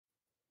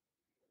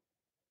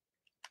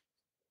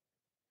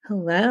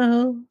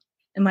Hello.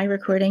 Am I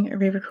recording? Are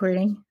we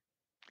recording?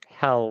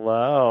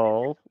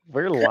 Hello.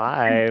 We're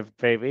live,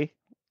 baby.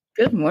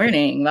 Good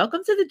morning.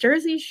 Welcome to the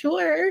Jersey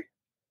Shore.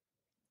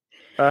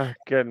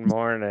 Good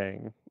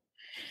morning.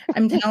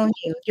 I'm telling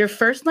you, your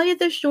first night at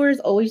the shore is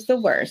always the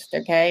worst,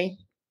 okay?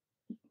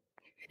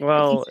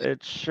 Well,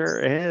 it sure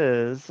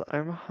is.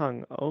 I'm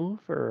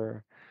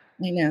hungover.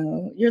 I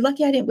know. You're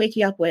lucky I didn't wake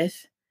you up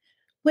with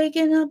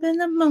waking up in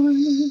the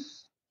morning,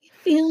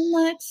 feeling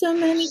like so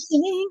many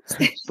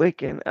things.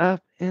 Waking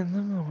up in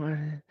the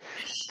morning,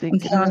 I'm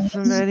thinking of telling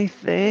so many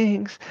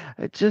things.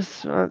 I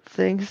just want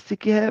things to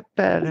get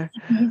better.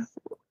 you.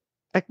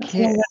 I I know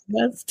can't.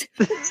 what best.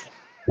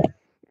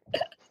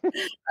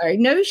 All right,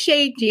 no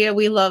shade, Gia.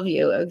 We love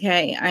you,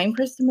 okay? I'm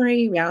Krista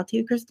Marie,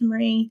 reality Krista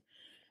Marie.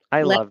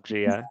 I Let love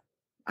Gia.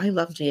 I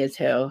love Gia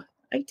too.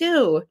 I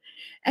do.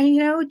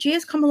 And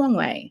Gia's come a long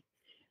way.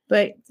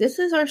 But this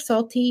is our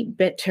salty,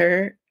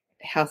 bitter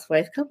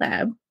housewife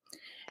collab.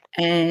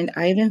 And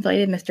I've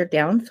invited Mr.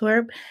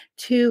 Downsorb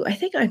to, I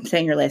think I'm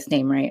saying your last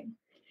name right.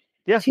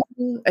 Yeah.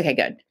 Okay,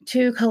 good.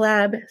 To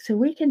collab so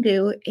we can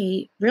do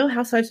a Real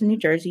Housewives of New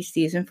Jersey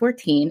season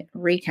 14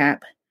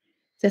 recap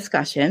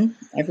discussion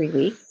every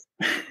week.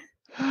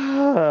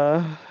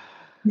 And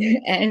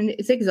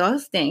it's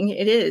exhausting.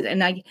 It is.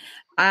 And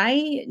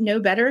I know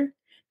better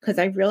because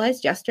I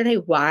realized yesterday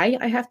why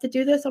I have to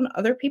do this on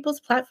other people's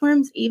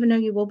platforms, even though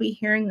you will be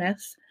hearing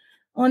this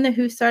on the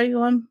Who Started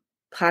You On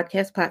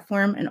podcast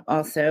platform. And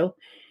also,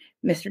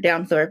 Mr.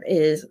 Downthorpe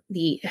is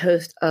the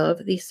host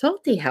of the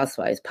Salty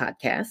Housewives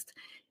podcast.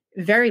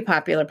 Very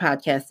popular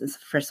podcast is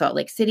for Salt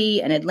Lake City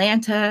and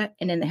Atlanta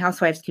and in the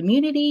Housewives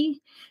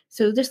community.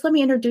 So just let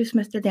me introduce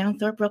Mr.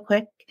 Downthorpe real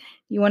quick.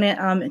 You want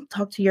to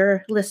talk to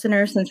your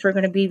listeners since we're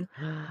going to be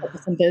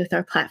on both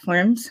our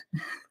platforms?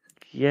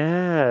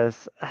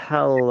 Yes.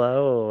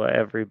 Hello,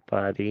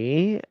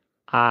 everybody.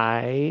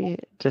 I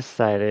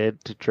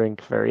decided to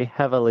drink very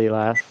heavily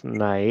last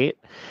night,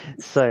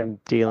 so I'm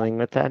dealing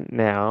with that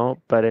now.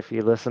 But if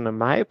you listen to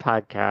my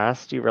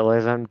podcast, you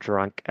realize I'm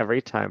drunk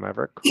every time I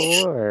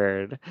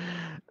record.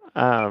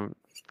 Um,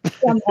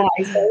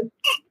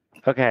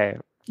 okay.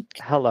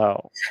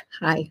 Hello.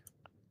 Hi.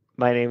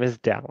 My name is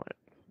Dallin.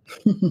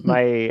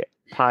 My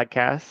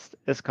podcast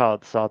is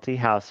called Salty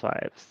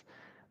Housewives.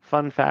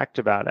 Fun fact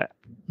about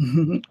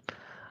it.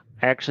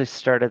 I actually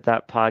started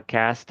that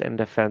podcast in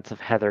defense of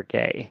Heather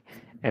Gay,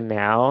 and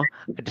now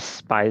I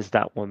despise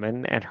that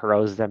woman and her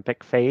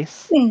Ozempic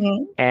face,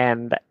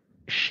 and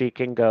she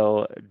can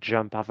go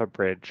jump off a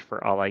bridge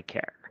for all I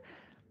care.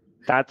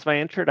 That's my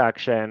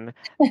introduction.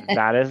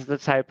 That is the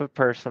type of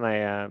person I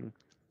am.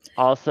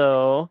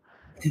 Also,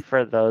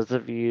 for those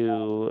of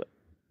you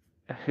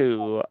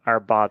who are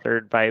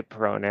bothered by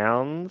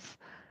pronouns,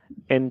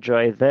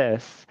 enjoy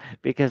this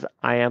because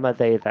I am a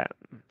they them.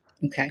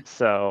 Okay.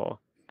 So,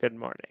 good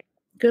morning.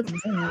 Good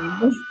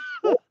morning.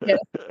 Yeah,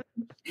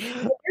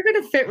 you're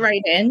going to fit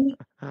right in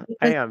I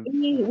because am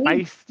we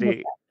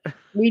feisty.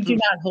 we do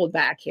not hold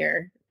back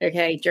here.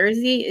 Okay.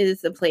 Jersey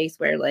is the place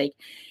where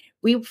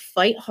we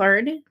fight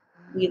hard,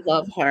 we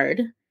love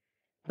hard,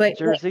 but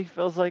Jersey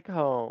feels like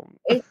home.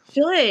 it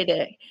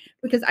should,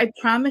 because I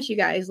promise you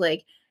guys,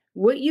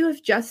 what you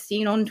have just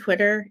seen on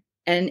Twitter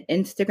and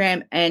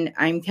Instagram, and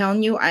I'm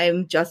telling you,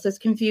 I'm just as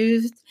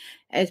confused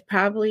as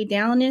probably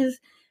Down is.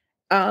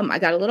 I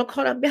got a little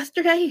caught up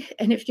yesterday,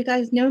 and if you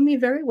guys know me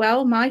very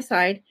well, my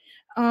side,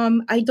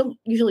 I don't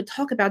usually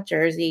talk about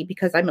Jersey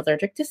because I'm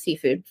allergic to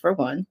seafood, for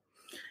one.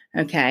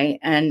 Okay.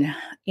 And,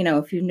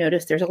 if you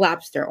notice, there's a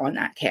lobster on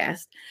that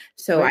cast.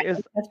 So I Wait,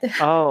 is have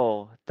to,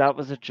 oh, that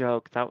was a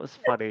joke. That was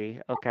funny.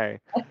 Okay,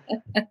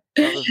 that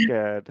was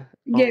good.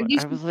 Oh, yeah, you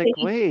I should was like,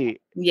 see.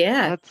 wait,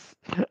 Yeah. that's.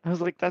 I was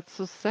like, that's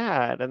so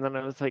sad. And then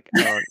I was like,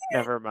 oh,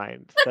 never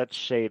mind. That's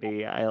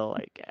shady. I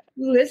like it.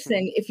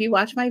 Listen, if you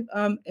watch my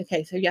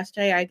okay, so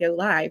yesterday I go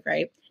live,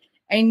 right?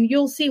 And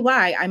you'll see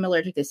why I'm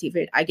allergic to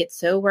seafood. I get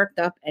so worked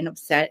up and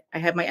upset. I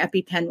have my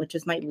EpiPen, which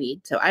is my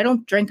weed. So I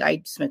don't drink,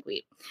 I smoke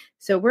weed.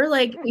 So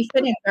we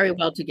fit in very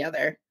well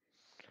together.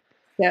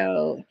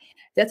 So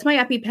that's my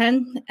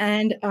EpiPen.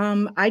 And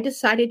I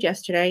decided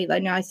yesterday,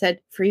 like now I said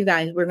for you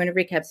guys, we're going to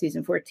recap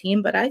season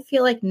 14, but I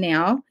feel like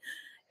now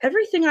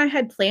everything I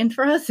had planned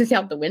for us is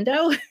out the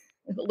window a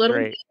little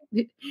Great.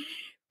 bit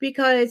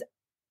because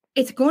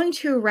it's going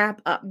to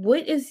wrap up.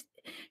 What is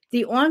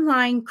the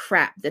online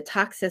crap, the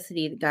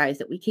toxicity, guys,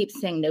 that we keep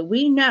saying that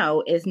we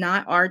know is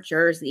not our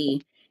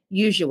Jersey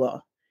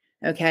usual.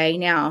 Okay.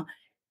 Now,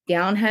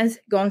 Down has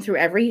gone through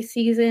every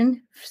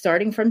season,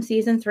 starting from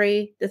season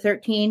 3 to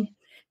 13,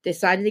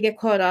 decided to get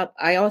caught up.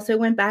 I also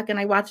went back and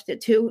I watched it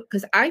too,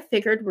 because I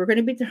figured we're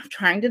going to be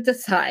trying to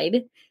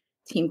decide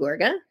Team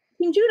Gorga,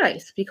 Team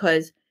Judice,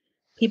 because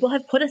people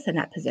have put us in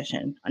that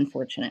position,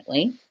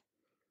 unfortunately.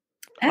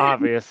 And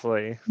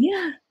Obviously.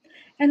 yeah.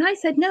 And I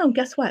said, no,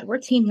 guess what? We're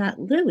team not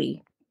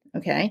Louie.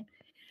 Okay.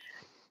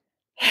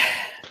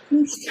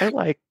 I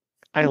like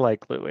I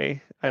like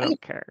Louis. I don't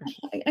care.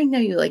 I know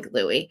you like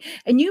Louie.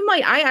 And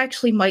I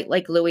actually might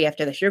like Louie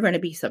after this. You're going to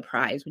be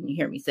surprised when you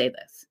hear me say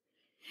this.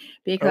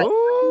 Because,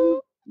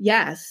 Oh,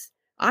 yes,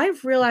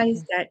 I've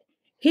realized that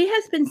he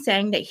has been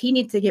saying that he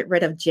needs to get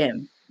rid of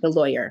Jim, the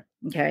lawyer.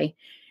 Okay.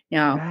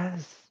 Now,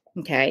 Yes.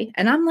 okay.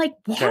 And I'm like,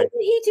 why Okay. would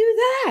he do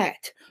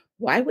that?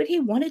 Why would he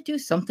want to do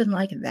something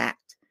like that?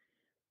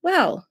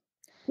 Well,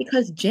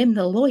 because Jim,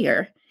 the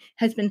lawyer,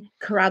 has been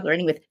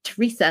corroborating with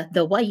Teresa,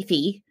 the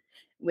wifey,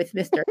 with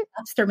Mr.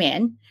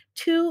 Lobsterman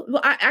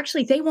well,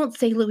 actually, they won't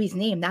say Louis'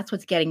 name. That's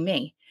what's getting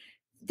me.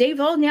 They've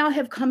all now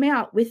have come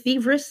out with the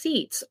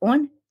receipts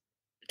on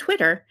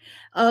Twitter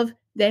of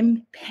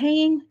them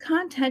paying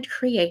content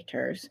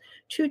creators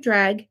to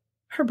drag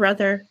her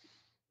brother,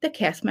 the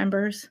cast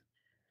members,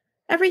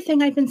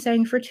 everything I've been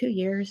saying for 2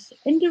 years.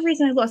 And the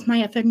reason I lost my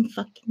effing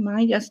fucking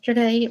mind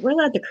yesterday, we're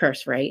allowed to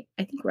curse, right?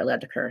 I think we're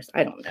allowed to curse.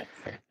 I don't know.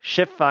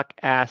 Shit, fuck,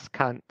 ass,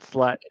 cunt,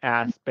 slut,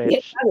 ass, Yeah,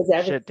 bitch, that was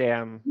everything. shit,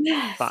 damn,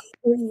 Yes. fuck.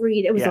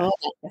 It was Yes. all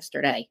that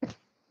yesterday.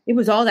 It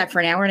was all that for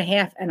an hour and a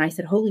half. And I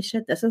said, holy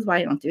shit, this is why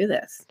I don't do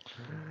this.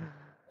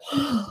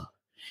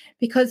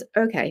 Because,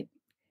 okay,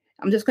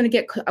 I'm going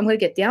to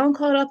get down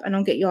caught up and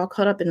I'll get you all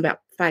caught up in about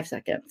 5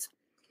 seconds.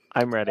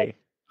 I'm ready.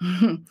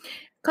 A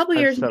couple I'm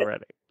years so ago,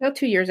 ready. about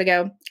 2 years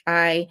ago,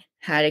 I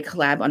had a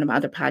collab on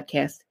another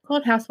podcast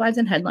called Housewives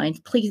and Headlines.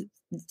 Please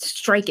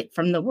strike it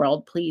from the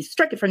world. Please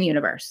strike it from the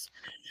universe.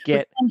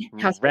 Get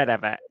rid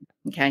of it.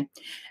 Okay.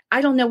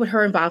 I don't know what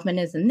her involvement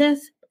is in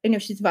this. I know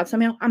she's involved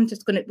somehow.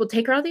 We'll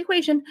take her out of the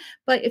equation.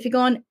 But if you go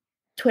on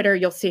Twitter,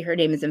 you'll see her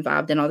name is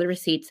involved in all the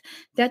receipts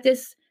that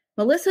this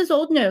Melissa's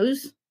Old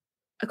Nose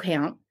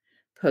account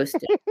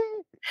posted,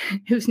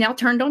 who's now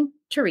turned on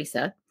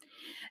Teresa.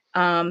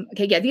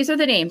 Okay, yeah, these are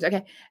the names.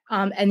 Okay.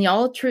 And the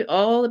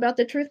all about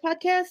the truth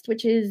podcast,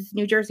 which is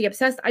New Jersey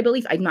Obsessed, I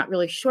believe. I'm not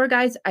really sure,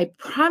 guys. I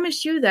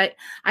promise you that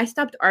I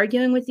stopped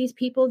arguing with these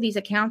people, these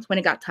accounts, when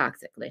it got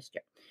toxic last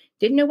year.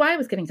 Didn't know why it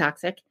was getting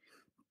toxic.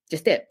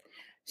 Just did.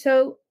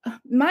 So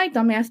my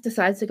dumbass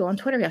decides to go on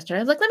Twitter yesterday.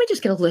 I was like, let me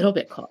just get a little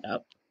bit caught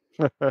up.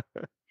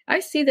 I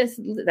see this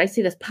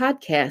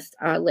podcast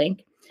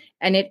link,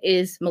 and it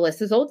is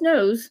Melissa's Old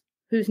Nose,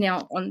 who's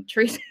now on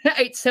Teresa.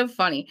 It's so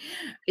funny.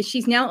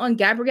 She's now on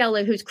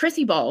Gabriella, who's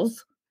Chrissy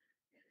Balls,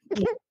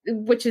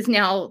 which is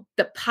now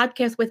the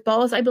podcast with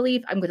balls, I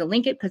believe. I'm going to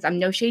link it because I'm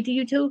no shade to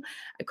you two.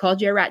 I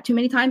called you a rat too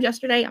many times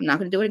yesterday. I'm not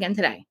going to do it again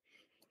today.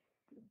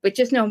 But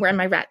just know I'm wearing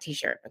my rat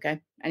t-shirt, okay?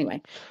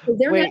 Anyway. So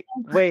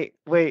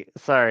wait.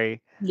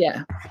 Sorry.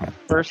 Yeah.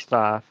 First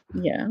off,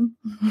 yeah.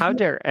 How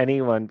dare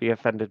anyone be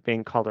offended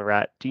being called a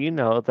rat? Do you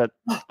know that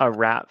a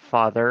rat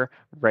father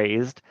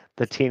raised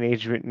the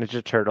Teenage Mutant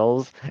Ninja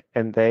Turtles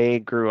and they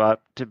grew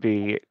up to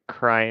be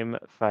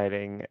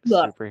crime-fighting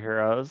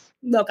superheroes?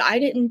 Look, I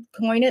didn't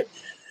coin it.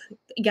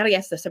 You gotta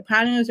guess the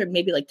Sopranos or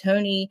maybe like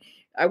Tony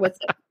or what's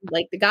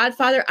like the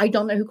Godfather. I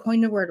don't know who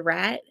coined the word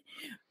rat.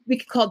 We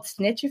could call it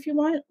snitch if you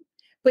want.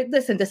 But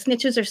listen, the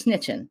snitches are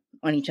snitching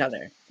on each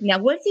other. Now,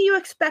 what do you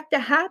expect to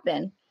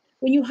happen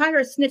when you hire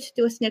a snitch to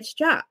do a snitch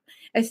job?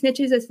 A snitch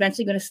is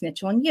eventually going to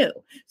snitch on you.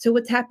 So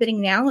what's happening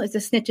now is the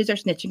snitches are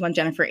snitching on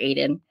Jennifer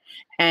Aiden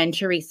and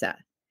Teresa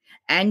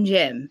and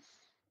Jim.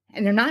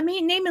 And they're not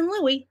naming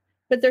Louis,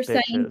 but they're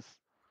saying,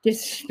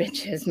 just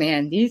bitches,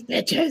 man. These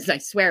bitches, I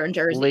swear, in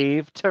Jersey.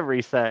 Leave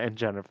Teresa and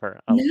Jennifer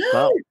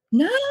alone.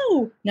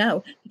 No.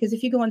 Because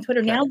if you go on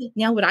Twitter,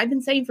 now what I've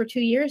been saying for 2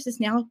 years is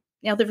now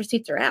the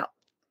receipts are out.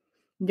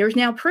 There's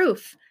now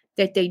proof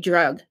that they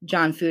drug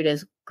John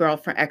Fuda's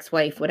girlfriend,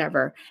 ex-wife,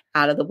 whatever,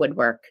 out of the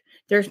woodwork.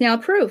 There's now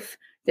proof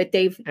that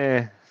they've.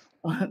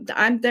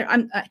 I'm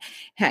there.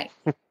 Hey,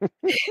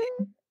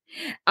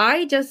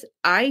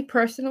 I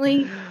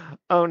personally.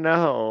 Oh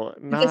no,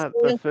 not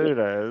the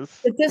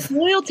Fudas. The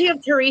disloyalty of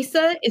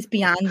Teresa is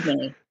beyond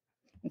me.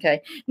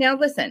 Okay. Now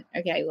listen.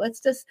 Okay, let's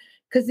just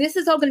because this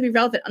is all going to be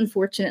relevant.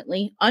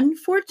 Unfortunately,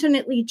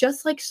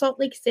 just like Salt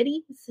Lake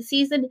City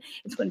season,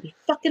 it's going to be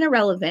fucking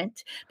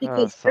irrelevant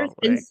because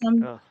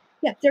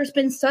there's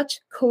been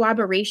such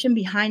collaboration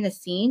behind the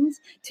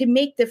scenes to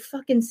make the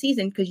fucking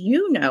season.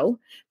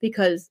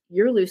 Because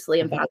you're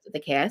loosely involved with the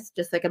cast,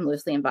 just like I'm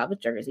loosely involved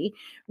with Jersey.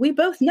 We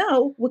both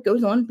know what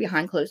goes on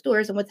behind closed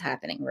doors and what's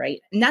happening,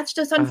 right? And that's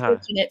just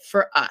unfortunate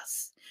for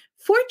us.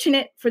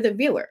 Fortunate for the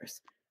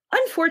viewers.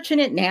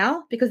 Unfortunate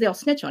now because they all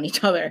snitch on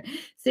each other.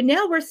 So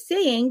now we're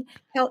seeing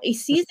how a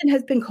season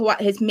has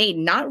made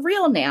not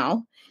real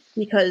now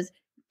because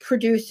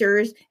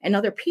producers and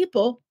other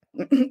people,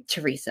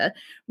 Teresa,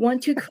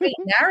 want to create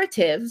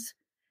narratives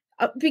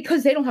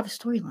because they don't have a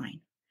storyline.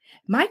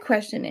 My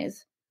question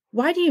is,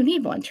 why do you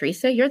need one,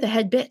 Teresa? You're the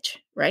head bitch,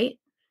 right?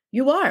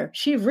 You are.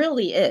 She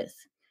really is.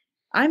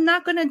 I'm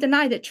not going to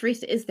deny that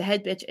Teresa is the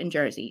head bitch in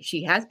Jersey.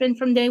 She has been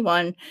from day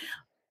one.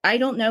 I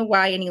don't know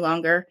why any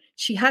longer.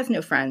 She has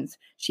no friends.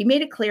 She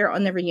made it clear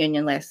on the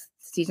reunion last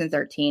season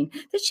 13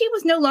 that she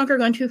was no longer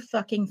going to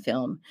fucking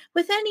film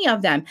with any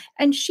of them.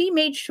 And she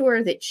made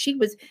sure that she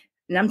was,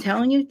 and I'm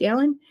telling you,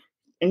 Dalen,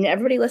 and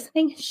everybody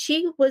listening,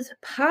 she was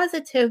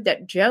positive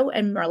that Joe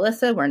and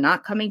Melissa were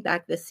not coming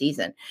back this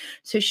season.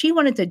 So she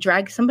wanted to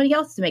drag somebody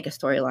else to make a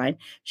storyline.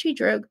 She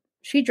drove,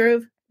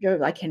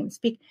 I can't even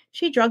speak.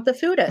 She drugged the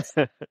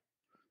Fudas.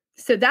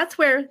 So that's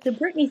where the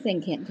Britney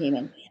thing came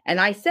in.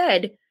 And I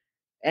said,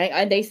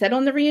 And they said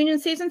on the reunion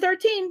season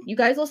 13, you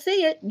guys will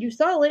see it. You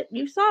saw it.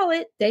 You saw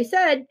it. They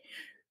said,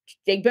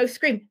 they both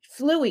screamed,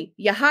 Fluey,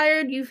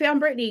 you found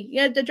Brittany,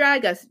 you had to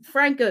drag us.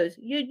 Franco's,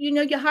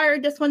 you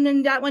hired this one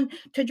and that one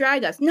to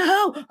drag us.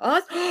 No,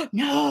 us,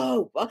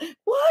 no.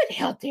 What?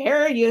 How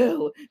dare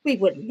you? We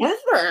would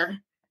never.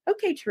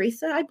 Okay,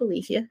 Teresa, I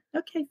believe you.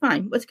 Okay,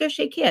 fine. Let's go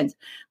shake hands.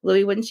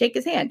 Louis wouldn't shake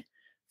his hand.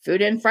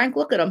 Fuda and Frank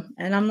look at him.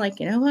 And I'm like,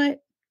 you know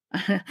what?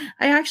 I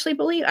actually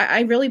believe,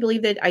 I really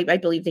believe that, I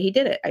believe that he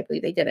did it. I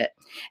believe they did it.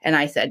 And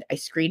I said, I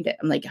screamed it.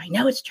 I'm like, I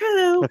know it's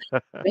true.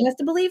 They have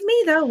to believe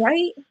me though,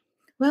 right?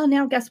 Well,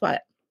 now guess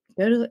what?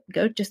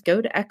 Just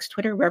go to X,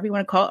 Twitter, wherever you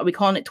want to call it. Are we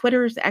calling it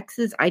Twitters,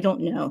 X's? I don't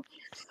know.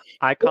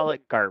 I call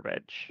it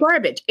garbage.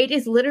 Garbage. It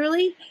is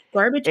literally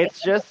garbage. It's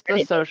just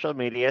the social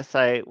media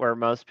site where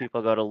most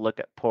people go to look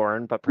at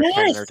porn, but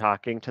pretend they're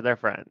talking to their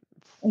friends.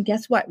 And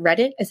guess what?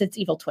 Reddit is its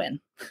evil twin.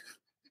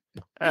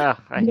 I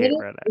hate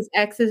Reddit. It's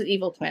X's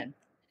evil twin.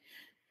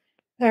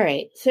 All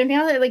right. So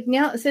now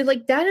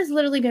that is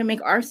literally going to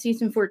make our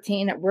season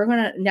 14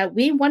 that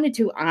we wanted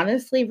to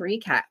honestly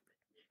recap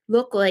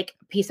look like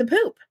a piece of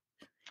poop.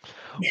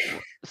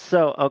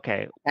 So,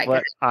 okay,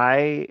 what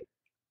I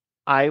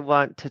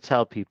want to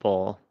tell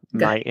people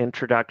my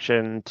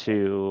introduction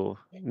to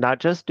not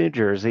just New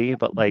Jersey,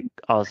 but like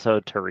also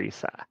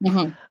Teresa.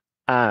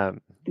 Mm-hmm.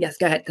 Yes,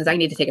 go ahead, because I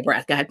need to take a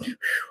breath. Go ahead.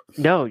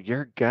 No,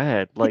 you're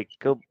good. Like,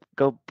 go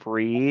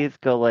breathe.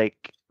 Go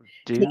like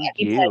do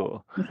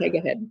you. Okay,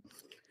 go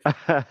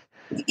ahead.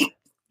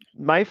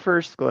 My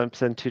first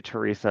glimpse into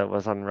Teresa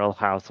was on Real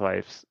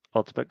Housewives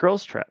Ultimate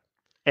Girls Trip,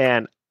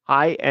 and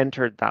I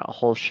entered that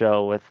whole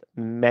show with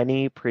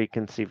many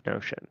preconceived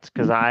notions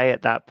because I,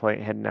 at that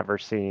point, had never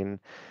seen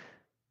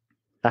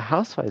the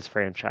Housewives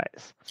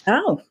franchise.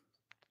 Oh.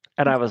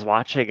 And I was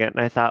watching it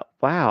and I thought,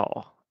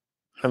 wow.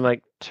 I'm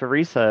like,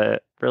 Teresa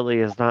really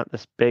is not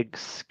this big,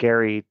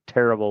 scary,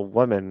 terrible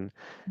woman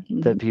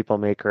that people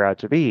make her out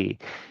to be.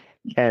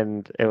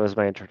 And it was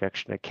my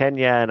introduction to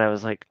Kenya, and I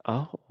was like,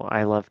 oh,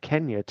 I love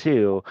Kenya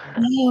too.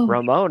 Oh.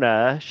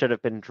 Ramona should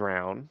have been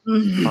drowned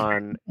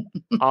on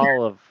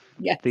all of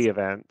the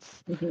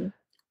events,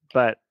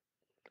 but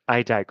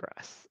I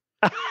digress.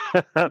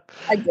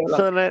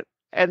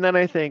 And then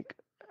I think,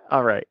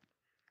 all right,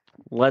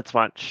 let's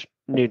watch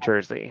New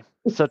Jersey.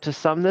 So to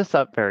sum this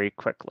up very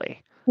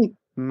quickly,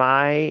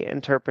 my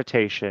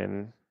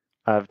interpretation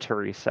of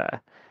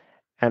Teresa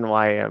and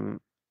why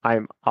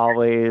I'm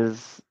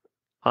always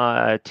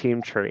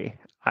Team Tree.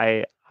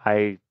 I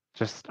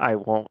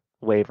won't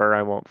waver.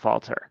 I won't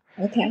falter.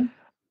 Okay.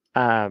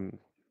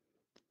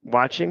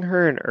 Watching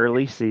her in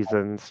early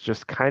seasons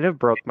just kind of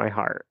broke my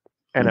heart.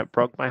 And it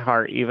broke my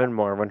heart even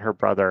more when her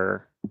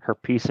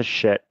piece of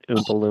shit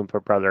Oompa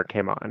Loompa brother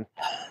came on.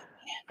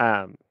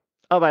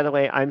 Oh, by the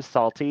way, I'm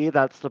salty.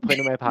 That's the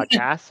point of my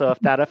podcast. So if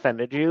that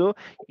offended you,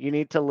 you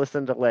need to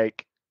listen to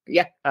like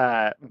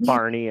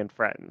Barney and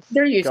Friends.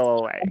 They're used to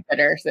away.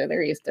 Better, so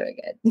they're used to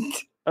it.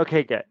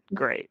 Okay, good.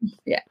 Great.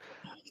 Yeah.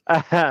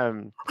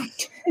 I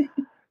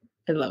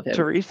love him.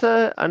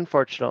 Teresa,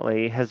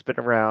 unfortunately, has been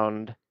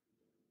around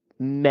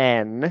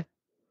men,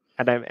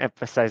 and I'm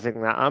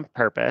emphasizing that on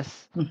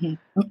purpose,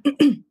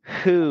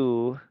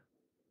 who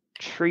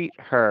treat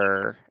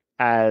her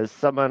as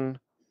someone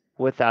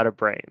without a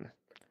brain.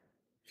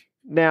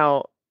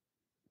 Now,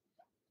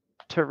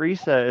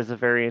 Teresa is a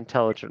very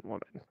intelligent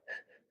woman.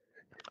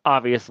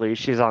 Obviously,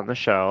 she's on the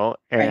show,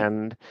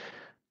 and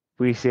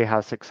we see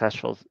how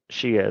successful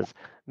she is.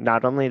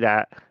 Not only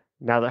that,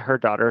 now that her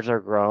daughters are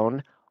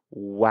grown,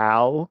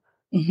 wow,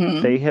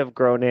 they have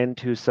grown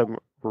into some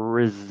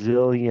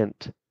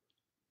resilient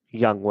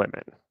young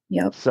women.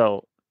 Yep.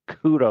 So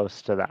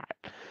kudos to that.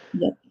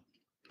 Yep.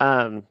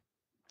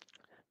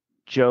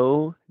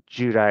 Joe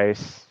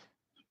Giudice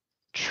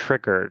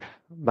triggered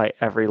my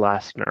every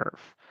last nerve.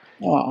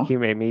 Aww. He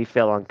made me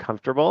feel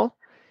uncomfortable.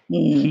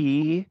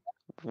 He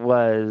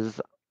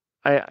was,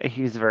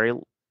 he's very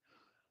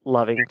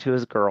loving to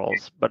his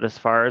girls, but as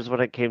far as when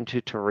it came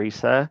to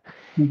Teresa,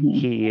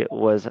 he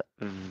was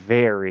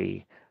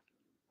very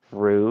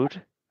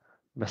rude,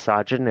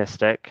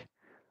 misogynistic,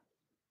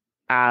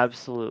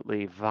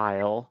 absolutely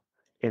vile,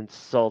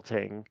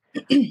 insulting.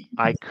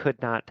 I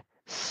could not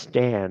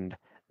stand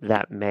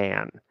that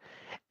man.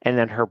 And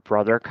then her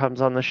brother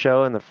comes on the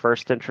show in the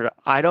first intro.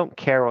 I don't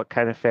care what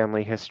kind of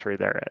family history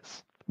there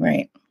is.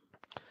 Right.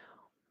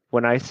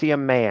 When I see a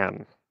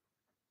man,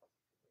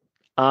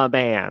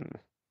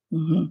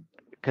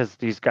 because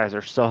these guys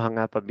are so hung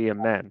up on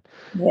being men.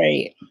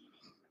 Right.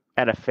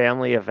 At a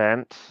family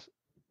event,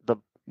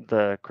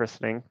 the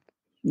christening.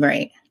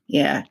 Right.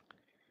 Yeah.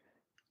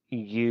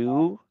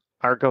 You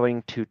are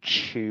going to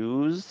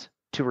choose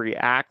to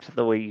react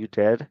the way you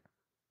did?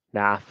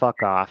 Nah,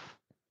 fuck off.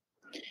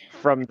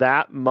 From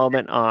that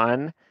moment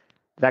on,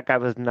 that guy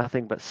was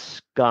nothing but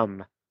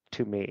scum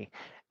to me.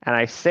 And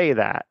I say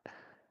that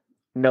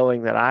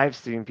knowing that I've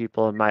seen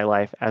people in my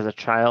life as a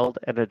child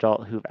and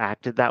adult who've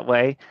acted that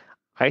way.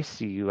 I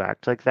see you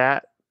act like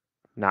that.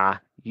 Nah,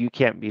 you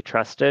can't be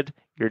trusted.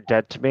 You're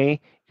dead to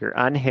me. You're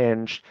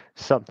unhinged.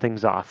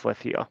 Something's off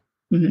with you.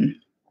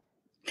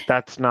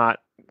 That's not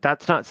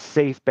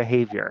safe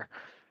behavior.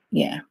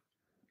 Yeah.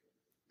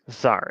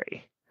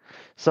 Sorry.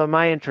 So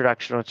my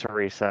introduction with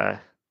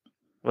Teresa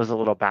was a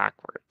little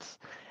backwards.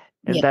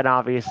 And Yeah. then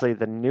obviously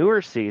the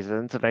newer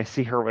seasons, and I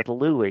see her with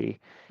Louis.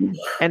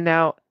 And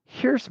now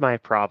here's my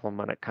problem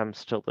when it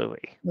comes to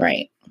Louis.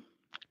 Right.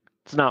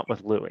 It's not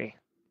with Louis.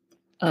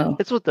 Oh.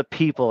 It's with the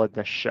people in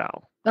the show.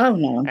 Oh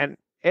no. And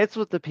it's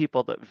with the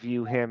people that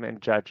view him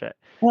and judge it.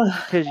 Ugh.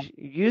 Because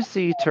you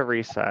see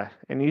Teresa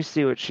and you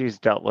see what she's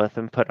dealt with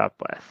and put up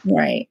with.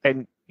 Right.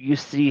 And you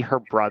see her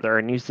brother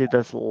and you see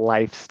this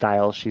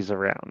lifestyle she's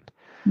around.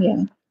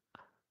 Yeah.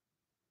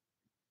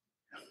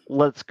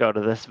 Let's go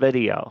to this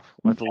video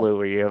with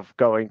Louis of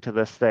going to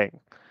this thing.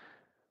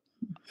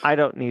 I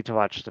don't need to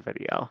watch the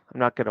video. I'm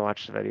not going to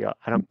watch the video.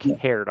 I don't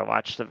care to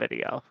watch the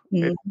video.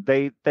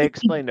 They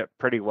explained it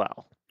pretty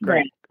well. Great.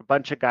 Right. A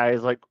bunch of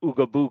guys like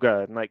ooga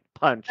booga and like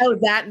punch. Oh,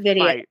 that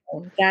video. Fight.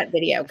 That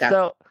video.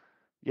 So,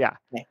 yeah.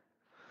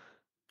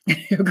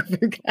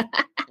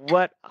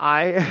 What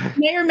I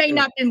may or may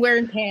not been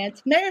wearing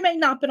pants, may or may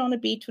not been on a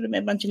beach with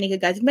a bunch of naked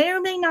guys, may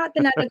or may not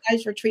been at a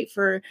guy's retreat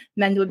for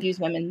men to abuse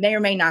women, may or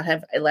may not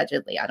have,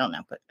 allegedly. I don't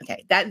know, but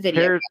okay, that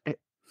video.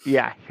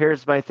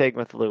 Here's my thing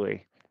with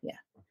Louis. Yeah.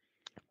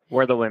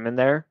 Were the women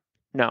there?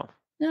 No.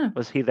 No.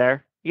 Was he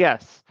there?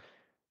 Yes.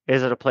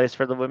 Is it a place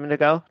for the women to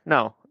go?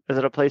 No. Is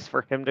it a place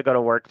for him to go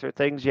to work through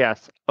things?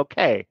 Yes.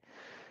 Okay.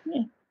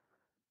 Yeah.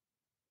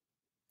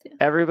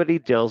 Everybody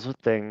deals with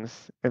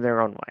things in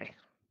their own way.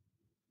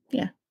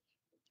 Yeah.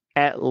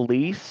 At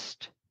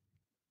least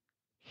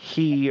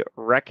he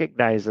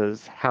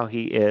recognizes how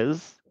he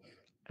is.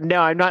 No,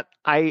 I'm not.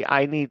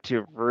 I need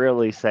to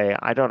really say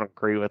I don't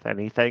agree with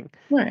anything.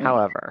 Right.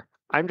 However,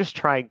 I'm just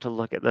trying to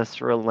look at this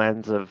through a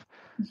lens of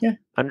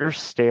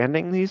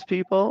understanding these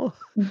people.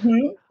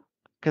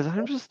 Because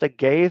I'm just a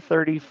gay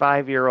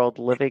 35-year-old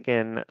living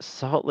in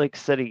Salt Lake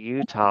City,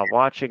 Utah,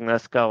 watching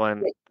this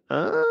going,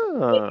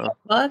 oh,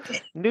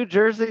 New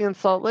Jersey and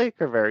Salt Lake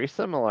are very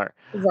similar.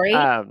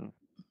 Right.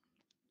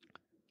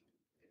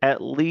 At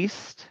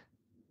least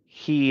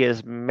he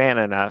is man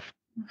enough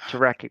to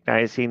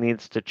recognize he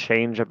needs to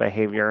change a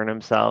behavior in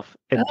himself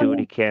and do what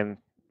he can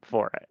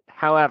for it.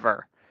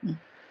 However,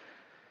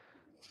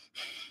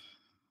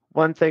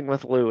 one thing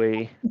with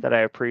Louis that I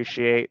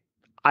appreciate,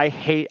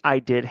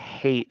 I did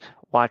hate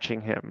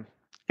watching him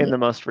in the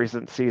most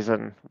recent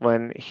season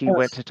when he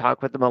went to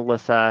talk with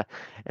Melissa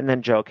and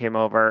then Joey came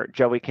over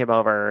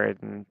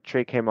and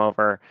Tree came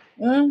over.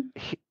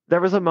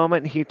 There was a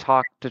moment he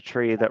talked to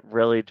Tree that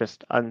really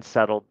just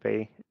unsettled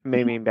me,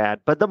 made me mad.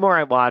 But the more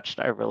I watched,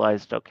 I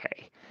realized,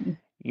 okay,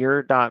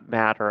 you're not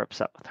mad or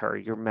upset with her.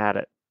 You're mad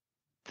at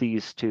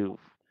these two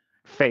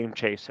fame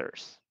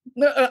chasers.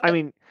 I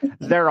mean,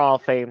 they're all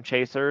fame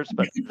chasers,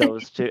 but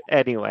those two.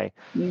 Anyway,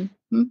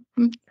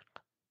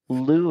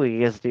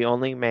 Louis is the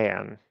only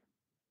man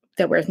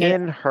that wears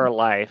in her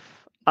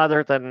life,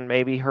 other than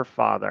maybe her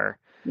father,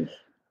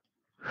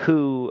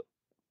 who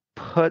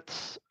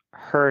puts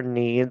her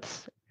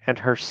needs and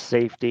her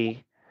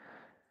safety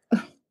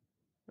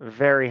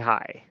very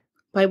high.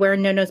 By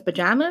wearing no-nose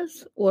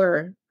pajamas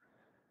or...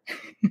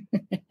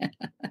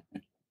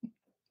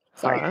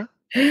 Sorry. Huh?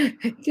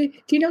 Do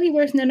you know he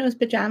wears no-nose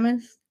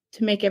pajamas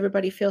to make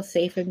everybody feel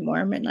safe and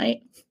warm at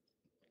night?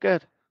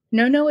 Good.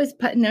 No is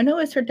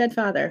her dead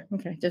father.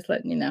 Okay, just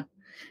letting you know.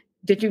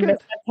 Did you miss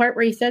that part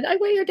where he said, I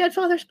wear your dead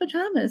father's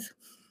pajamas?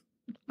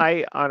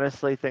 I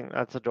honestly think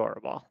that's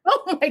adorable.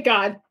 Oh my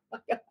God.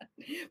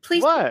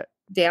 Please, what?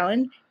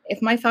 Dallin,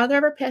 if my father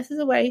ever passes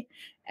away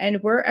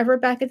and we're ever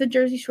back at the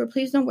Jersey Shore,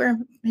 please don't wear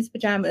his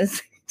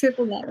pajamas. It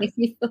will not make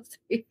me feel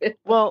safe.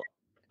 Well,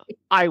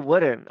 I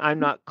wouldn't. I'm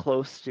not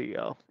close to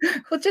you.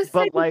 Well, just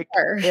but like,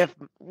 if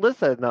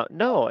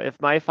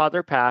my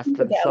father passed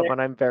and someone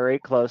I'm very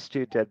close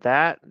to did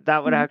that,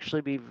 that would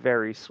actually be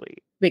very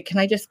sweet. Wait, can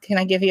I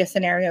give you a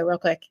scenario real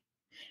quick?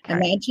 Okay.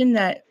 Imagine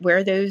that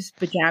where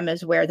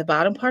the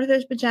bottom part of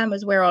those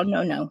pajamas wear all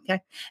no, okay?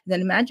 And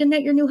then imagine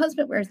that your new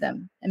husband wears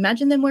them.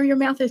 Imagine them where your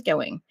mouth is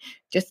going.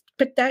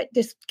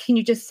 Can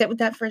you just sit with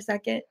that for a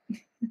second?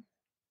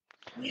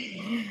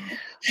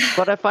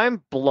 But if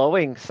I'm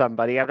blowing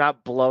somebody, I'm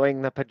not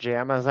blowing the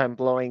pajamas, I'm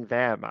blowing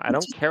them. I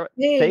don't care.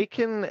 They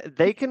can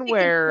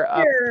wear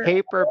a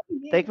paper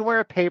they can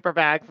wear a paper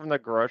bag from the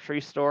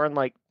grocery store and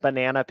like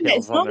banana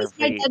peels on their feet. As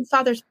long as my dead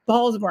father's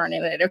balls weren't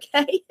in it,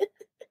 okay?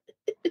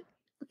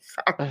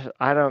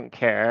 I don't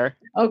care.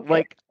 Okay.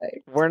 Like,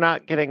 we're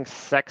not getting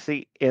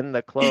sexy in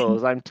the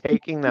clothes. I'm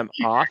taking them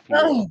off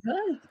you.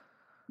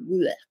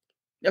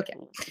 Okay.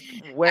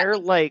 Wear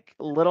like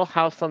Little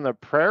House on the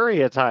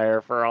Prairie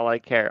attire for all I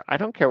care. I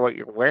don't care what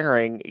you're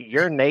wearing.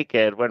 You're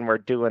naked when we're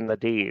doing the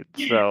deed.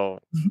 So.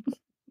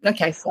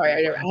 Okay,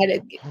 sorry. I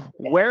had to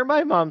wear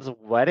my mom's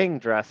wedding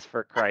dress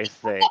for Christ's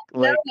sake.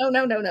 Like,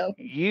 no.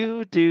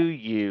 You do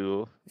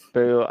you,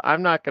 boo.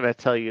 I'm not going to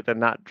tell you to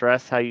not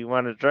dress how you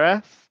want to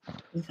dress.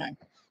 Okay.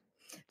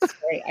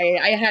 Sorry,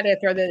 I had to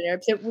throw that in there.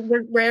 So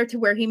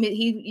where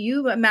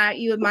you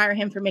admire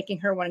him for making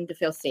her wanting to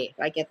feel safe.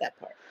 I get that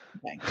part.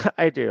 Okay.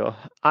 I do.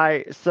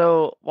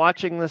 So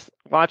watching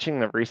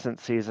the recent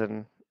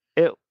season,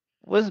 it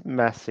was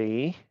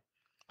messy.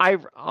 I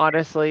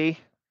honestly,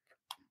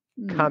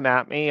 Mm. come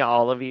at me,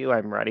 all of you.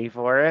 I'm ready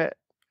for it.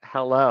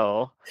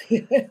 Hello.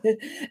 The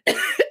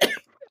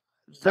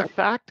Sorry.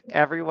 fact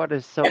everyone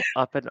is so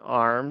up in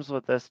arms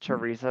with this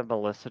Teresa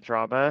Melissa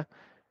drama,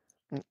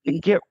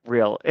 get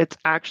real. It's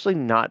actually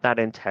not that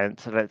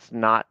intense and it's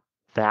not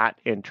that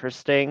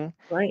interesting.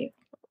 Right.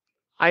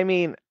 I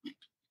mean,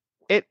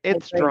 I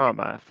it's agree.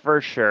 drama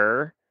for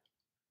sure.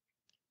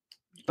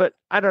 But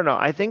I don't know.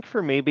 I think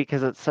for me,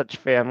 because it's such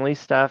family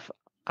stuff,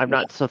 I'm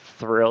Yeah. not so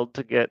thrilled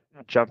to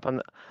jump on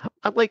the.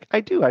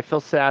 I do. I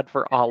feel sad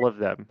for all of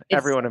them, It's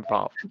everyone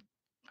involved.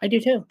 I do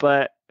too.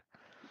 But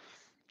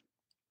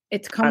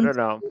It's I come don't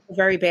know. to a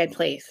very bad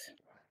place.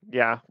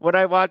 Yeah, when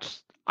I watch,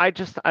 I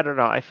don't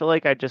know. I feel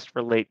like I just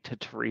relate to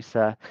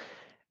Teresa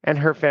and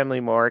her family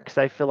more because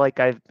I feel like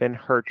I've been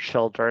her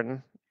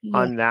children Yeah.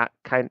 on that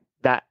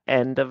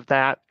end of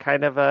that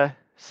kind of a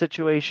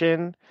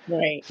situation.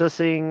 Right. So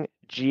seeing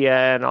Gia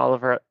and all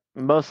of her,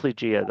 mostly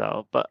Gia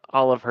though, but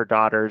all of her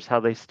daughters, how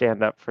they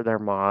stand up for their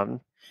mom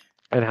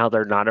and how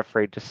they're not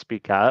afraid to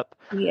speak up,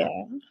 Yeah.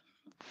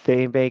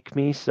 they make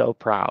me so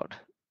proud.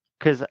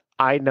 Because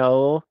I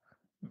know,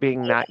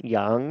 being that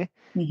young,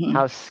 Hmm.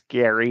 how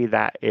scary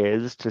that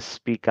is to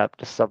speak up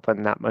to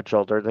someone that much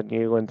older than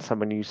you and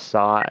someone you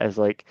saw as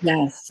like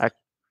Yes. a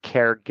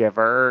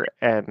caregiver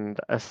and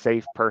a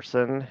safe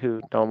person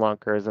who no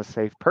longer is a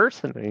safe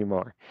person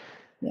anymore.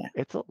 Yeah.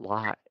 It's a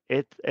lot.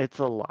 It's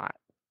a lot.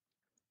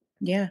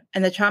 Yeah.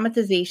 And the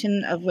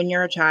traumatization of when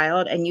you're a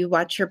child and you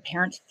watch your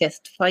parents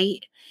fist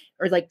fight,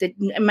 or like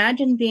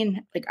imagine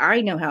being like,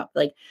 I know how,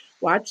 like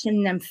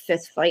watching them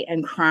fist fight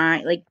and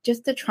cry, like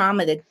just the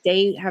trauma that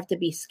they have to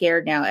be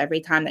scared now every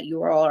time that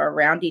you all are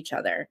around each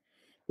other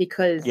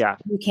because Yeah.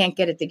 you can't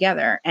get it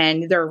together.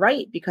 And they're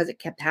right because it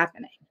kept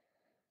happening.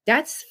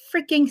 That's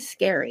freaking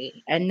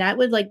scary. And that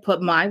would like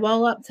put my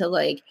wall up to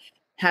like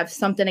have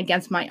something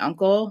against my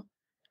uncle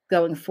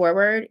going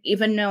forward,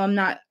 even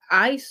though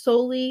I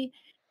solely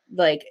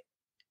like,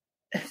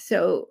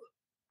 so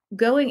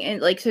going in,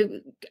 like,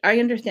 so I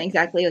understand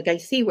exactly, like, I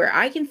see where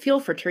I can feel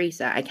for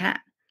Teresa. I can.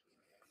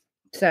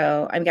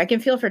 So, I mean, I can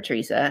feel for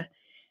Teresa,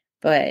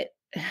 but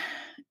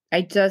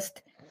I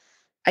just,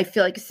 I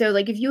feel like, so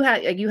like, if you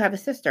have a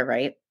sister,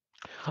 right?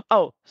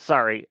 Oh,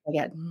 sorry.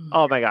 Again.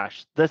 Oh my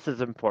gosh, this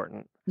is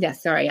important.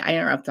 Yes, sorry. I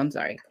interrupt. I'm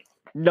sorry.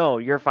 No,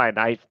 you're fine.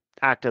 I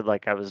acted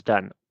like I was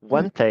done.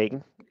 One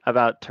thing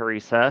about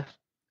Teresa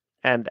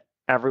and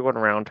everyone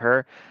around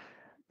her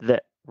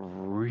that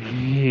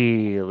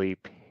really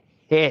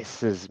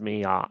pisses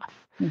me off.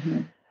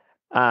 Mm-hmm.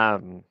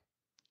 Um,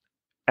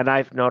 and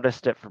I've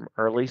noticed it from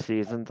early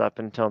seasons up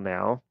until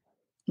now.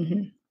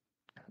 Mm-hmm.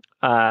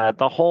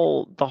 The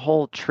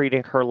whole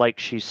treating her like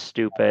she's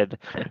stupid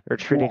or Yeah,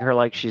 treating her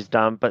like she's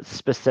dumb, but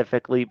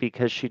specifically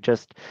because she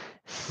just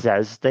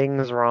says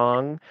things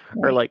wrong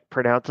or right. like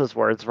pronounces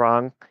words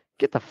wrong.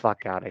 Get the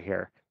fuck out of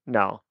here.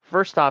 No.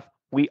 First off,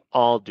 we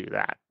all do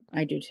that.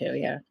 I do too.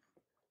 Yeah.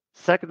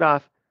 Second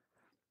off,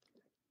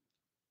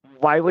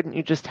 why wouldn't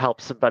you just help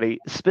somebody?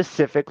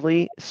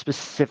 Specifically,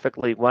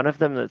 one of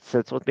them that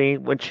sits with me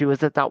when she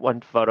was at that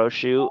one photo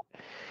shoot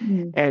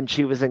Mhm.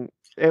 and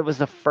it was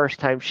the first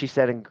time she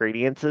said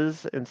ingredients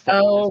instead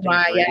of Oh just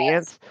my, yes.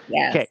 ingredients.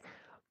 Yes. Okay,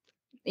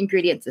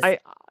 Ingredients is, I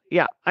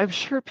yeah, I'm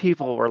sure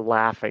people were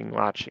laughing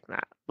watching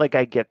that. Like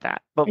I get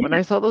that. But when yeah.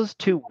 I saw those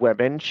two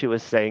women she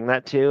was saying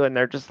that to and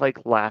they're just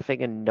like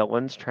laughing and no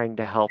one's trying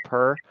to help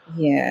her.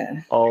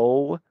 Yeah.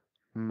 Oh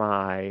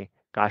my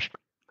gosh.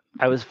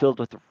 I was filled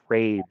with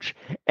rage.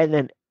 And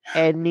then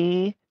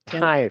any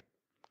Yep. time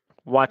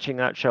watching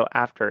that show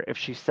after, if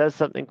she says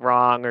something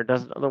wrong or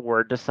doesn't know the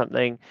word to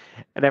something,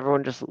 and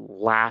everyone just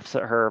laughs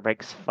at her,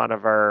 makes fun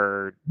of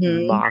her,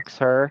 Mhm. mocks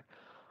her,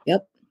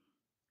 Yep.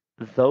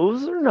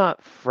 those are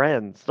not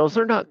friends. Those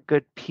are not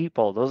good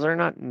people. Those are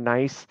not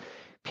nice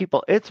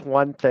people. It's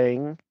one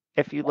thing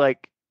if you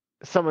like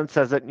someone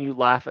says it and you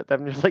laugh at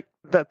them, you're like,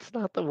 that's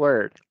not the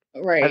word.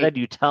 And Right. then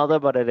you tell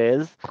them what it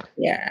is,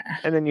 Yeah.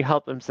 and then you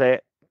help them say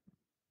it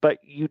but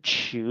you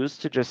choose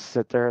to just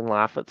sit there and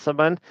laugh at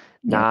someone,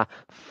 Yep. nah,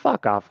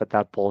 fuck off with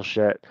that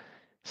bullshit,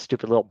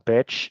 stupid little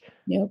bitch.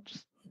 Yep.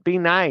 Just be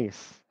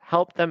nice,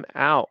 help them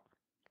out.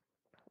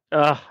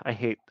 Ugh,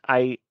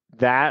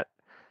 that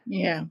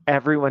Yeah.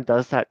 everyone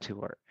does that to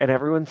her, and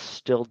everyone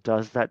still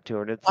does that to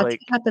her. And it's Watch like,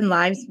 it happen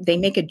lives. They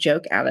make a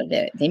joke out of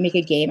it. They make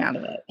a game out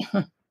of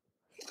it.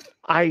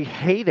 I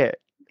hate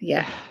it.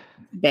 Yeah.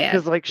 Bad.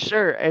 Because, like,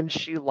 sure, and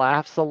she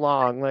laughs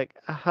along, like,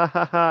 ha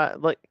ha ha,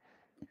 like,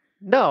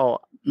 no,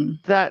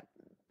 Mm. that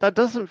that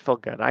doesn't feel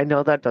good. I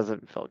know that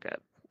doesn't feel good.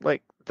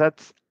 Like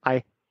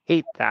I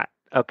hate that.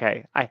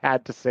 Okay, I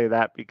had to say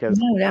that because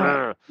No, no,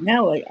 ugh.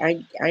 no.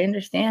 I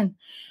understand.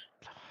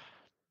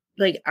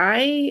 Like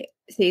I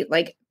see,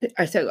 like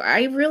so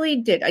I really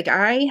did. Like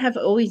I have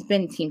always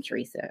been Team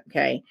Teresa.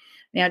 Okay.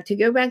 Now to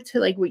go back to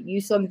like what you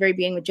saw in the very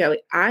beginning with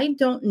Joey, I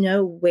don't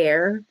know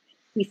where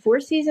before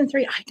season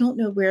 3. I don't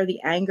know where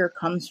the anger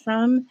comes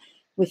from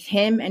with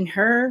him and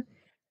her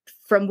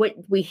from what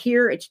we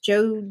hear, it's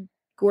Joe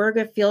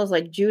Gorga feels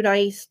like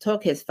Judice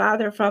took his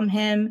father from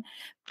him.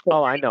 But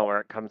Oh, I know where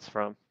it comes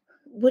from.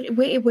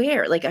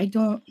 where? Like, I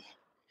don't.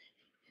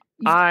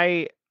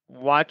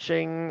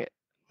 Watching.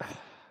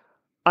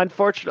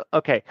 Unfortunately,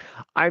 okay,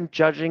 I'm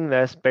judging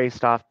this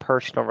based off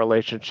personal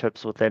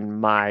relationships within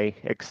my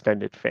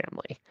extended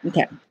family.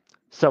 Okay.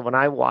 So when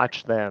I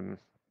watch them,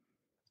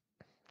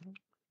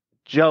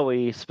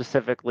 Joey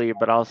specifically,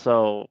 but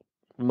also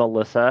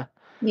Melissa.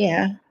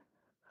 Yeah.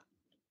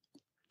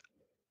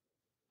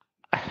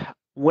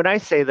 When I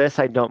say this,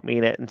 I don't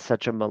mean it in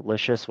such a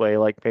malicious way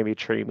like maybe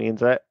Tree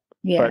means it,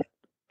 Yeah. but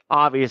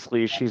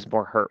obviously she's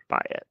more hurt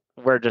by it.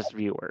 We're just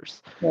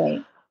viewers.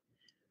 Right.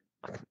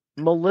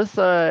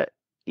 Melissa,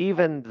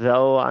 even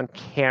though on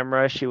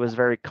camera she was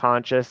very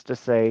conscious to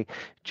say,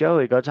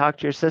 Joey, go talk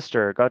to your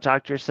sister, go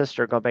talk to your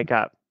sister, go make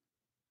up.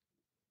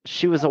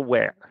 She was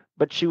aware,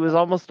 but she was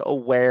almost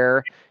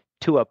aware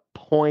to a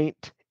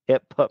point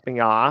it put me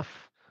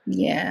off.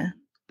 Yeah.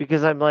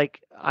 Because I'm like,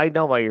 I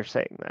know why you're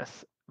saying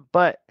this.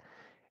 But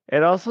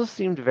it also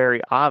seemed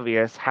very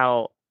obvious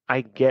how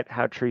I get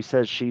how Tree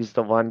says she's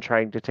the one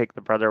trying to take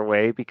the brother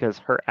away because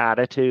her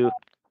attitude,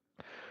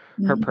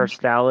 her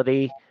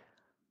personality,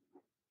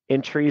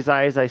 in Tree's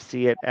eyes, I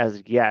see it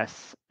as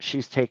yes,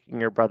 she's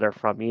taking your brother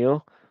from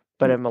you.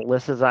 But in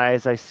Melissa's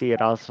eyes, I see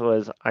it also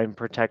as I'm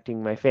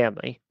protecting my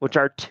family, which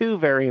are two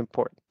very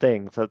important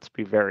things. Let's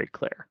be very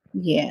clear.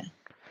 Yeah.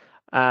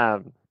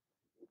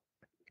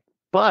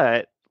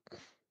 But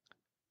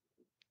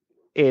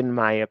in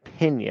my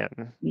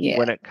opinion, Yeah.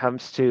 when it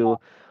comes to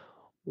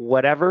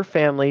whatever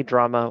family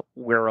drama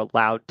we're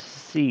allowed to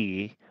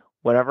see,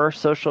 whatever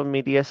social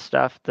media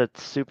stuff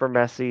that's super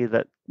messy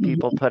that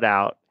people put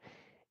out,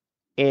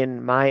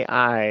 in my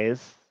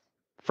eyes,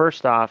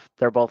 first off,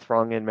 they're both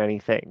wrong in many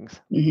things.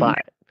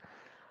 But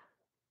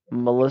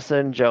Melissa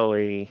and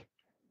Joey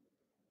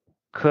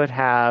could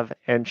have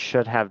and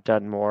should have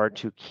done more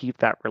to keep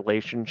that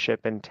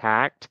relationship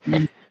intact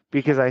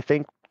because I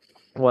think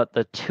what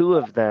the two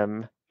of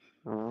them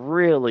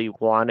really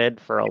wanted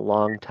for a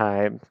long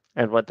time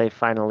and what they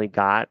finally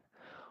got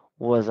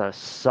was a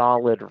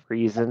solid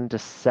reason to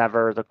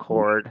sever the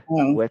cord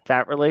with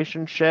that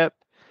relationship.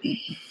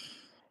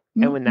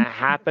 And when that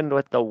happened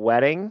with the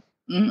wedding,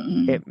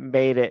 it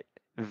made it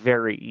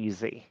very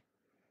easy.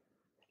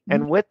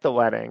 And with the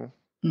wedding,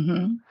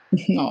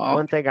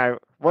 one thing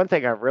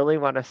I really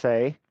want to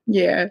say,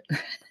 Yeah.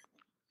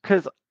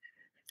 because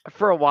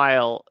for a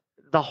while,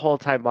 the whole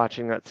time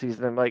watching that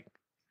season, I'm like,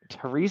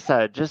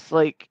 Teresa, just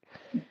like,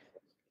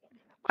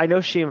 I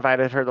know she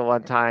invited her the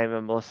one time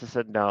and Melissa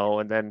said no.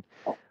 And then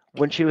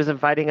when she was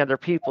inviting other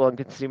people and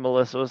could see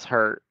Melissa was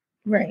hurt,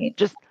 Right.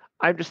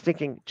 I'm just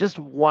thinking, just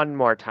one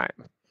more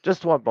time,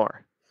 just one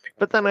more.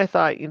 But then I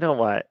thought, you know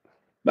what?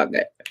 Bug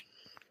it.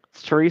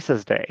 It's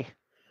Teresa's day,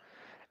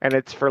 and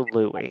it's for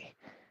Louie.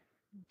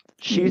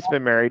 She's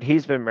been married,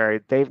 he's been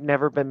married. They've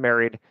never been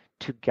married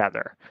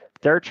together.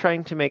 They're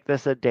trying to make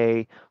this a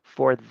day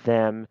for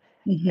them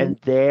and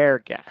their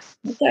guests,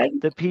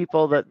 the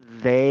people that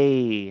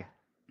they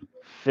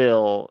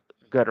feel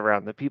good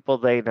around, the people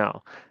they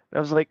know. And I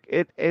was like,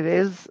 it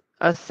is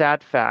a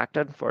sad fact.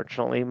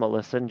 Unfortunately,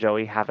 Melissa and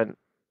Joey haven't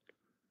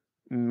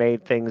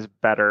made things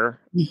better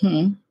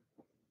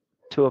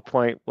to a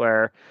point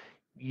where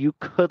you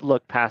could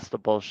look past the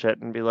bullshit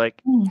and be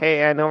like,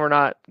 hey, I know we're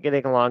not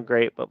getting along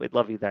great, but we'd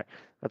love you there.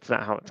 That's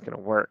not how it's going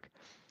to work.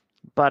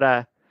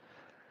 But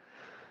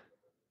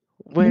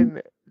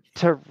when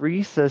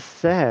Teresa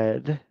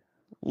said,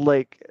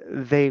 like,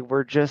 they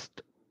were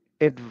just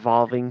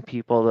involving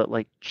people that,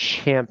 like,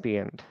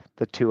 championed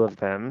the two of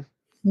them,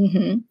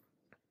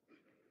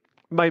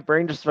 my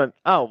brain just went,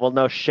 oh, well,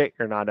 no shit,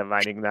 you're not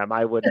inviting them.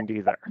 I wouldn't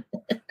either.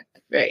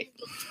 Right.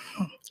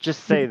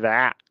 Just say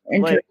that.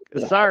 Like,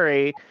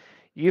 sorry,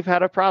 you've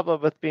had a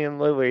problem with me and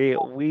Louie.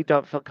 We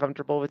don't feel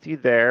comfortable with you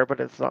there, but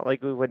it's not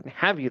like we wouldn't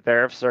have you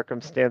there if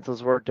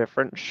circumstances were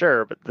different.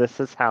 Sure, but this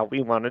is how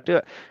we want to do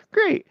it.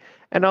 Great.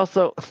 And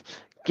also,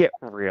 get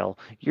real.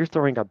 You're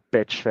throwing a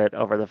bitch fit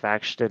over the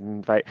fact she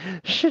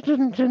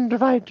didn't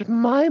invite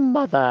my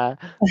mother.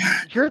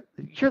 You're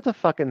the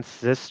fucking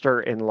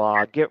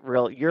sister-in-law. Get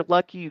real. You're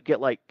lucky you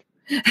get like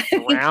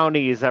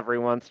brownies every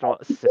once in a while.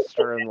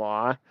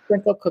 Sister-in-law.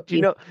 Sprinkle cookies. Do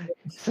you know,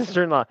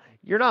 sister-in-law,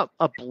 you're not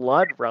a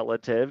blood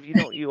relative. You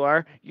know what you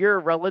are? You're a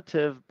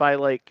relative by,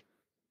 like,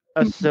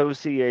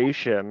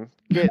 association.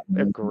 Get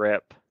a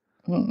grip.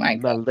 Oh my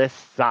God.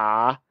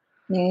 Melissa.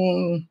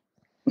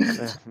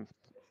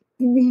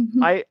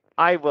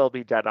 I will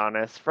be dead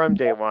honest. From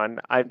day one,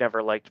 I've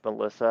never liked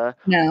Melissa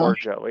or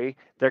Joey.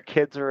 Their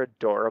kids are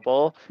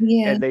adorable,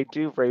 and they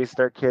do raise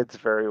their kids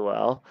very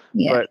well.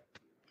 But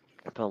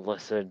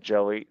Melissa and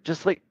Joey,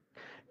 just like,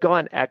 go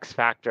on X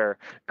Factor,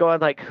 go on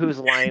like Whose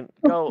Line,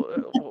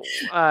 go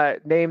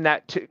name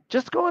that too.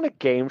 Just go on a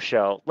game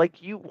show.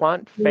 Like, you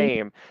want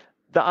fame.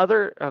 The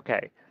other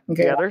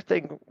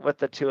thing with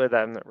the two of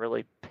them that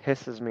really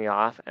pisses me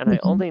off, and I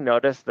only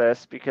noticed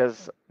this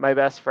because my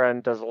best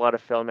friend does a lot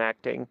of film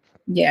acting.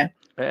 Yeah.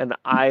 And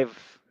I've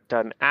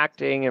done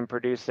acting and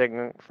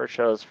producing for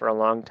shows for a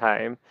long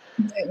time.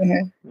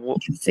 See What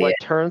it.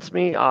 turns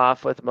me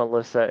off with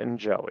Melissa and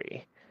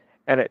Joey,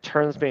 and it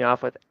turns me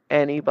off with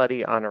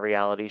anybody on a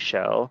reality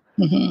show,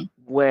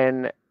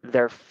 when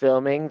they're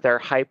filming, they're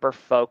hyper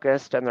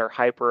focused and they're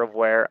hyper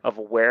aware of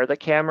where the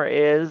camera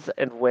is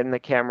and when the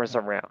camera's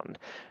around.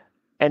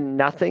 And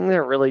nothing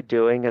they're really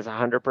doing is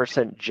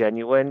 100%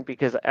 genuine,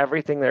 because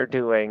everything they're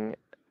doing,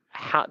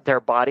 their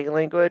body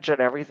language and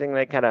everything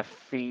they kind of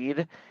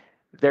feed,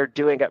 they're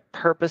doing it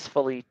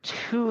purposefully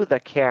to the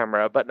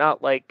camera, but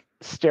not like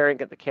staring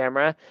at the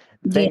camera.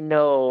 Yeah.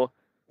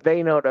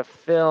 They know to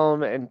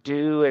film and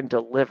do and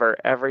deliver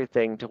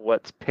everything to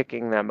what's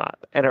picking them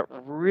up. And it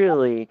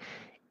really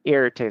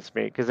irritates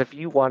me, because if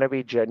you want to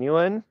be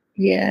genuine,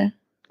 Yeah.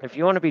 if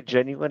you want to be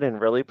genuine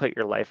and really put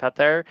your life out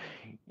there,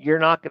 you're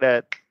not going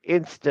to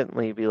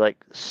instantly be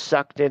like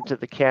sucked into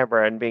the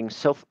camera and being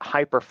so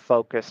hyper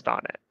focused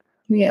on it.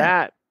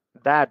 Yeah.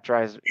 That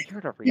drives me. You're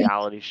in a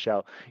reality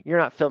show. You're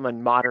not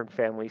filming Modern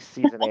Family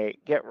season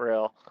 8. Get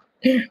real.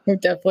 We're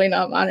definitely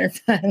not Modern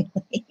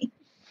Family.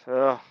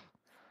 Ugh.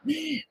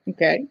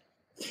 Okay.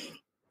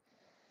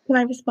 Can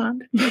I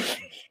respond?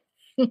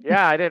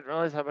 Yeah, I didn't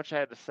realize how much I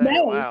had to say.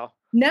 No. Wow.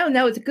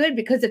 No, it's good,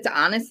 because it's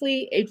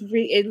honestly, it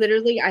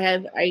literally,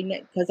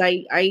 because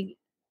I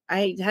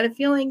had a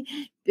feeling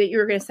that you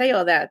were going to say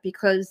all that,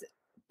 because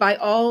by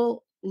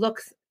all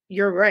looks,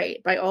 you're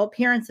right. By all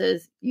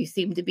appearances, you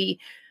seem to be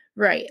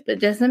right. But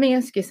just let me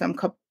ask you some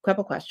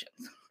couple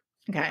questions.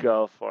 Okay.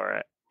 Go for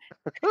it.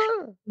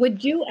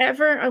 Would you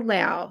ever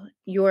allow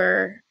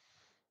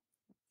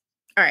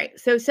all right,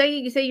 so say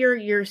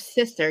your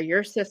sister,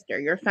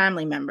 your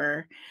family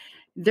member,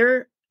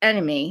 their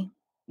enemy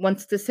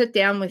wants to sit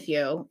down with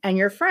you and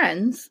your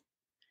friends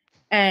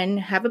and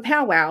have a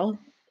powwow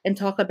and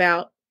talk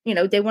about,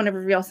 they want to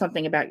reveal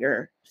something about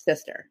your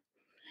sister.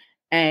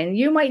 And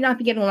you might not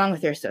be getting along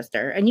with your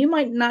sister, and you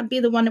might not be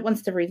the one that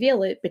wants to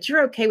reveal it, but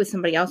you're okay with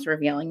somebody else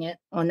revealing it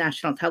on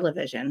national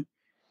television.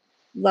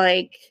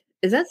 Like,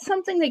 is that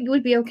something that you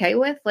would be okay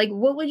with? Like,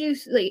 what would you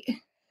like?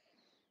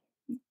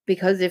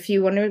 Because if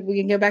you want to, we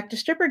can go back to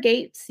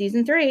Strippergate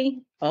season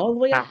 3, all the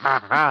way up.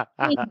 I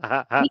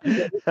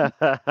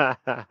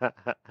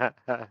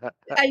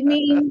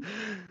mean,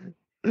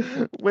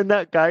 when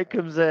that guy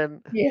comes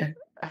in, yeah,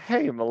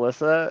 hey,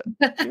 Melissa,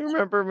 do you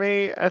remember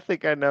me? I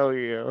think I know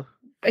you.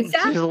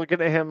 exactly. She's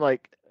looking at him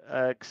like,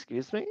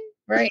 excuse me?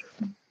 Right.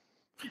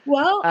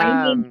 Well,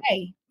 I mean,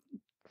 hey,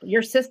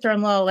 your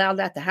sister-in-law allowed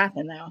that to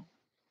happen now.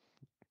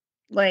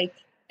 Like,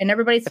 and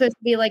everybody's supposed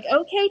to be like,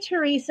 okay,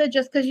 Teresa,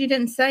 just because you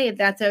didn't say it,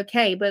 that's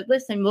okay. But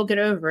listen, we'll get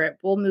over it.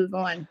 We'll move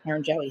on, her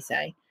and Joey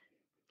say.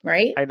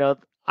 Right?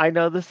 I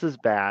know this is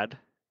bad.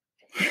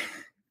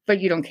 But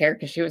you don't care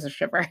because she was a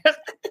stripper.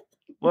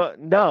 Well,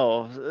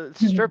 no,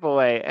 strip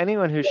away.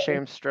 Anyone who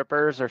shames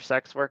strippers or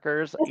sex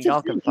workers,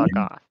 y'all can fuck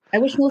off. I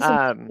wish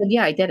Melissa said,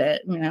 yeah, I did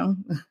it,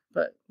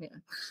 but yeah.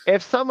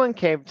 If someone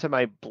came to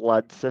my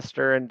blood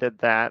sister and did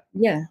that,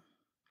 yeah,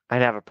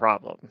 I'd have a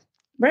problem.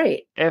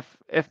 Right. If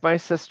my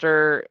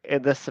sister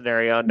in this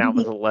scenario now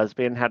was a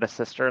lesbian, had a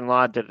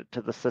sister-in-law, did it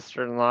to the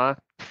sister-in-law,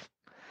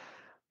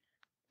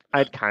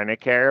 I'd kind of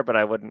care, but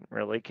I wouldn't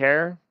really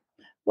care.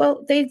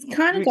 Well, they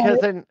kind of because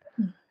then,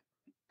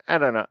 I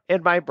don't know,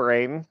 in my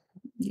brain,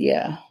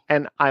 yeah,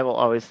 and I will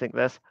always think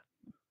this,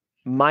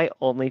 my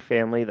only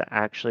family that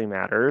actually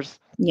matters,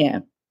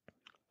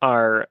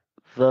 are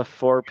the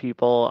 4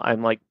 people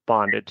I'm like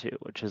bonded to,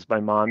 which is my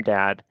mom,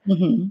 dad,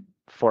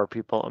 4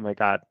 people. Oh my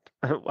God,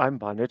 I'm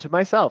bonded to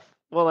myself.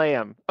 Well, I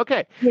am.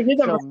 Okay,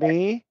 so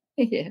me,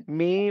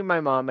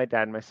 my mom, my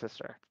dad, and my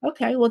sister.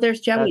 Okay, well,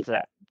 there's Joey.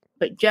 That's it.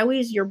 But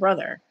Joey's your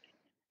brother.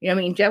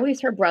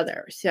 Joey's her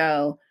brother.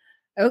 So,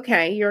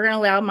 okay, you're going to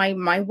allow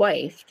my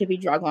wife to be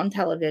drug on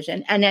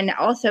television, and then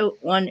also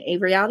on a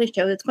reality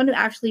show that's going to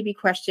actually be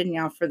questioned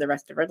now for the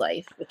rest of her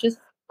life, which is.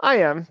 I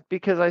am,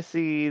 because I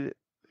see,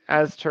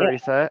 as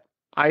Teresa,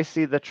 I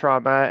see the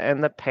trauma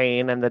and the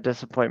pain and the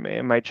disappointment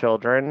in my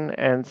children.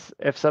 And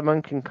if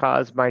someone can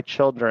cause my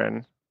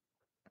children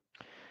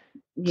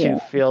to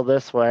feel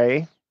this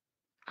way,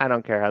 I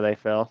don't care how they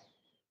feel.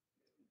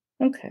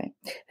 Okay.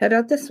 How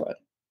about this one?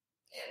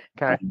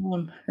 Okay.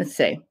 Let's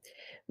see.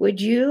 Would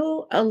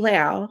you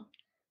allow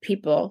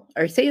people,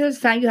 or say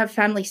you have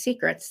family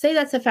secrets, say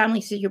that's a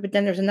family secret, but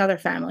then there's another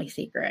family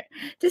secret.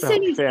 Just say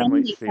these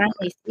family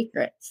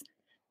secrets.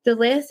 The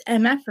last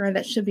MFer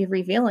that should be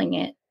revealing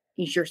it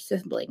is your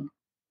sibling.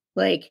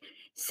 Like,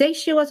 say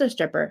she was a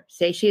stripper,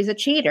 say she's a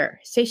cheater,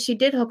 say she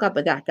did hook up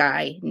with that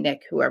guy,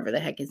 Nick, whoever the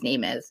heck his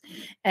name is,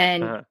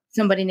 and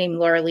somebody named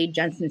Laura Lee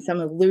Jensen, some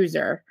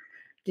loser,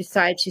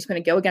 decides she's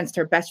going to go against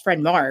her best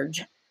friend,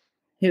 Marge,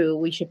 who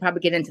we should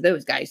probably get into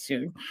those guys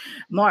soon.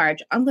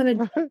 Marge,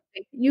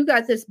 you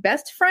got this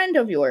best friend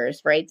of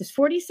yours, right? This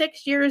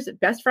 46 years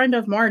best friend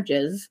of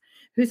Marge's,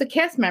 who's a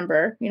cast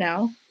member,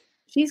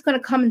 she's going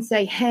to come and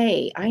say,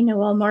 hey, I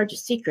know all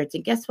Marge's secrets.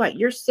 And guess what?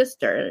 Your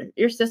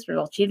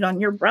sister-in-law cheated on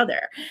your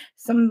brother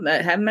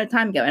having a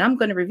time ago. And I'm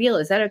going to reveal,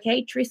 is that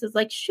okay? Teresa's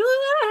like, sure,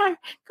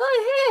 go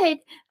ahead.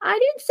 I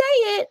didn't say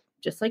it.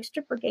 just like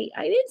Strippergate.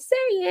 I didn't say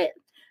it.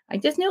 I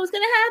just knew it was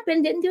going to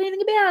happen. Didn't do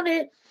anything about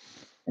it.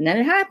 And then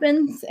it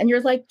happens. And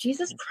you're like,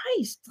 Jesus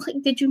Christ.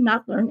 Like, did you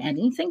not learn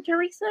anything,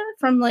 Teresa,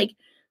 from like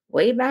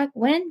way back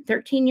when,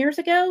 13 years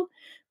ago,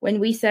 when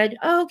we said,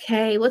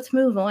 okay, let's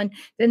move on.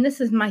 Then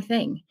this is my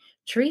thing.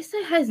 Teresa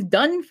has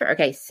done for,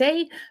 okay,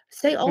 say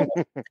all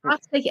the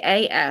toxic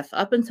AF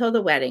up until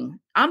the wedding.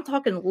 I'm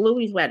talking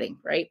Louis' wedding,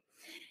 right?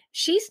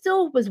 She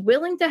still was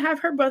willing to have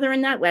her brother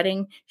in that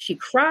wedding. She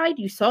cried.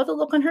 You saw the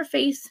look on her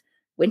face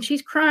when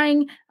she's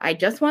crying. I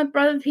just want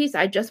brother peace.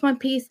 I just want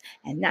peace.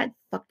 And that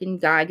fucking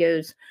guy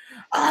goes,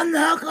 I'm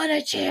not going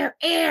to share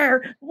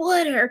air,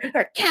 water,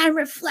 or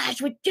camera flash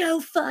with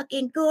Joe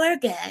fucking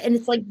Gorga. And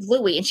it's like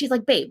Louie. And she's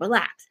like, babe,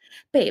 relax.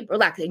 Babe,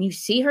 relax. And you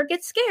see her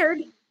get scared.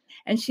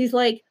 And she's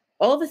like,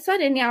 all of a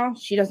sudden now,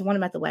 she doesn't want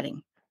him at the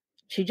wedding.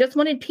 She just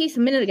wanted peace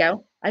a minute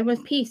ago. I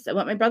want peace. I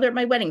want my brother at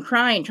my wedding,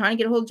 crying, trying to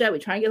get a hold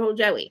of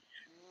Joey,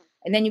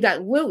 And then you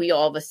got Louie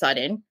all of a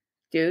sudden.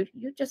 Dude,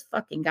 you just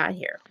fucking got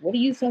here. What are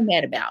you so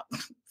mad about?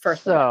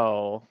 First of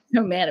all,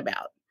 so mad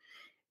about.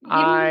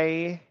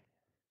 I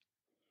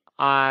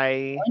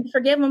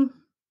forgive him.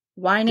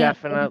 Why not?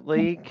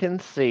 Definitely can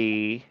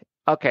see.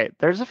 Okay,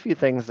 there's a few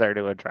things there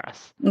to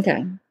address.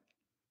 Okay.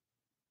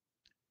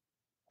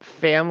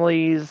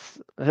 Families,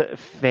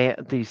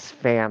 these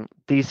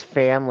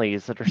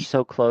families that are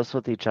so close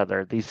with each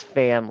other, these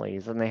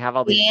families, and they have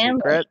all these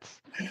secrets.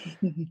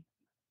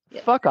 Yeah.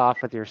 Fuck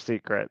off with your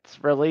secrets.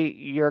 Really,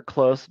 you're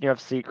close and you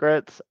have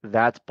secrets?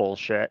 That's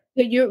bullshit.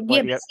 Why do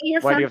you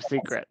have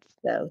secrets?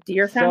 So, do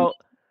your family,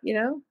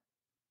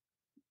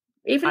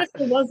 even if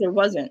there was or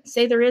wasn't,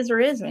 say there is or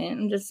isn't.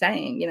 I'm just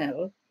saying,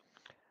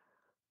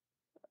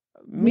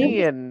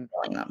 Me and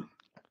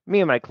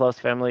my close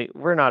family,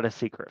 we're not a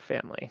secret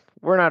family.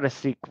 We're not a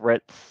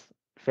secrets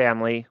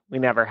family. We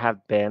never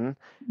have been.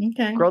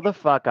 Okay. Grow the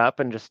fuck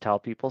up and just tell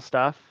people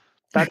stuff.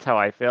 That's how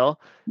I feel.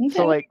 Okay.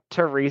 So like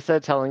Teresa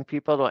telling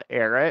people to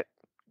air it.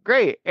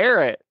 Great,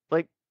 air it.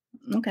 Like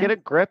get a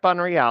grip on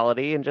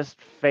reality and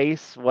just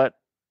face what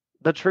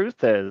the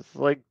truth is.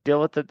 Like deal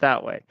with it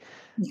that way.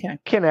 Okay.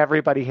 Can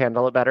everybody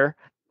handle it better?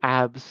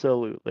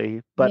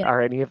 Absolutely. But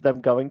are any of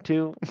them going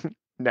to?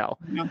 No.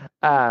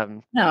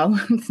 No,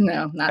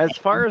 not as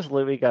far as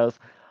Louis goes,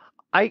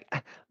 I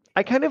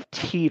kind of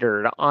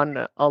teetered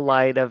on a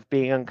line of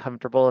being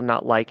uncomfortable and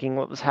not liking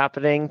what was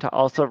happening to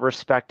also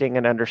respecting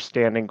and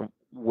understanding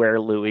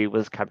where Louis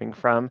was coming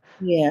from.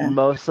 Yeah.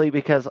 Mostly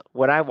because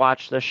when I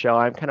watch the show,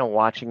 I'm kind of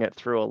watching it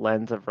through a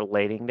lens of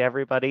relating to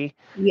everybody.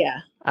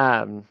 Yeah.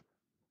 And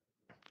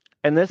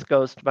this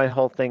goes to my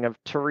whole thing of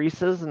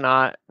Teresa's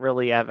not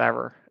really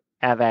ever.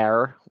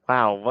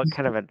 Wow, what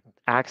kind of an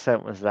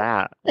accent was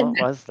that? What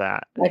was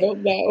that? I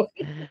don't know.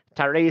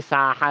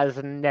 Teresa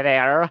has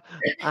never.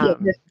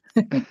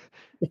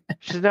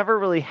 She's never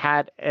really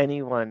had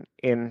anyone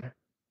in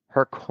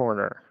her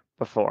corner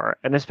before,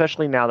 and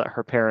especially now that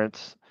her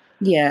parents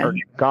are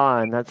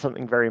gone, that's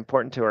something very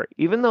important to her.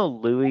 Even though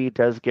Louis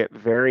does get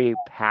very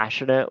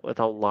passionate with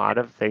a lot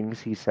of things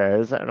he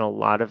says and a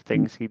lot of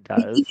things he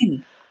does,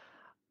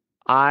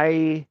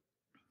 I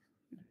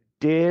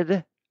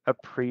did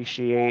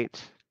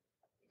appreciate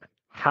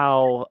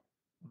how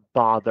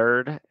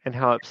bothered and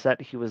how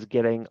upset he was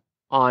getting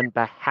on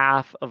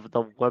behalf of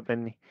the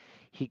woman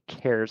he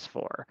cares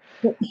for.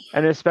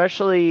 And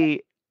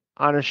especially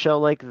on a show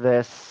like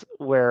this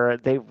where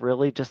they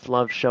really just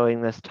love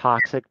showing this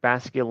toxic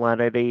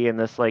masculinity and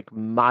this like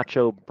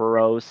macho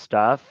bro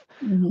stuff.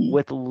 Mm-hmm.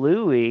 With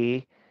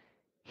Louis,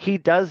 he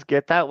does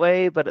get that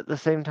way, but at the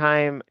same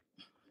time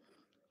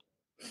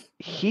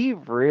he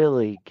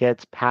really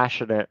gets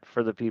passionate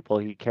for the people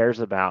he cares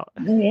about.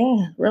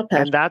 Yeah, real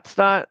passionate.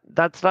 And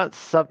that's not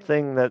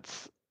something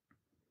that's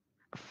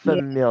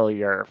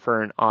familiar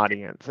for an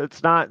audience.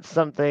 It's not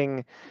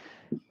something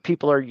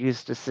people are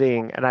used to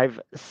seeing, and I've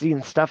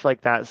seen stuff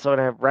like that. So when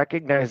I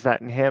recognize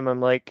that in him,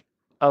 I'm like,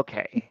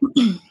 okay,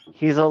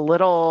 he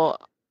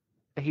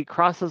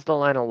crosses the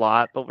line a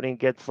lot, but when he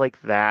gets like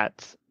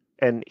that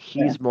and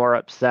he's more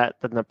upset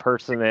than the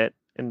person it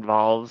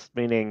involves,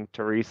 meaning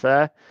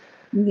Teresa,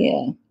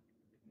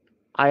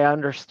 I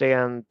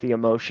understand the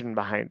emotion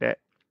behind it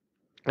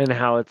and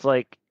how it's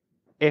like,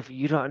 if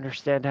you don't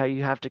understand how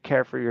you have to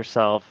care for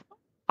yourself,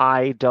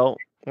 I don't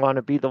want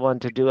to be the one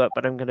to do it,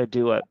 but I'm going to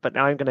do it. But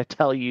now I'm going to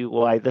tell you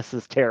why this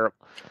is terrible.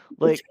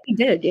 Like he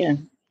did,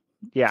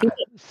 yeah.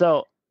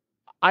 So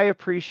I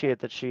appreciate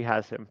that she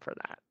has him for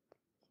that.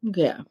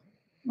 Yeah.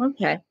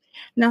 Okay.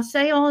 Now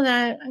say all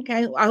that.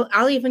 Okay.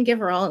 I'll even give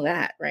her all of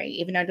that, right?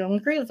 Even though I don't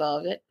agree with all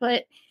of it,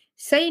 but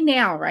say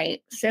now,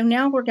 right? So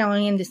now we're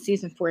going into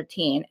season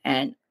 14,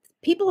 and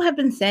people have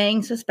been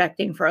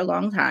suspecting for a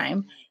long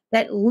time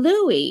that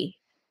Louis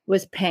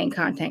was paying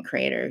content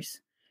creators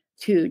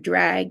to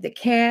drag the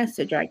cast,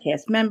 to drag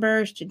cast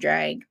members, to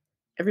drag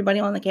everybody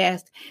on the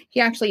cast.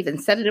 He actually even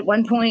said it at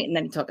one point, and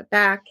then he took it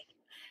back.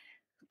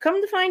 Come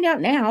to find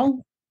out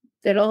now,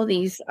 that all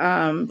these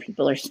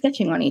people are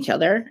snitching on each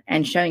other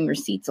and showing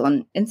receipts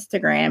on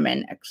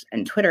Instagram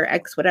and Twitter,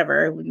 X,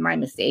 whatever. My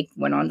mistake.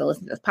 Went on to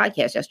listen to this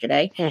podcast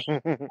yesterday.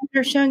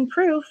 They're showing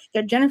proof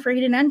that Jennifer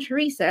Eden and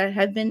Teresa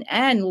have been,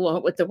 and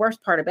what the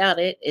worst part about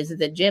it is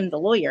that Jim, the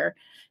lawyer,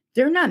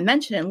 they're not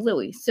mentioning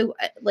Louis. So,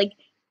 like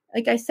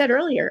I said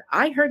earlier,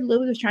 I heard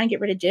Louis was trying to get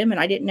rid of Jim,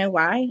 and I didn't know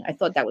why. I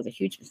thought that was a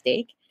huge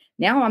mistake.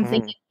 Now I'm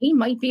thinking he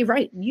might be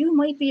right. You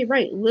might be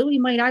right. Louis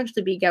might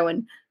actually be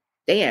going,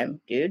 damn,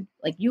 dude,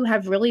 like you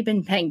have really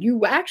been paying. You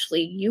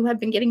have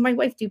been getting my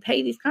wife to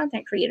pay these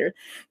content creators.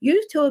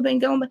 You two have been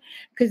going,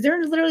 because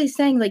they're literally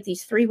saying like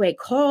these three-way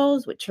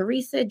calls with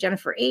Teresa,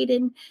 Jennifer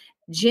Aiden,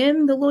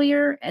 Jim, the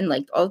lawyer, and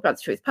like All About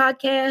the Truth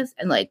podcast,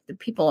 and like the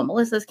people in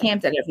Melissa's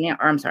camp that have now,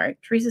 or I'm sorry,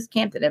 Teresa's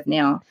camp that have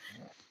now,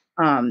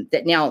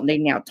 they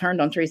now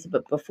turned on Teresa.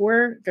 But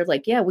before, they're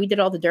like, yeah, we did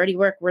all the dirty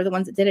work. We're the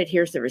ones that did it.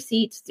 Here's the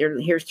receipts.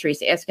 Here's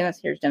Teresa asking us.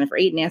 Here's Jennifer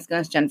Aiden asking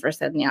us. Jennifer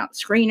sending out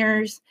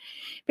screeners.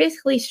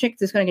 Basically,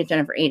 Strict is going to get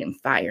Jennifer Aiden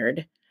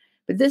fired.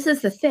 But this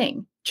is the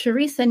thing.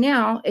 Teresa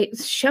now,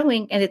 it's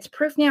showing, and it's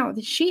proof now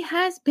that she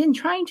has been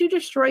trying to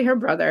destroy her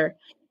brother,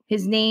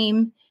 his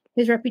name,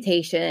 his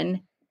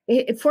reputation,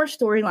 for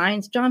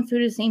storylines. John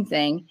Food is the same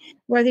thing.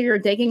 Whether you're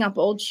digging up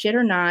old shit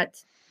or not,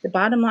 the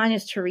bottom line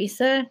is,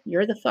 Teresa,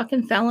 you're the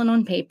fucking felon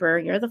on paper.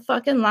 You're the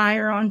fucking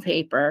liar on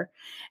paper.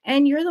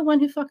 And you're the one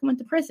who fucking went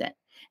to prison.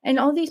 And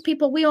all these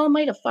people, we all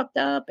might have fucked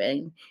up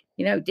and,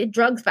 did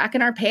drugs back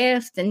in our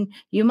past. And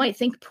you might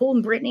think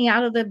pulling Brittany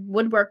out of the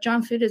woodwork,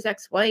 John Fuda's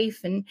ex-wife.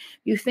 And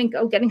you think,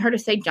 getting her to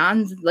say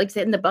John's likes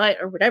it in the butt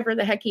or whatever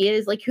the heck he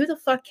is. Like, who the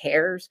fuck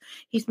cares?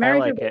 He's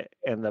married. I like it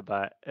in the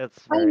butt. It's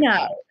I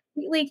know.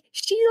 Like,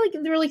 she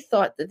really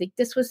thought that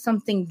this was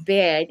something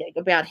bad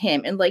about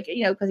him. And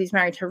because he's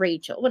married to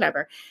Rachel,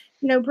 whatever.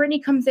 Brittany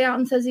comes out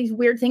and says these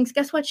weird things.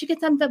 Guess what? She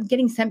gets ends up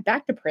getting sent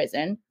back to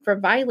prison for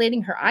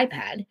violating her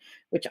iPad,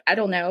 which I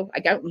don't know.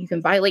 You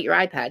can violate your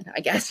iPad, I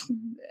guess.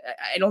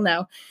 I don't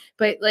know.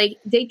 But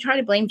they try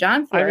to blame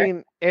John for it. I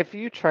mean, if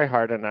you try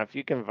hard enough,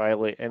 you can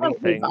violate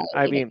anything.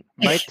 I mean,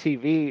 my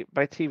TV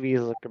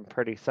is looking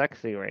pretty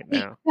sexy right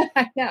now.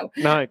 I know.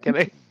 No, I'm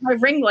kidding. My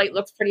ring light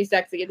looks pretty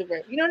sexy in the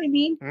room. You know what I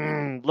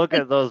mean? Look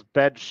at those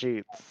bed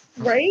sheets.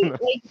 Right?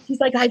 She's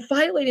like, I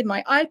violated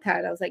my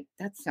iPad. I was like,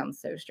 that sounds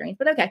so strange,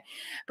 but okay.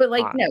 But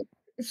no,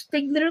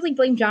 they literally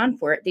blame John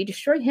for it. They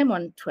destroyed him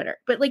on Twitter.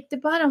 But the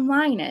bottom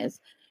line is,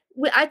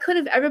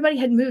 everybody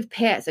had moved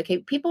past. Okay,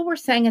 people were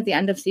saying at the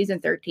end of season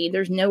 13,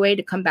 there's no way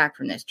to come back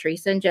from this.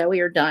 Teresa and Joey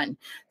are done.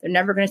 They're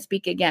never going to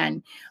speak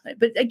again.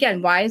 But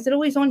again, why is it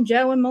always on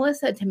Joe and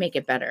Melissa to make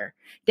it better?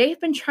 They've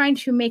been trying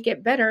to make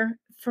it better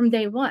from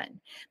day one.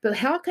 But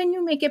how can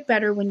you make it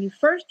better when you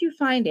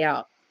find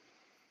out?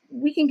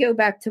 We can go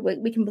back to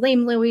we can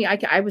blame Louis.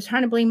 I was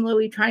trying to blame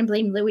Louis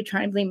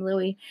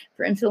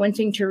for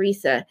influencing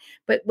Teresa.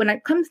 But when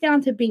it comes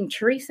down to being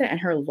Teresa and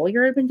her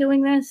lawyer have been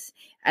doing this,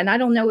 and I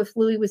don't know if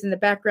Louis was in the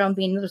background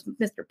being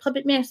Mr.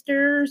 Puppet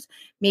Masters,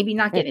 maybe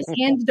not getting his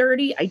hands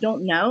dirty. I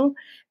don't know.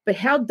 But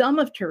how dumb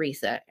of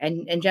Teresa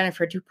and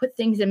Jennifer to put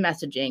things in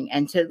messaging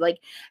and to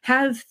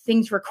have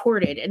things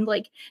recorded and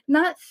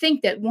not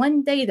think that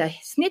one day the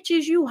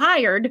snitches you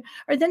hired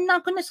are then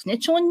not going to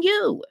snitch on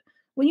you.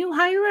 When you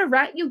hire a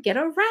rat, you get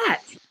a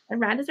rat. A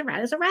rat is a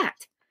rat is a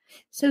rat.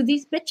 So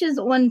these bitches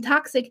on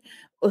Toxic,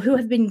 who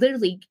have been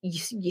literally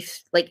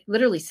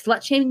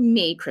slut shaming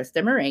me,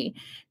 Krista Marie,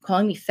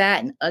 calling me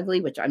fat and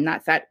ugly, which I'm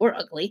not fat or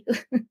ugly.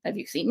 Have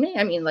you seen me?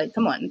 I mean,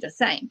 come on, I'm just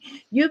saying.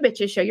 You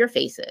bitches show your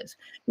faces.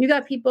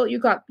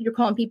 You're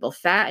calling people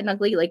fat and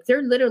ugly.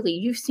 They're literally,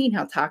 you've seen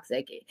how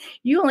toxic.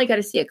 You only got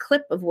to see a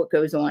clip of what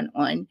goes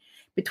on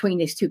between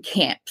these two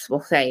camps,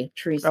 we'll say,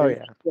 Teresa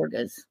and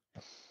Gorgas.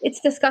 It's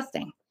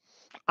disgusting.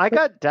 I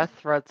got death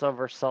threats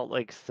over Salt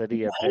Lake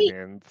City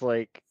opinions.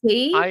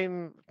 See?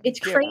 It's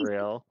crazy.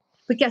 Real.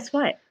 But guess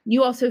what?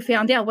 You also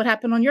found out what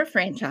happened on your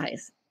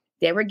franchise.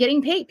 They were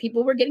getting paid.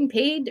 People were getting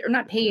paid or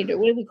not paid, or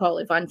what do we call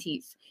it, Von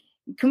Teese?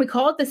 Can we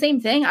call it the same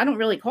thing? I don't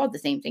really call it the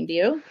same thing. Do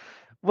you?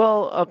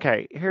 Well,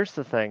 okay. Here's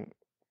the thing.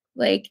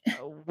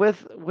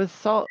 With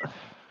Salt...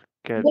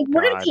 Good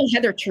we're going to call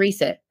Heather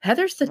Teresa.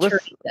 Heather's the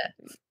Teresa.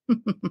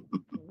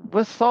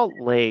 With Salt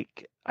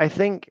Lake... I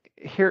think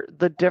here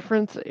the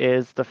difference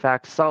is the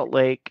fact Salt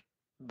Lake,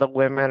 the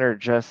women are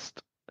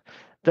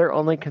they're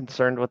only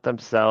concerned with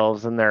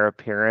themselves and their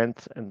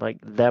appearance and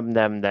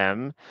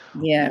them.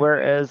 Yeah.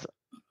 Whereas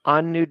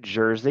on New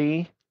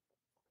Jersey,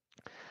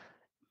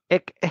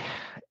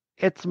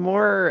 it's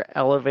more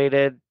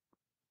elevated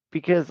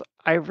because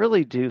I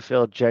really do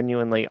feel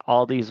genuinely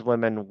all these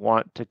women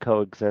want to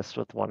coexist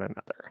with one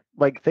another.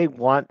 They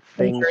want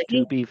things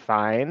to be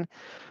fine.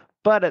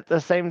 But at the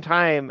same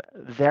time,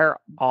 they're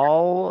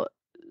all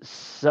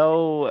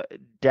so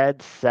dead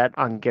set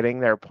on getting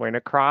their point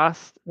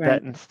across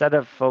that instead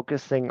of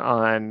focusing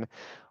on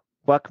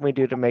what can we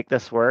do to make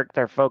this work,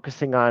 they're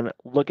focusing on,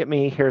 look at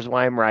me, here's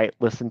why I'm right,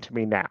 listen to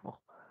me now.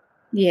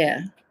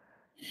 Yeah.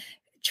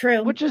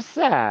 True. Which is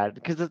sad,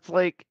 because it's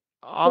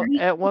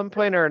at one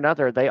point or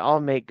another, they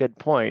all make good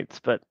points,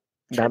 but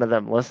none of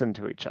them listen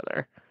to each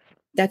other.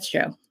 That's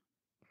true.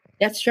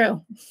 That's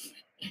true.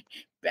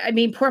 I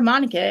mean, poor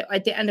Monica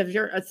at the end of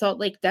your Salt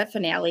Lake Death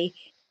finale,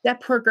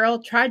 that poor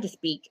girl tried to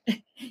speak,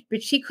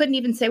 but she couldn't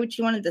even say what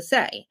she wanted to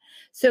say.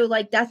 So,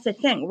 like, that's the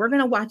thing. We're going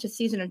to watch a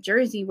season of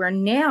Jersey where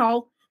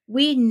now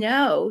we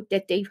know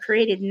that they've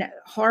created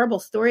horrible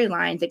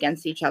storylines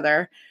against each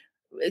other,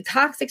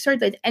 toxic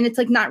storylines, and it's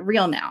like not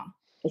real now.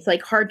 It's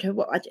like hard to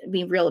watch,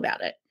 be real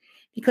about it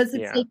because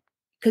it's like,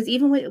 because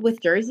even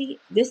with Jersey,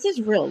 this is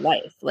real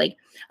life. Like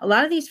a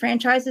lot of these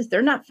franchises,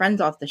 they're not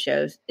friends off the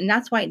shows, and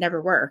that's why it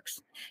never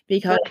works.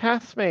 Because they're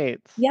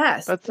castmates.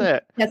 yes, That's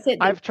it. that's it.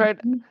 I've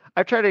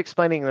tried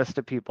explaining this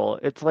to people.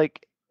 It's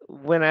like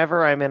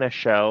whenever I'm in a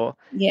show,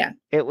 Yeah,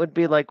 it would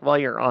be like while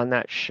you're on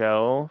that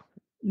show,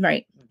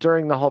 right.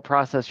 during the whole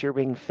process, you're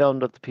being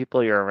filmed with the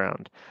people you're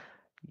around.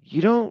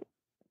 You don't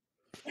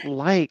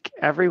like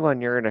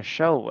everyone you're in a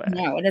show with.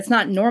 No, and it's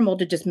not normal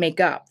to just make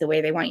up the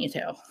way they want you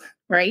to,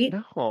 right?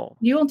 No.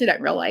 You won't do that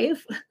in real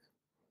life.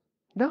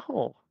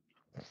 No.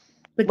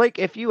 But like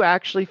if you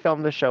actually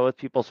filmed the show with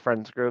people's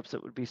friends groups,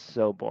 it would be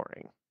so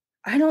boring.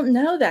 I don't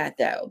know that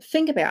though.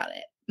 Think about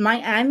it.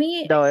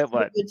 Miami No, is it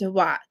would. good to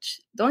watch.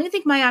 Don't you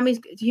think Miami's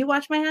good? Do you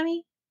watch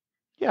Miami?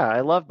 Yeah,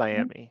 I love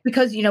Miami.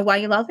 Because you know why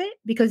you love it?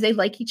 Because they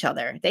like each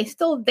other. They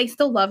still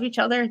love each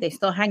other. They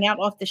still hang out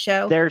off the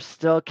show. They're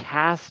still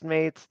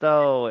castmates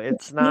though.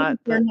 It's not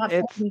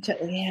each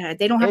other. Yeah,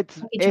 they don't have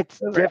to it's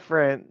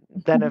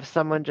different than if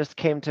someone just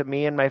came to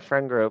me and my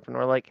friend group and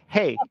were like,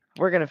 "Hey,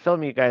 we're going to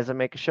film you guys and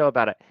make a show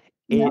about it."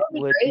 It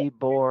would be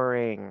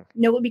boring.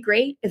 You know, it would be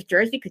great if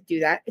Jersey could do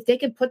that. If they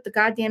could put the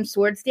goddamn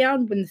swords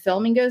down when the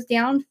filming goes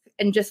down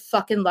and just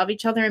fucking love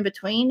each other in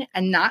between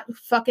and not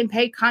fucking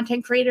pay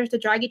content creators to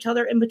drag each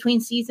other in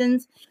between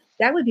seasons,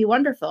 that would be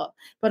wonderful.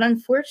 But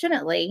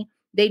unfortunately,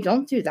 they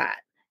don't do that.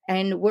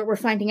 And what we're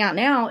finding out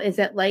now is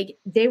that, like,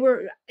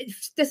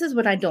 this is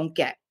what I don't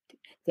get,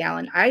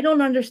 Dallin. I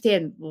don't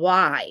understand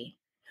why.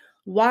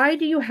 Why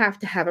do you have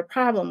to have a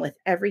problem with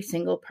every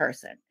single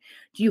person?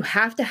 Do you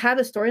have to have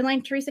a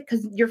storyline, Teresa?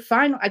 Because you're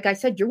fine. Like I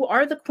said, you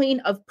are the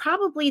queen of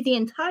probably the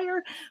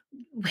entire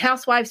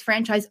Housewives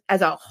franchise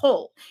as a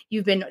whole.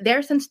 You've been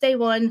there since day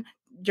one.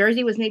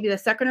 Jersey was maybe the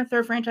second or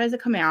third franchise to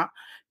come out.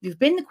 You've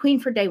been the queen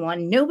for day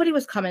one. Nobody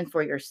was coming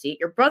for your seat.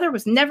 Your brother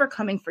was never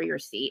coming for your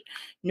seat.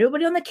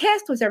 Nobody on the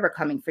cast was ever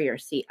coming for your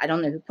seat. I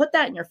don't know who put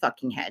that in your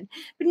fucking head,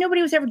 but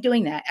nobody was ever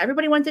doing that.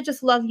 Everybody wanted to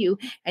just love you.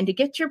 And to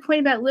get to your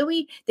point about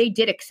Louis, they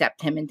did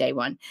accept him in day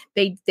one.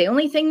 The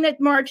only thing that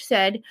Marge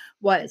said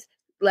was,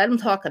 let them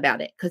talk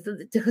about it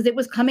because it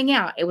was coming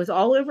out. It was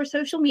all over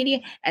social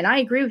media. And I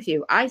agree with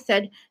you. I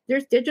said,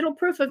 there's digital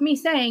proof of me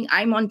saying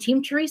I'm on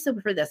Team Teresa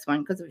for this one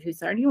because of who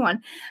started you on.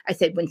 I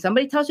said, when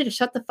somebody tells you to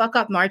shut the fuck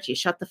up, Marge, you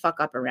shut the fuck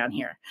up around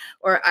here.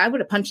 Or I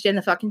would have punched you in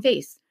the fucking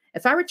face.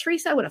 If I were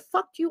Teresa, I would have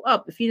fucked you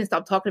up if you didn't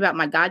stop talking about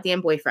my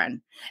goddamn boyfriend.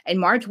 And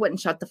Marge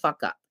wouldn't shut the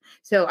fuck up.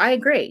 So I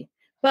agree.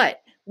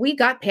 But we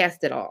got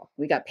past it all.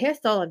 We got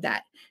past all of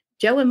that.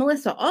 Joe and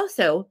Melissa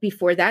also,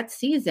 before that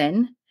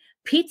season,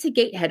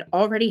 Pizzagate had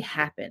already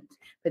happened,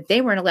 but they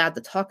weren't allowed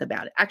to talk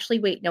about it. Actually,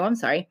 wait, no, I'm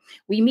sorry.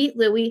 We meet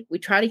Louis. We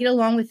try to get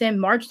along with him.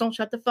 Marge, don't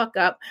shut the fuck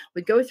up.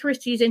 We go through a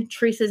season.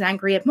 Teresa's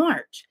angry at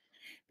Marge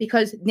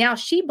because now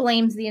she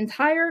blames the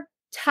entire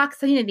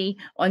toxicity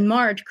on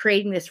Marge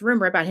creating this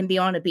rumor about him being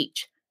on a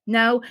beach.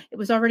 No, it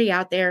was already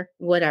out there.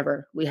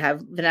 Whatever. We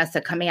have Vanessa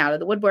coming out of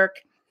the woodwork.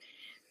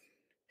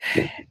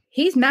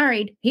 He's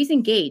married. He's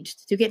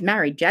engaged to get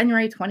married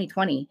January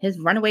 2020. His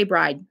runaway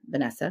bride,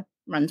 Vanessa,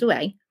 runs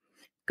away.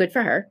 Good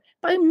for her.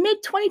 By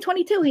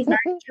mid-2022, he's married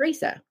to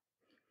Teresa.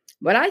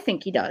 What I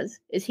think he does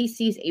is he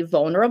sees a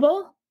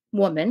vulnerable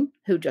woman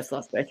who just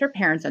lost both her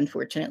parents,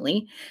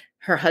 unfortunately.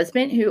 Her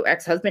husband,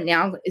 ex-husband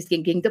now, is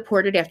getting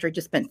deported after he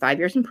just spent 5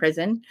 years in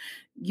prison.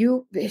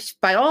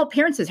 By all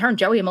appearances, her and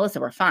Joey and Melissa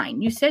were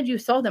fine. You said you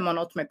saw them on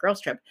Ultimate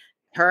Girls Trip.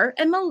 Her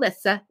and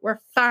Melissa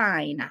were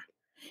fine.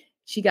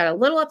 She got a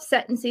little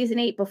upset in season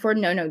 8 before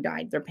Nono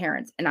died, their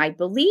parents. And I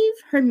believe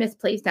her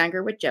misplaced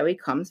anger with Joey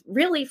comes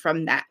really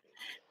from that.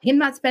 Him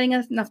not spending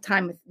enough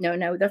time with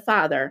Nono, the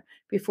father,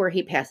 before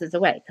he passes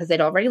away because they'd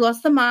already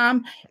lost the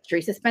mom.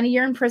 Teresa spent a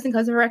year in prison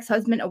because of her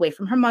ex-husband, away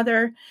from her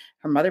mother.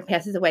 Her mother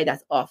passes away.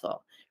 That's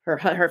awful.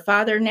 Her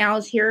father now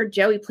is here.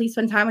 Joey, please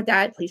spend time with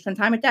dad. Please spend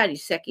time with dad.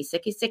 He's sick. He's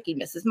sick. He's sick. He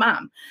misses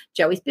mom.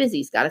 Joey's busy.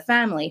 He's got a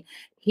family.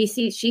 She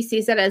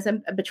sees it as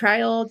a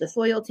betrayal,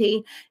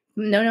 disloyalty.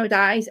 Nono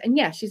dies. And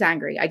yeah, she's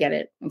angry. I get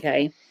it.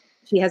 Okay.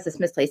 She has this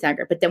misplaced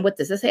anger. But then what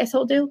does this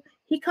asshole do?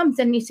 He comes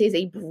in and he sees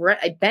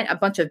a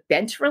bunch of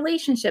bent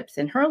relationships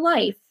in her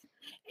life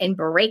and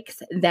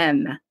breaks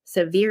them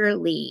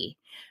severely.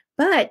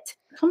 But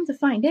come to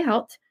find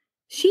out,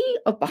 she,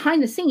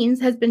 behind the scenes,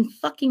 has been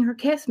fucking her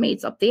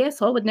castmates up the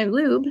asshole with no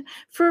lube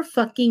for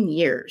fucking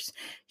years.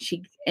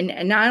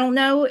 And I don't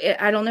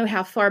know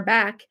how far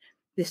back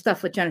the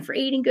stuff with Jennifer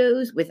Aiden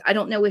goes with. I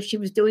don't know if she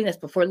was doing this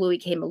before Louis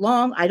came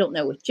along. I don't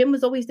know if Jim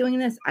was always doing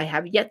this. I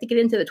have yet to get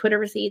into the Twitter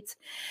receipts.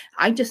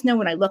 I just know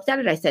when I looked at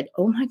it, I said,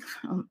 oh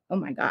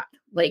my God.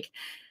 Like,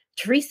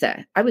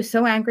 Teresa, I was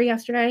so angry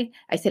yesterday.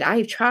 I said, I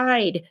have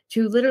tried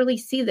to literally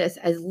see this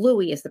as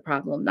Louis is the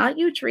problem, not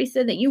you,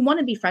 Teresa, that you want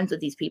to be friends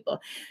with these people.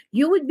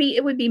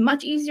 It would be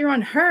much easier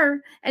on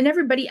her and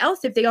everybody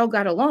else if they all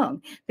got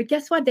along. But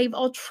guess what? They've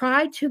all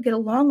tried to get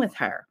along with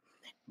her.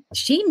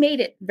 She made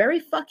it very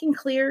fucking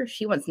clear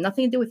she wants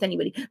nothing to do with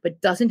anybody,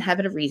 but doesn't have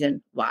a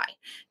reason why.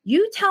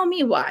 You tell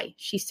me why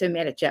she's so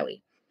mad at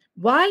Joey.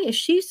 Why is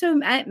she so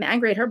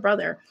angry at her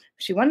brother?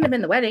 She wanted him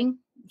in the wedding.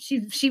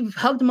 She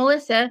hugged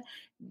Melissa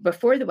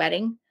before the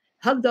wedding,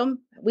 hugged them.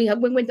 We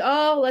went,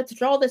 oh, let's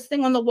draw this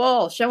thing on the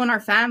wall, showing our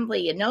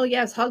family. And no,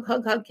 yes, hug,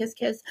 hug, hug, kiss,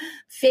 kiss.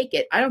 Fake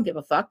it. I don't give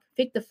a fuck.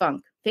 Fake the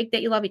funk. Fake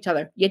that you love each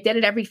other. You did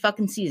it every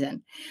fucking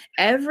season.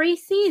 Every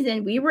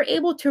season, we were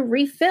able to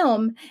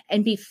refilm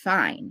and be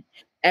fine.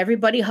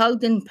 Everybody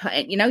hugged and,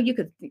 you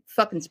could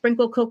fucking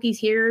sprinkle cookies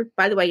here.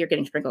 By the way, you're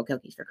getting sprinkle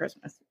cookies for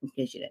Christmas, in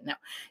case you didn't know.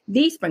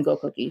 These sprinkle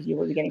cookies you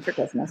will be getting for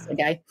Christmas,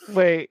 okay?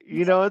 Wait,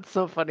 you know what's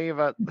so funny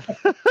about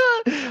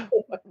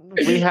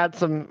we had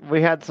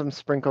some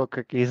sprinkle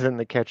cookies in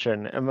the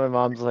kitchen, and my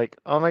mom's like,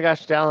 "Oh my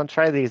gosh, Dallin,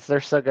 try these.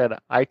 They're so good."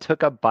 I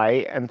took a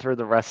bite and threw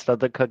the rest of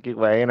the cookie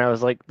away, and I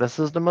was like, "This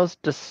is the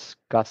most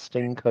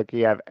disgusting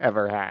cookie I've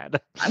ever had."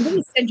 I'm going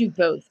to send you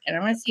both, and I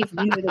want to see if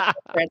you know the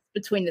difference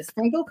between the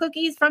sprinkle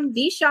cookies from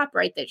the shop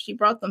right that she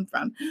brought them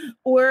from,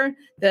 or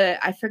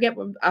I forget,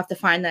 I'll have to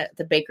find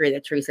the bakery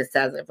that Teresa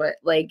says it, but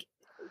like,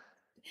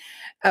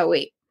 oh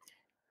wait,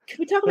 can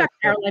we talk about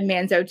Caroline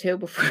Manzo too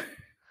before?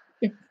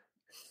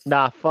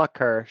 Nah, fuck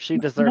her. She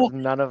deserves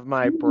none of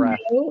my breath.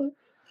 No.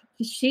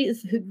 She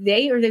is who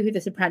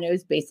the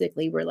Sopranos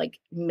basically were like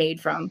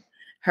made from,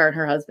 her and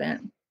her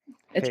husband.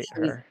 Hate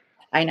her.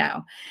 I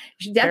know.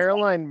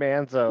 Caroline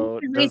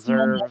Manzo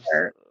deserves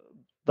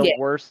the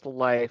worst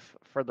life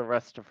for the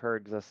rest of her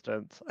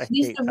existence. I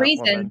She's hate the that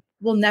reason woman.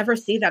 we'll never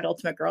see that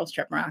Ultimate Girls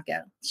Trip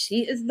Morocco.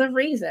 She is the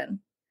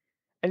reason.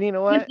 And you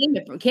know what?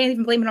 Can't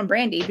even blame it on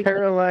Brandy.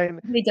 Caroline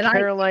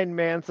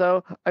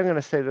Manzo, I'm going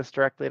to say this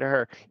directly to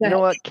her. You know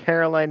what,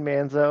 Caroline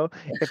Manzo,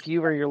 if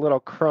you or your little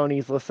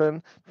cronies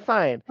listen,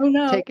 fine. Oh,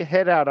 no. Take a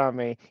hit out on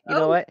me. You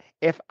know what?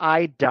 If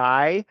I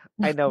die,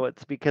 I know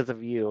it's because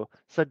of you.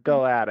 So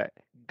go at it.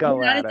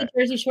 Go at it. Not at the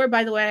Jersey Shore,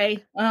 by the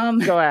way.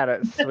 Go at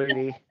it,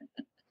 sweetie.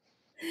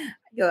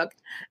 Look,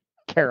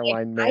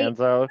 Caroline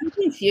Manzo. I'm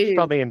confused. She's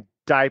probably in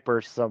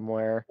diapers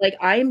somewhere. Like,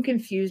 I am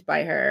confused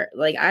by her.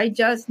 Like, I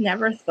just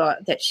never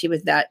thought that she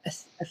was that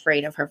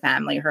afraid of her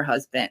family, her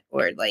husband,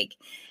 or like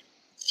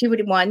she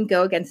would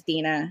go against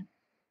Dina,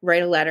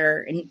 write a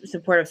letter in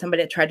support of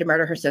somebody that tried to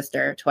murder her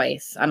sister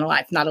twice,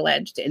 unalived, not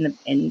alleged,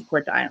 in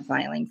court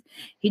filings.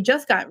 He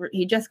just got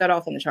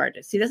off on the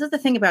charges. See, this is the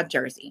thing about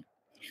Jersey.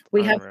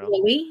 We have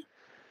Louis,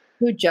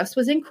 who just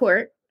was in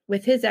court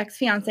with his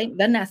ex-fiancée,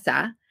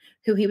 Vanessa,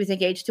 who he was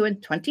engaged to in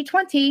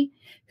 2020,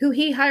 who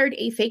he hired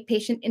a fake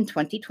patient in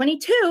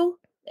 2022,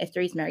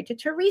 after he's married to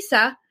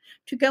Teresa,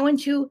 to go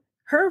into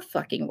her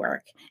fucking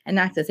work and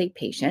act as a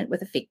patient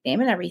with a fake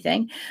name and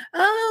everything.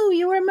 Oh,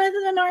 you were a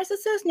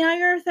narcissist. Now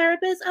you're a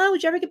therapist. Oh,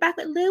 did you ever get back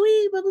with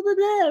Louis? Blah, blah, blah,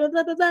 blah,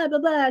 blah, blah, blah, blah,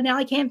 blah. Now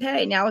I can't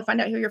pay. Now we find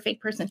out you're a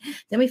fake person.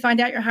 Then we find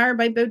out you're hired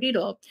by Bo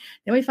Dietl.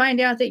 Then we find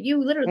out that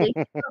you literally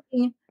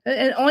fucking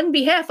on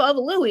behalf of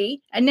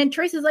Louis. And then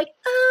Teresa's like,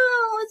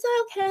 oh,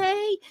 it's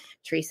okay.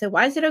 Teresa,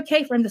 why is it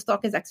okay for him to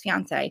stalk his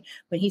ex-fiancée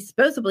when he's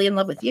supposedly in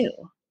love with you?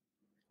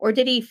 Or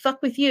did he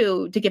fuck with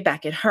you to get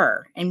back at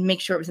her and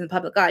make sure it was in the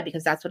public eye,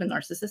 because that's what a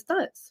narcissist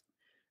does?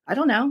 I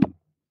don't know.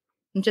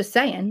 I'm just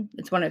saying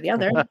it's one or the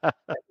other.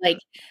 Like,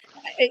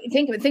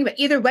 think about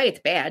either way, it's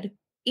bad.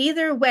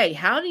 Either way,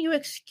 how do you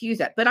excuse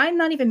that? But I'm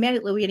not even mad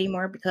at Louis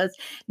anymore, because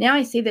now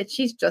I see that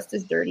she's just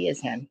as dirty as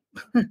him.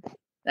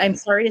 I'm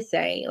sorry to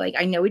say, like,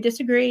 I know we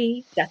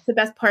disagree. That's the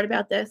best part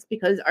about this,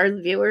 because our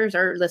viewers,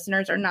 our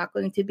listeners are not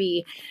going to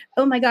be,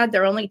 oh my God,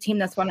 they're only team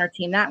this one or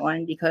team that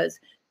one, because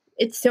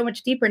it's so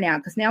much deeper now.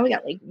 Because now we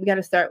got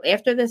to start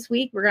after this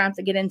week. We're going to have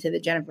to get into the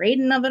Jennifer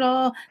Aiden of it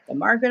all, the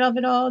Margaret of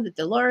it all, the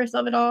Dolores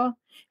of it all.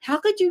 How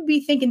could you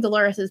be thinking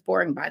Dolores is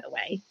boring, by the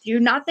way? Do you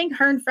not think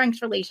her and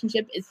Frank's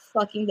relationship is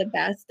fucking the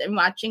best, and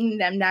watching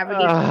them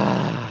navigate?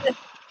 I love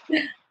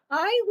it.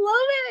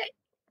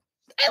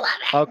 I love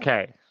it.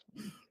 Okay.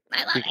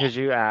 I love because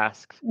it. you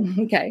asked.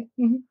 Okay.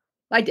 Mm-hmm.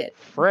 I did.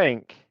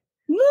 Frank.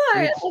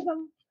 I love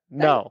him.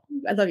 No.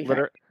 I love you,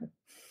 Frank.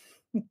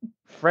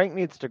 Frank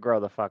needs to grow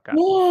the fuck up.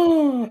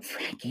 Oh,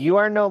 you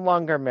are no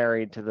longer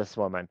married to this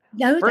woman.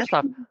 No, first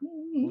off,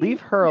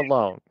 leave her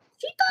alone.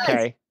 She does.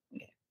 Okay.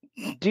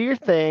 Do your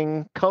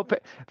thing.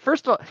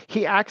 First of all,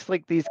 he acts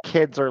like these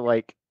kids are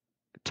like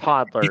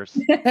toddlers.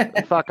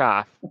 Fuck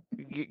off.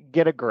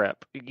 Get a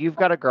grip. You've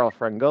got a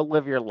girlfriend. Go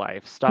live your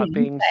life. Stop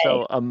being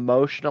so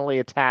emotionally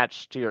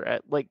attached to your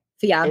like.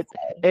 Fiance.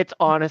 It's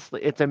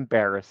honestly, it's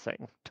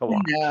embarrassing to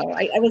watch. No,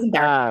 I was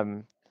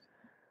embarrassed.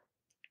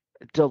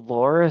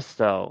 Dolores,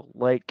 though,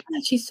 like,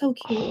 she's so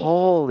cute.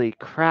 Holy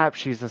crap,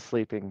 she's a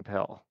sleeping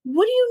pill.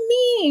 What do you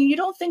mean? You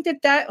don't think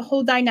that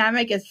whole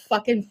dynamic is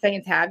fucking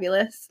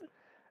fantabulous?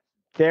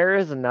 There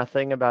is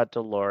nothing about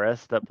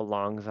Dolores that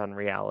belongs on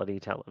reality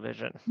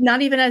television.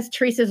 Not even as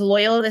Teresa's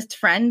loyalist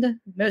friend,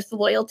 most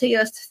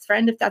loyaltiest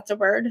friend, if that's a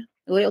word.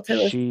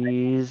 Loyalist.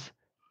 She's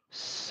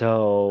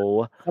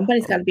so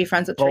Somebody's got to be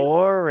friends with Teresa.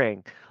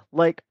 boring.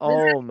 Like,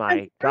 oh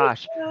my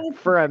gosh. Teresa.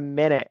 For a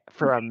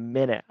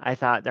minute, I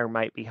thought there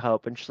might be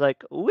hope. And she's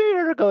like,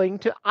 we're going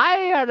to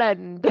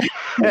Ireland.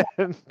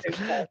 And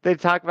they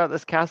talk about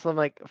this castle. I'm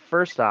like,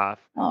 first off,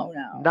 Oh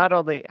no. not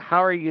only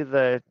how are you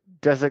the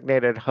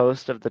designated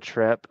host of the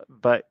trip,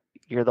 but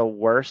you're the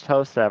worst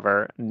host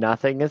ever.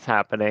 Nothing is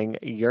happening.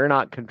 You're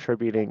not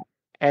contributing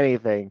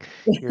anything.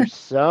 You're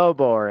so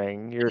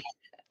boring.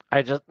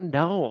 I just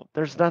no,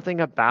 there's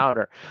nothing about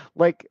her.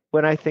 Like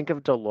when I think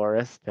of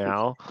Dolores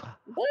now,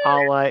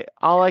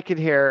 all I can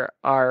hear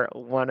are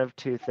one of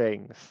two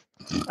things.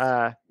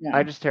 I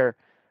No. just hear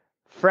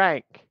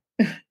Frank,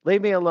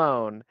 leave me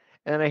alone,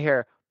 and then I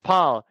hear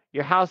Paul,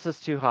 your house is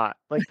too hot.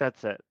 Like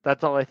that's it.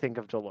 That's all I think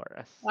of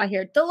Dolores. I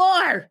hear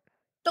Delore.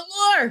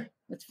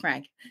 It's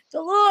Frank.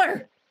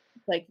 Delore.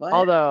 Like what?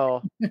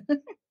 Although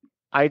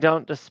I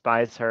don't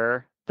despise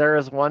her. There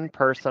is one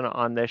person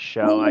on this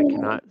show I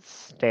cannot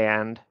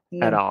stand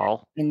at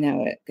all. I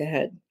know it. Go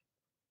ahead.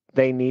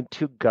 They need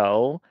to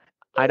go.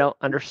 I don't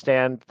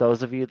understand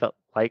those of you that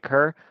like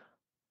her.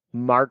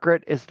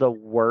 Margaret is the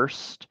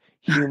worst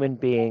human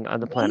being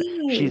on the planet.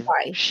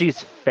 Why? She's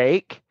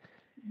fake.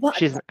 What?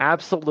 She's an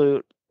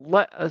absolute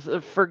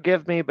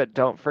forgive me, but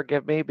don't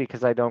forgive me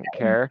because I don't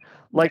care.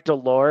 Like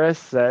Dolores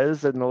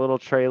says in the little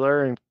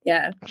trailer, and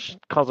she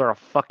calls her a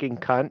fucking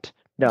cunt.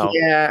 No.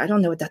 Yeah, I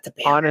don't know what that's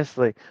about.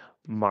 Honestly,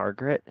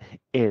 Margaret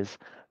is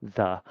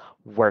the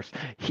worst.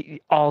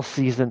 All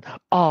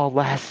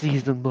last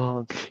season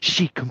long,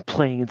 she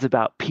complains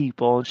about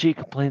people and she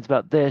complains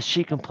about this,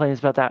 she complains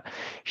about that.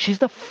 She's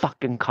the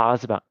fucking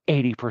cause about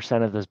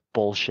 80% of this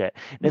bullshit.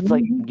 And it's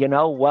like, you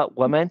know what,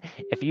 woman?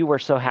 If you were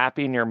so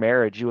happy in your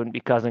marriage, you wouldn't be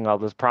causing all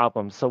those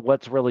problems. So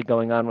what's really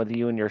going on with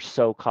you and your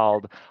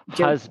so-called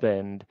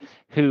husband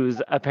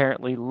who's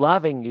apparently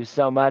loving you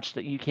so much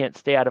that you can't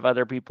stay out of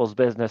other people's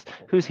business?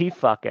 Who's he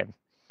fucking?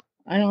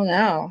 I don't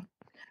know.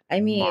 I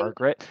mean,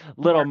 Margaret,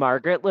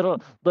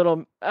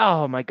 little,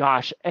 oh my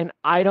gosh. And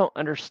I don't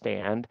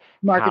understand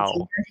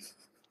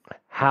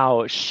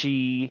how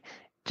she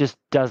just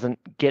doesn't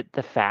get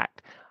the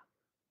fact.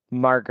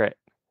 Margaret,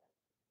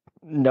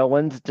 no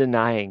one's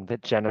denying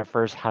that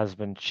Jennifer's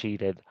husband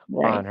cheated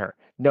on her.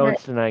 No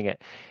one's denying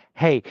it.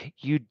 Hey,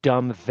 you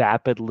dumb,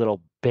 vapid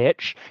little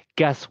bitch.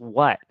 Guess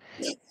what?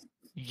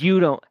 You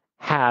don't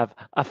have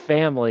a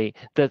family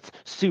that's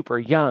super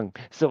young.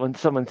 So when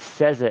someone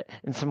says it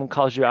and someone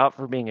calls you out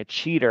for being a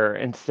cheater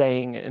and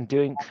saying and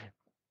doing,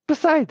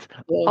 besides,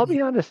 I'll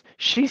be honest,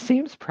 she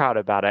seems proud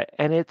about it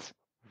and it's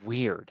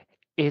weird.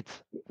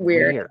 It's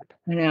weird.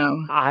 I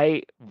know.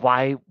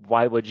 Why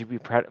would you be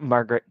proud?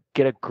 Margaret,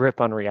 get a grip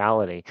on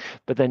reality.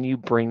 But then you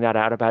bring that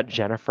out about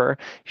Jennifer.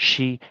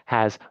 She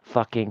has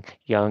fucking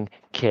young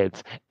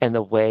kids. And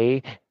the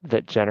way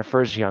that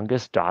Jennifer's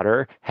youngest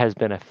daughter has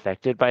been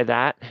affected by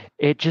that,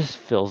 it just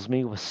fills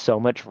me with so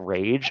much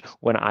rage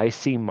when I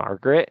see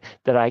Margaret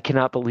that I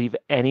cannot believe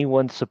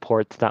anyone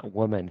supports that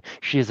woman.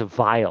 She is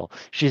vile.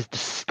 She's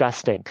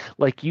disgusting.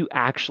 Like you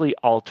actually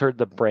altered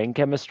the brain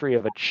chemistry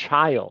of a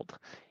child.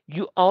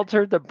 You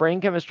altered the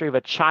brain chemistry of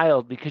a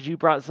child because you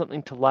brought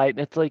something to light. And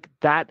it's like,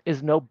 that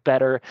is no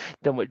better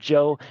than what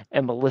Joe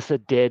and Melissa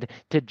did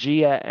to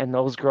Gia and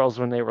those girls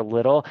when they were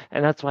little.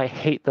 And that's why I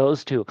hate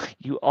those two.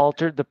 You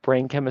altered the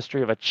brain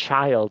chemistry of a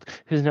child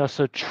who's now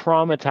so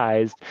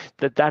traumatized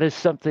that that is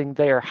something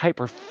they are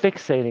hyper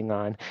fixating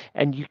on.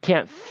 And you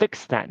can't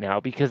fix that now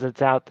because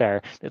it's out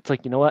there. It's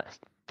like, you know what?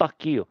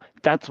 Fuck you.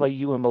 That's why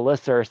you and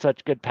Melissa are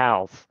such good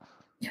pals.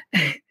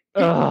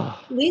 At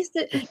least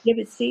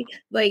but see,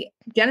 like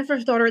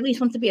Jennifer's daughter at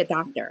least wants to be a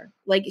doctor.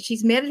 Like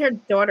she's mad at her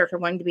daughter for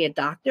wanting to be a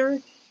doctor.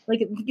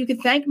 Like you could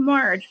thank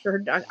Marge for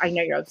her. I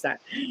know you're upset,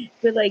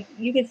 but like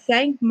you could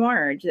thank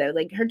Marge though.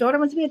 Like her daughter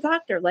wants to be a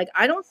doctor. Like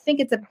I don't think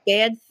it's a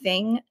bad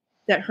thing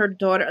that her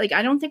daughter. Like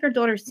I don't think her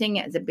daughter's seeing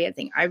it as a bad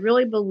thing. I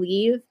really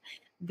believe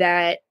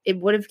that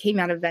it would have came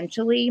out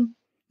eventually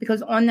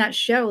because on that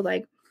show,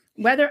 like.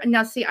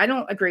 Now, see, I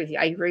don't agree with you.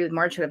 I agree with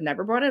Marge should have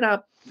never brought it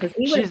up.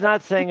 She's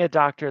not saying a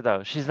doctor,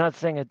 though. She's not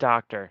saying a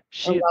doctor.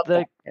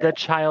 The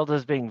child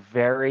is being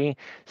very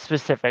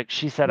specific.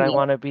 She said, I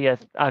want to be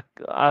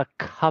a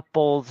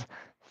couples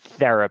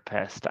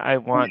therapist. I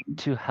want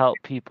to help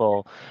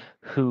people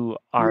who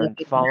are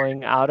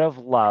falling out of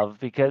love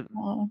because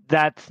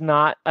that's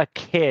not a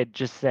kid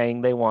just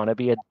saying they want to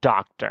be a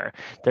doctor.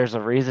 There's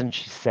a reason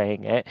she's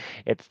saying it.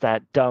 It's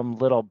that dumb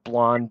little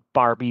blonde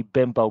Barbie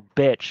bimbo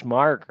bitch,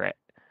 Margaret.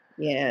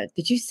 Yeah.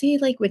 Did you see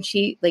when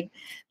she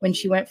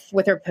went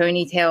with her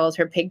ponytails,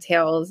 her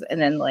pigtails, and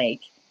then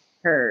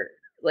her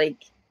I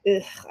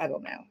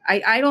don't know.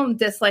 I don't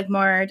dislike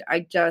Marge.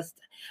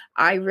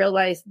 I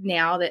realize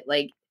now that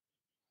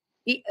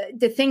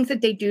the things that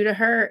they do to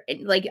her,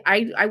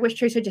 I wish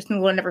Teresa just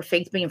would never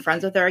faked being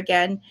friends with her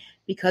again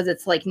because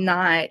it's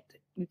not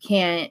you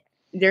can't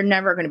they're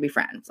never going to be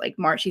friends. Like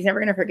Marge, she's never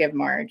going to forgive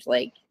Marge.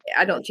 Like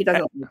she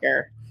doesn't like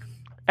her.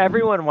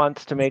 Everyone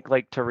wants to make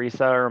like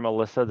Teresa or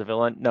Melissa the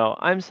villain. No,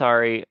 I'm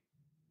sorry.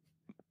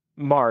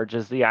 Marge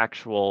is the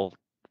actual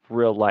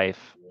real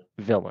life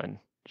villain.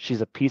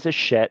 She's a piece of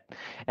shit,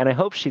 and I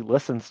hope she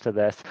listens to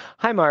this.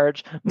 Hi,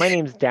 Marge. My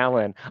name's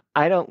Dallin.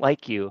 I don't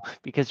like you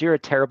because you're a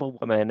terrible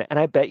woman, and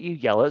I bet you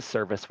yell at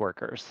service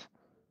workers.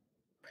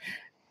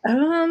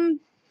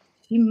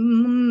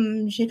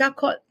 She got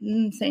caught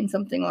saying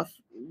something off.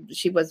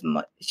 She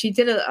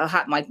did a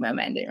hot mic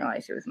moment. I didn't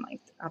realize she was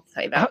mic'd. I'll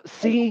tell you about.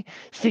 See,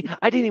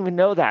 I didn't even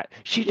know that.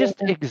 She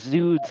just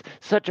exudes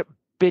such a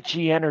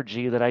bitchy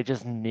energy that I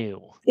just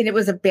knew. And it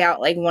was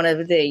about like one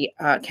of the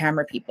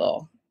camera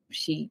people.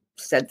 She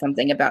said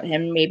something about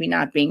him maybe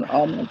not being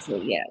all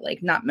mentally,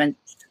 not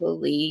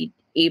mentally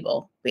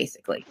able,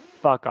 basically.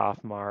 Fuck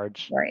off,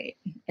 Marge. Right.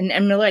 And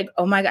we're like,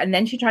 oh my God. And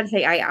then she tried to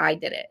say, I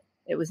did it.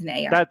 It was an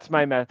AI. That's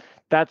my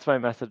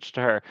message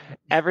to her.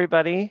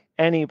 Everybody,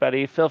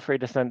 anybody, feel free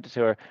to send it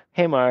to her.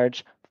 Hey,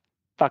 Marge,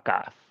 fuck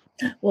off.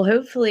 Well,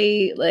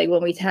 hopefully, like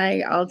when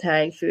I'll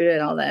tag Food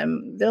and all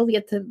them, they'll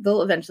hear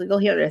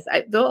this.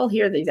 They'll all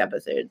hear these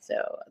episodes.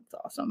 So it's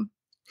awesome.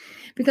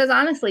 Because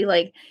honestly,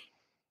 like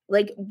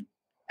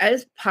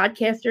as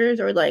podcasters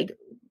or like,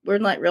 we're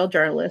not real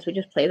journalists. We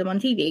just play them on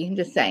TV. I'm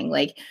just saying,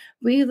 like,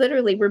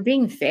 we're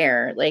being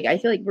fair. Like, I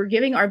feel like we're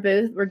giving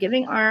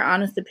our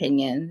honest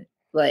opinion,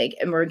 like,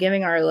 and we're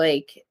giving our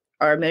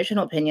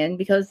emotional opinion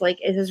because like,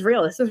 it is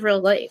real. This is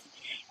real life.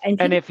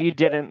 And if you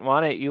didn't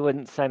want it, you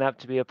wouldn't sign up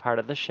to be a part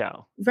of the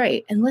show.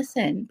 Right. And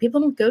listen,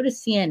 people don't go to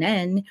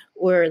CNN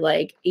or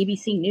like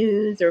ABC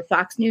News or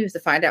Fox News to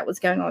find out what's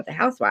going on with the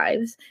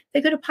housewives.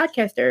 They go to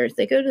podcasters.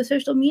 They go to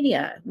social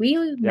media.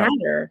 We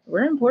matter.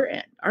 We're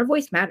important. Our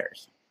voice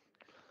matters.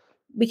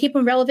 We keep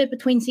them relevant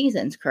between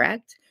seasons,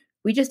 correct?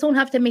 We just don't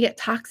have to make it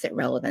toxic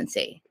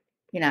relevancy,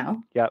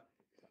 Yep.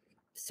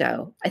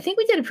 So I think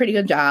we did a pretty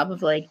good job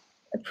of like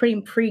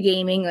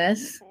pre-gaming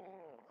this.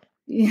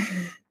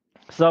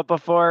 So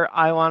before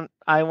I want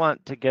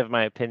to give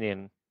my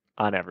opinion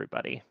on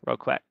everybody real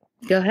quick.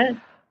 Go ahead.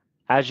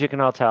 As you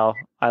can all tell,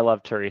 I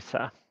love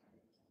Teresa.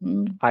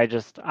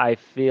 I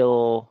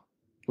feel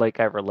like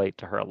I relate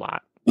to her a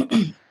lot.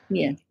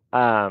 Yeah.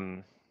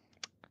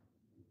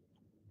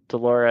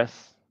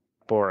 Dolores,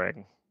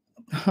 boring.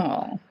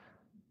 Oh.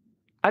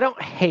 I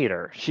don't hate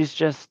her. She's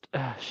just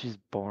she's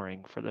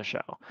boring for the show.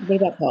 What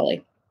about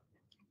Paulie?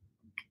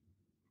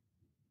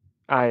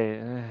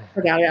 I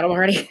forgot about him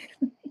already.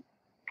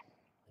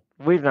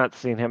 We've not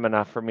seen him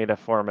enough for me to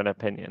form an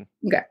opinion.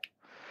 Okay.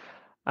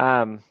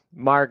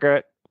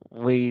 Margaret,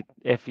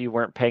 if you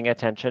weren't paying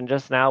attention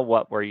just now,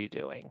 what were you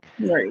doing?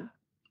 Right.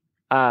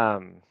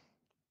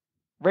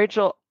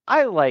 Rachel,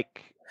 I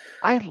like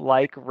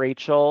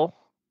Rachel.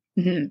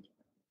 Mm-hmm.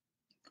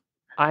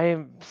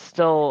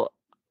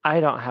 I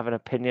don't have an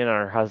opinion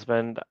on her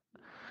husband.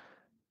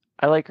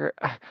 I like her.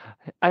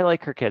 I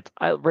like her kids.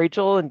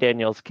 Rachel and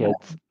Danielle's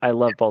kids. I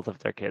love both of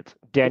their kids.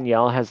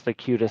 Danielle has the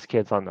cutest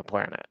kids on the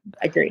planet.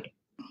 Agreed.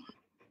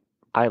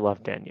 I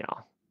love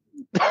Danielle.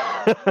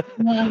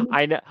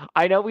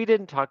 I know we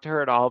didn't talk to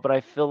her at all, but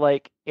I feel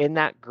like in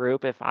that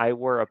group, if I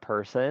were a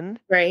person,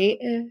 right,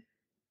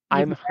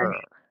 I'm her.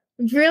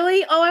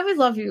 Really? Oh, I would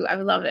love you. I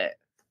would love it.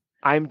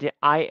 I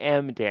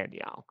am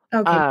Danielle.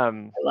 Okay. I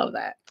love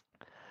that.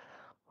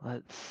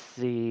 Let's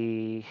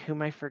see. Who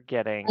am I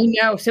forgetting? I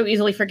know. So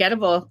easily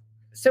forgettable.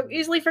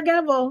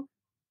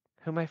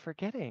 Who am I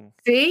forgetting?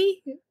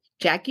 See?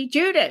 Jackie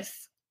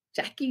Judas.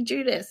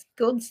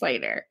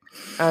 Goldslider.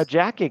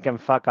 Jackie can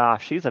fuck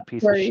off. She's a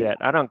piece of shit.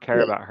 I don't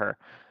care about her.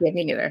 Yeah,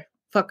 me neither.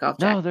 Fuck off,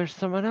 Jackie. No, there's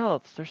someone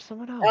else.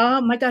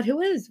 Oh, my God.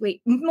 Who is?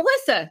 Wait,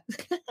 Melissa.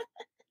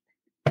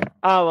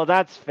 Oh, well,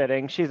 that's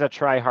fitting. She's a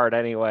try-hard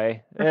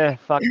anyway.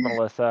 Fuck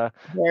Melissa.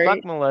 Right.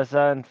 Fuck Melissa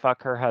and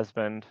fuck her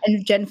husband.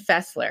 And Jen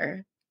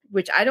Fessler,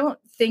 which I don't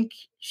think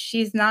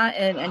she's not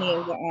in any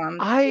of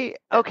the...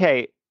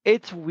 Okay,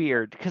 it's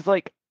weird because,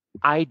 like,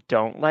 I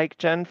don't like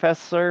Jen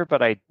Fessler,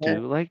 but I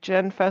do like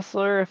Jen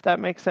Fessler, if that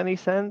makes any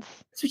sense.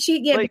 So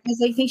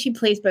because I think she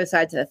plays both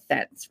sides of the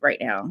fence right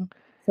now.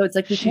 So it's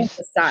like she's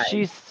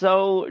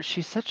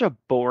such a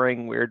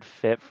boring, weird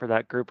fit for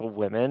that group of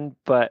women,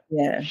 but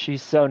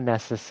she's so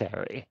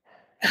necessary.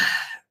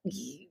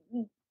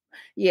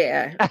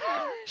 Yeah.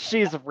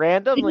 She's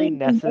randomly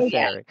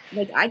necessary.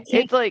 Like I can't.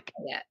 It's like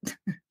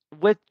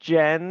with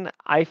Jen,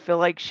 I feel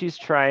like she's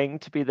trying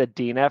to be the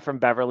Dina from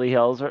Beverly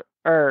Hills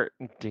or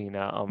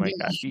Dina. Oh my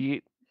God.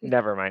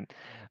 Never mind.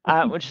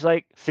 When she's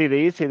like, see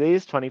these,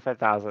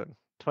 25,000.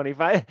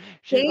 25.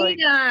 She's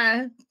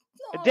Dana.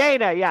 Like,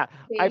 Dana, yeah.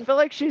 I feel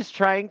like she's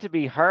trying to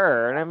be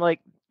her, and I'm like,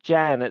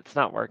 Jen, it's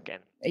not working.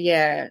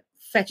 Yeah.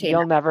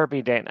 You'll never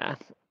be Dana.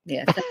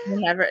 Yeah,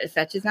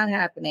 fetch is not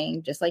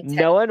happening. Just like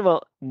no one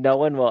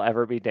will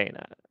ever be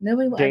Dana.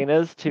 Nobody will.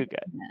 Dana's too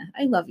good.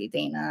 I love you,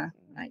 Dana.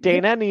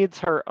 Dana needs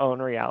her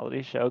own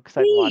reality show because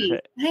I watch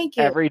it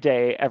every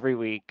day, every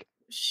week.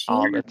 She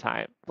all the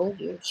time. told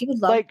you. She would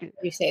love Like,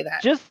 you say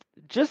that.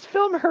 just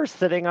film her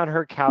sitting on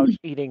her couch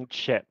eating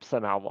chips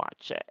and I'll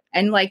watch it.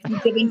 And like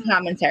giving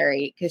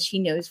commentary because she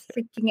knows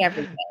freaking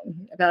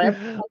everything about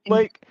every fucking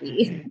Like,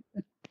 movie.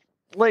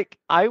 like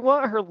I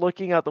want her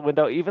looking out the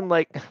window, even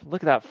like,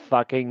 look at that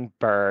fucking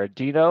bird.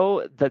 Do you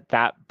know that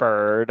that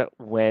bird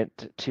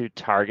went to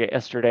Target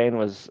yesterday and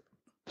was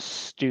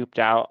stooped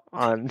out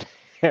on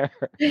their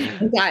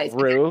And guys,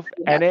 roof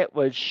yeah, and it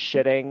was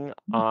shitting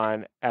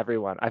on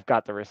everyone? I've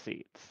got the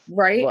receipts.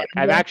 right? Look,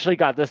 I've actually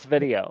got this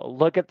video.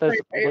 Look at this,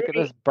 look at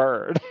Right. this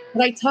bird.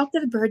 But I talked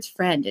to the bird's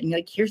friend, and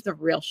like, here's the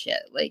real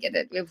shit. Like, and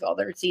it with all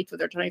the receipts with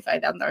her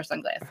 $25,000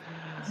 sunglasses.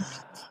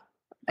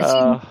 And she's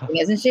Uh, amazing,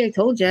 isn't she? I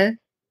told you,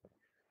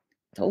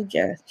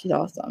 she's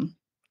awesome.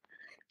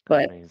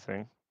 But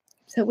amazing.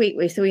 so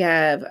wait. So we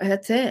have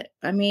that's it.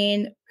 I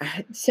mean,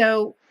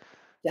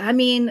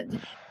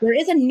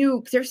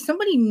 there's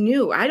somebody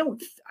new. I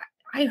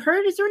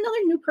heard. Is there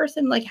another new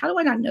person? Like, how do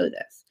I not know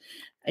this?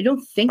 I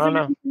don't think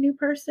there's a new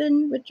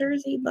person with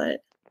Jersey,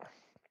 but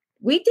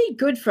we did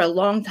good for a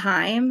long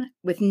time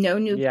with no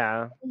new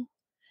people.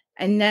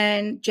 And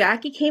then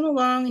Jackie came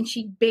along and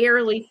she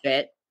barely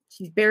fit.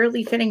 She's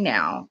barely fitting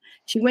now.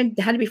 She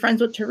had to be friends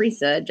with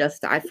Teresa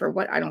for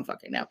what? I don't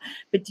fucking know.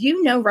 But do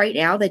you know right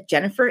now that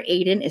Jennifer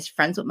Aiden is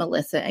friends with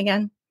Melissa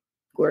again?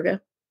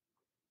 Gorga.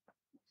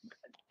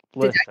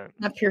 Did that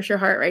not pierce your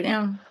heart right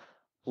now?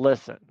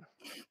 Listen,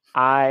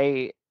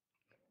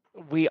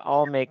 we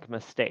all make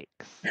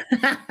mistakes.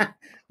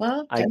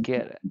 Well, I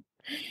get it.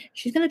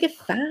 She's gonna get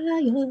fired.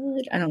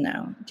 I don't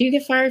know. Do you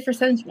get fired for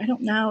setting? I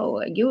don't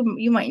know.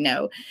 You might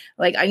know.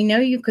 Like, I know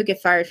you could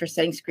get fired for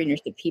setting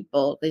screeners to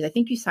people because I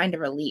think you signed a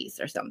release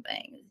or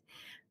something.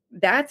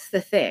 That's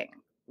the thing.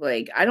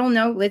 Like, I don't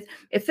know.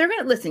 If they're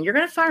gonna listen, you're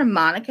gonna fire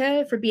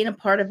Monica for being a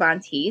part of Von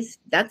Teese.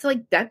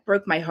 That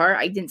broke my heart.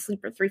 I didn't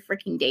sleep for 3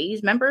 freaking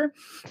days. Remember,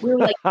 we were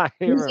like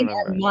losing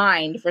our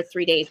mind for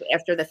 3 days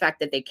after the fact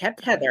that they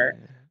kept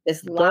Heather.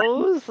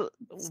 Those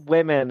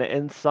women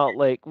in Salt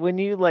Lake, when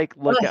you like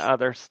look at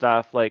other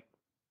stuff like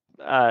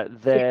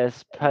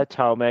this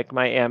Potomac,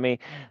 Miami,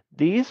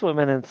 these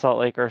women in Salt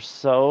Lake are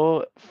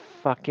so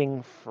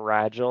fucking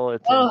fragile.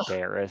 It's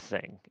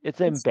embarrassing.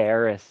 It's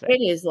embarrassing.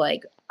 It is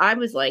like, I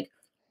was like,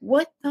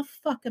 what the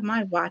fuck am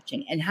I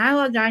watching? And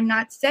how did I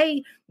not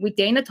say?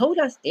 Dana told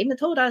us,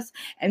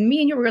 and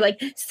me and you were like,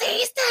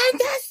 cease and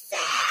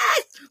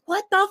desist.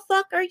 What the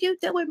fuck are you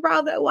doing,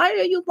 Bravo? Why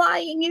are you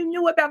lying? You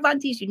knew about Von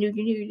Teese. You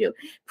knew.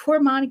 Poor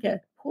Monica.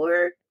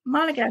 The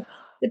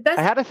best.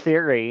 I had a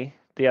theory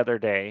the other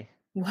day.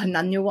 Well,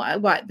 not new.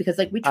 What? Because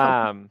like we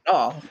talked.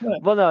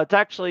 Well, no, it's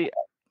actually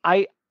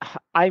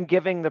I'm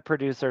giving the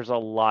producers a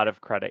lot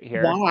of credit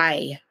here.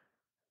 Why?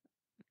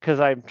 Because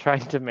I'm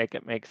trying to make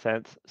it make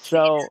sense.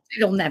 So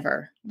it'll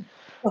never.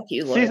 Fuck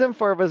you, Lord. Season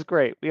 4 was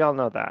great. We all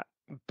know that.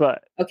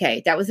 But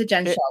okay, that was a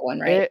Jen Shaw one,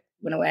 right? It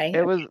went away.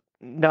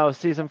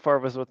 Season 4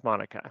 was with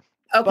Monica.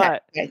 Okay.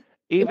 But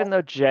even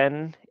though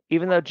Jen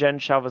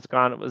Shaw was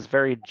gone, it was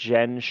very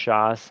Jen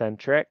Shaw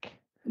centric.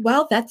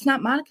 Well, that's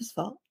not Monica's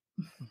fault.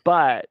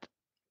 But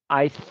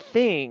I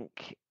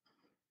think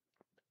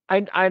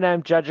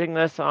I'm judging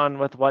this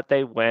with what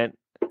they went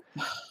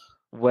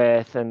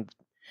with, and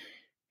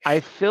I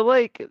feel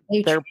like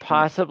they're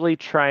possibly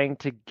trying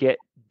to get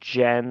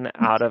Jen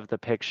out of the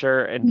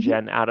picture and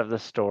Jen out of the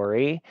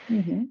story.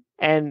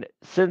 And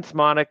since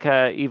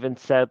Monica even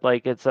said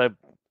like it's a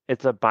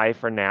bye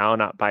for now,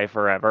 not bye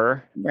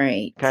forever,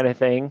 right, kind of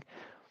thing,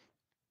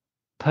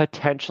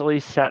 potentially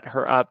set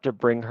her up to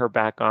bring her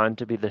back on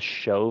to be the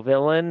show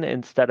villain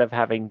instead of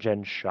having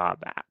Jen Shaw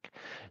back.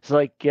 So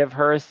like give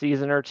her a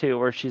season or 2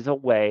 where she's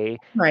away,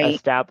 right,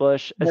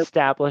 establish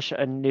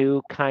a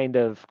new kind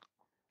of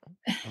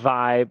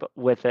vibe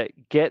with it,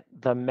 get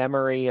the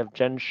memory of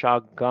Jen Shaw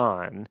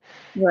gone,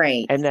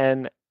 right, and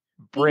then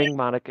bring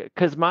Monica,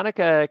 because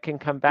Monica can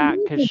come back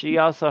because she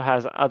also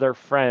has other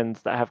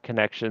friends that have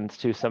connections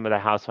to some of the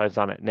housewives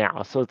on it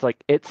now. So it's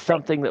like it's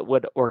something that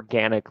would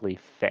organically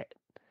fit.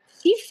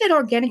 She fit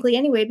organically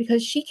anyway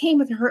because she came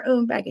with her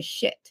own bag of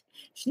shit.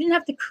 She didn't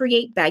have to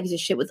create bags of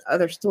shit with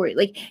other stories.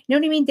 Like, you know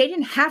what I mean? They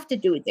didn't have to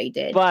do what they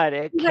did. But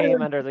it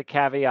came under the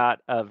caveat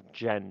of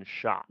Jen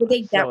Shaw. So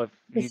if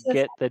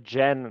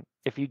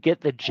you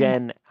get the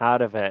Jen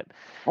out of it,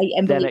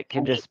 then it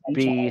can just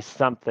be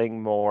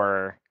something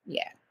more.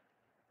 Yeah.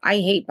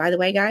 By the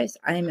way, guys,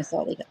 I am a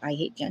Salt Lake. I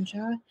hate Jen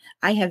Shaw.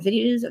 I have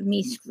videos of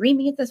me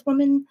screaming at this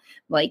woman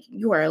like,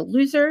 you are a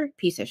loser,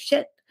 piece of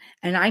shit.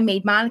 And I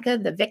made Monica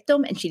the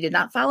victim, and she did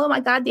not follow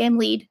my goddamn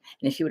lead.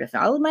 And if she would have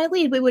followed my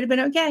lead, we would have been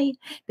okay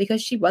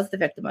because she was the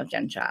victim of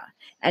Jen Shaw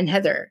and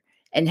Heather.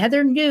 And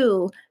Heather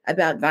knew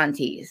about Von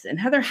Teese, and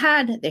Heather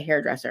had the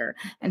hairdresser,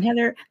 and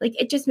Heather, like,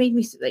 it just made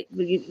me like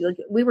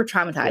we were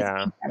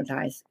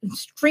traumatized,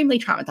 extremely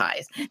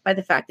traumatized by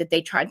the fact that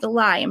they tried to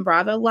lie, and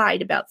Bravo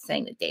lied about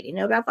saying that they didn't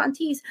know about Von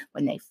Teese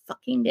when they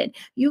fucking did.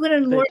 You gonna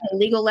ignore a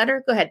legal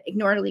letter? Go ahead,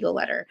 ignore a legal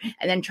letter,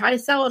 and then try to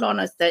sell it on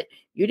us that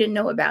you didn't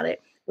know about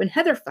it. when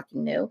Heather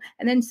fucking knew,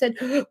 and then said,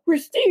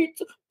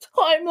 receipts,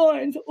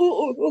 timelines,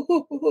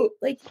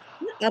 like,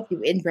 shut up,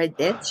 you inbred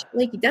bitch.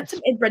 Like, that's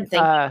an inbred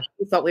thing.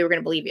 We thought we were going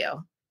to believe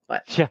you.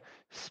 But yeah.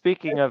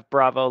 Speaking of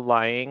Bravo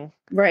lying,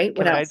 right,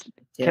 what else?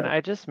 Can I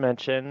just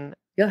mention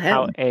Go ahead.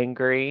 how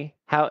angry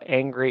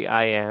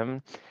I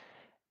am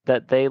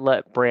that they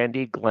let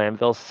Brandy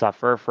Glanville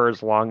suffer for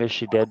as long as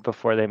she did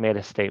before they made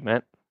a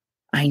statement?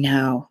 I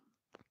know.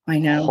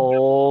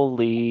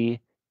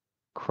 Holy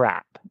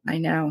crap. I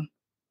know.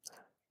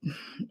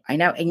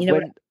 And When you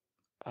know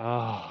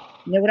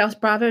what else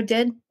Bravo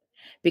did?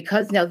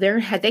 Because now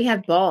they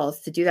have balls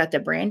to do that to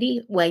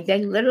Brandy. Like,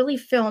 they literally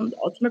filmed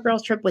Ultimate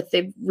Girls Trip with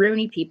the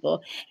Rooney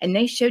people, and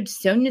they showed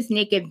Sonia's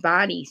naked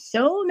body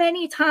so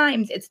many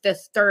times. It's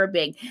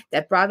disturbing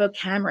that Bravo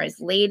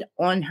cameras laid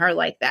on her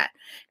like that.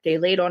 They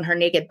laid on her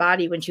naked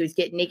body when she was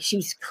getting naked. She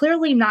was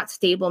clearly not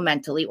stable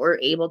mentally or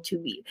able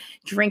to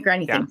drink or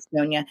anything.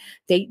 Sonia,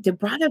 the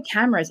Bravo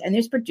cameras and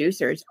those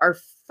producers are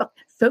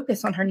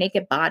focused on her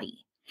naked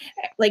body.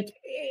 Like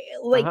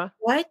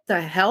what the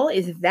hell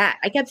is that?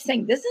 I kept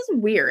saying, this is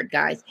weird,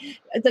 guys.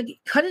 Like,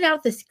 cut it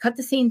out. Cut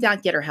the scenes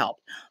out. Get her help.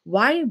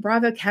 Why are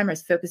Bravo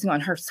cameras focusing on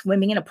her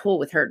swimming in a pool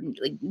with her,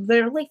 like,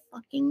 literally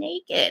fucking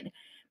naked?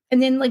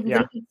 And then, like,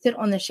 literally sit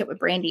on the shit with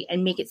Brandy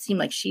and make it seem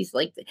like she's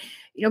like,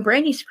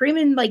 Brandy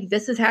screaming like,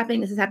 this is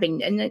happening.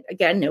 And then,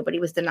 again, nobody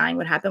was denying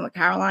what happened with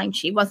Caroline.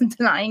 She wasn't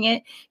denying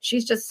it.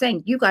 She's just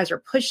saying, you guys are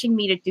pushing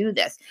me to do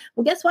this.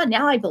 Well, guess what?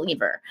 Now I believe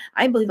her.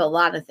 I believe a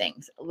lot of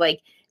things.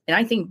 And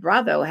I think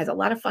Bravo has a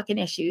lot of fucking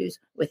issues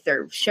with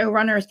their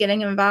showrunners getting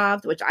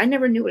involved, which I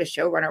never knew what a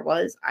showrunner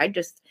was. I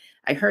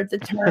heard the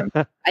term.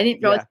 I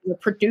didn't realize the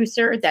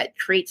producer that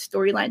creates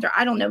storylines, or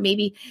I don't know,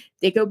 maybe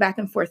they go back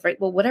and forth, right?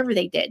 Well, whatever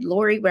they did,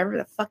 Lori, whatever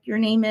the fuck your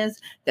name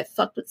is, that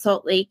fucked with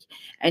Salt Lake,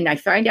 and I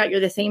find out you're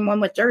the same one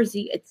with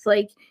Jersey. It's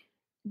like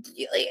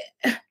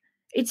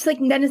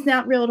then it's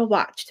not real to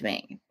watch to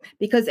me,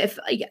 because if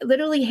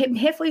literally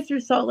halfway through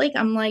Salt Lake,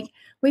 I'm like,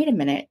 wait a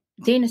minute.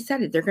 Dana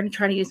said it. They're going to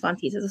try to use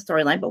Monteith as a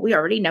storyline, but we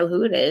already know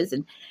who it is,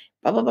 and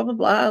blah blah blah blah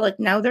blah. Like,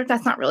 no,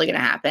 that's not really going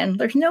to happen.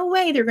 There's no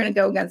way they're going to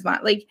go against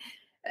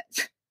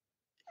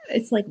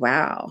it's like,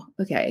 wow,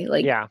 okay.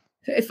 Like,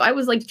 if I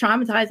was like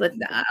traumatized with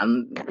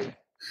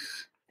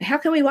how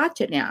can we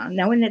watch it now,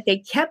 knowing that they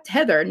kept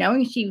Heather,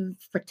 knowing she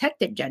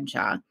protected Jen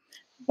Shah?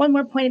 One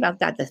more point about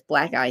that, this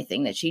black eye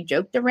thing that she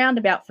joked around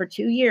about for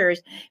 2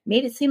 years,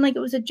 made it seem like it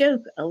was a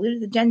joke,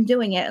 alluding to Jen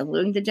doing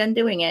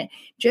it,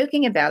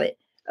 joking about it.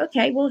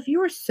 Okay, well, if you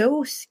were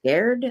so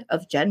scared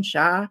of Jen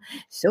Shah,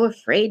 so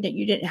afraid that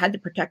you didn't had to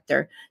protect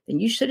her, then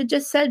you should have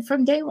just said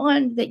from day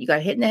one that you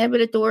got hit in the head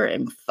with a door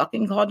and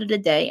fucking called it a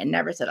day and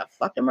never said a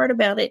fucking word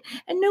about it.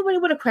 And nobody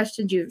would have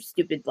questioned you,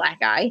 stupid black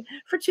eye,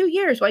 for 2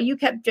 years while you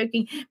kept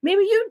joking.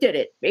 Maybe you did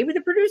it. Maybe the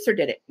producer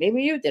did it.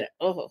 Maybe you did it.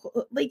 Oh,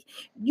 like,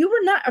 you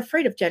were not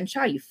afraid of Jen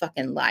Shah, you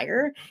fucking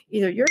liar.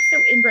 Either you're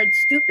so inbred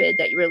stupid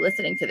that you were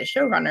listening to the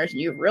showrunners and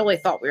you really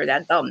thought we were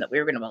that dumb that we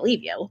were going to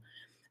believe you.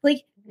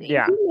 Like,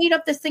 you made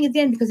up this thing at the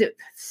end because it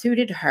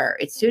suited her.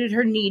 It suited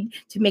her need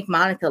to make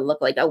Monica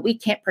look like, oh, we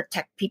can't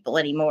protect people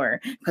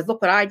anymore because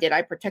look what I did.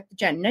 I protected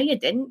Jen. No, you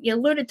didn't. You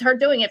alluded to her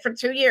doing it for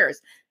 2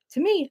 years. To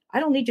me, I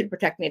don't need you to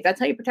protect me. If that's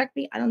how you protect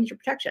me, I don't need your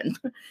protection,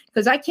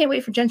 because I can't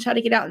wait for Jen Shah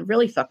to get out and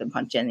really fucking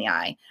punch you in the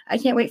eye. I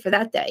can't wait for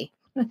that day.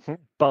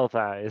 Both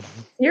eyes.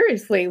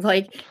 Seriously,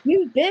 like,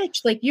 you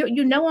bitch. Like,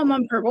 you know I'm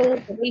on parole,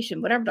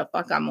 probation, whatever the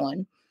fuck I'm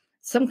on.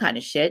 Some kind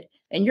of shit.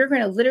 And you're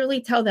going to literally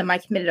tell them I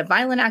committed a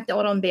violent act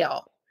out on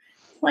bail.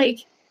 Like,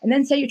 and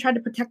then say you tried to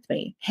protect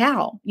me.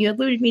 How? You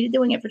alluded me to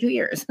doing it for 2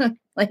 years.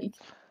 Like,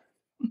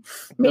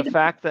 the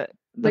fact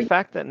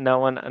that no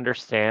one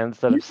understands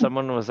that if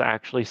someone was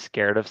actually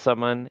scared of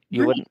someone,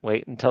 you wouldn't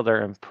wait until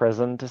they're in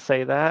prison to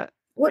say that.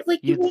 What,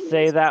 like, you'd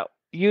say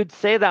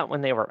that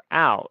when they were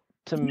out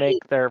to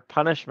make their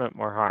punishment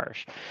more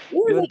harsh.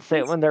 You would say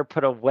it when they're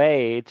put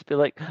away to be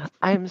like,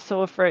 I'm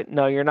so afraid.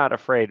 No, you're not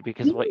afraid,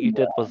 because what you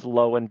did was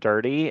low and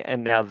dirty,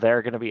 and now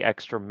they're going to be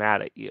extra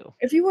mad at you.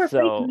 If you were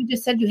afraid, you would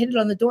just said you hit it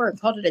on the door and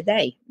called it a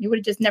day. You would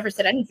have just never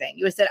said anything.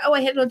 You would have said, oh,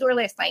 I hit it on the door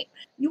last night.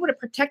 You would have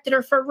protected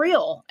her for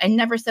real and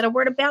never said a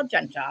word about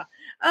Jen Shah.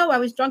 Oh, I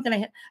was drunk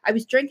and I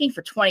was drinking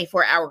for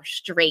 24 hours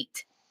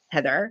straight,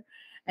 Heather.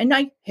 And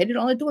I hit it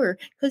on the door,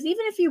 because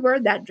even if you were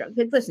that drunk,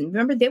 listen,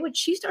 remember,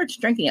 she starts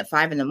drinking at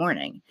 5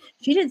 a.m.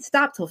 She didn't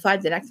stop till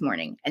 5 the next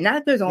morning. And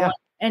that goes on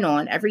and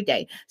on every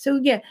day. So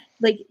yeah,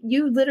 like,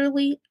 you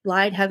literally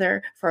lied,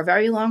 Heather, for a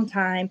very long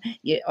time.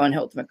 On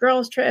Ultimate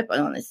Girls Trip,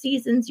 on the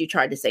seasons, you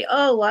tried to say,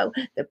 oh, well,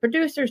 the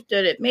producers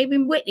did it. Maybe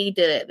Whitney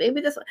did it.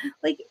 Maybe this,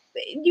 like,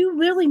 you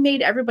really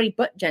made everybody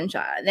but Jen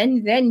Shah.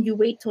 Then you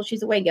wait till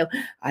she's away and go,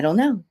 I don't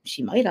know.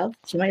 She might have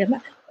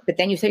not. But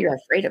then you say you're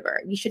afraid of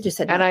her. You should just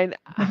said. And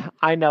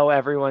I know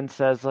everyone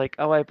says, like,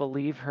 oh, I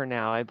believe her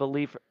now. I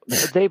believe her.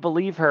 They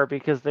believe her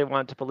because they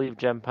want to believe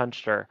Jen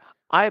punched her.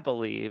 I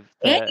believe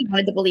that. And you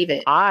wanted to believe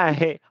it.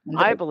 I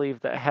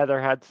believe that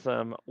Heather had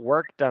some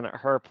work done at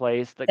her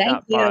place that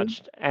got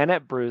botched, and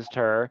it bruised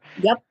her.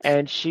 Yep.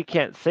 And she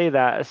can't say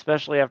that,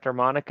 especially after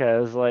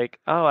Monica is like,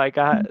 oh, I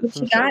got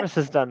some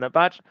services done that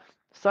botched.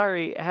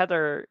 sorry,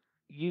 Heather,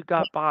 you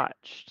got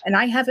botched. And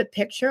I have a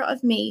picture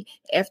of me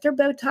after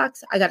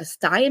Botox. I got a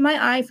sty in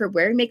my eye for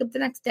wearing makeup the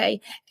next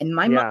day, and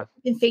my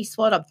motherfucking face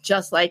swelled up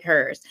just like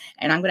hers.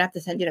 And I'm going to have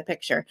to send you the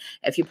picture.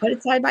 If you put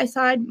it side by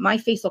side, my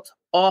face looks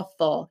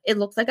awful. It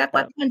looks like I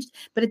got punched,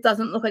 but it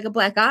doesn't look like a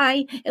black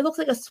eye. It looks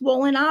like a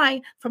swollen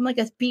eye from like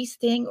a bee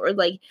sting or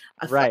like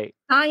a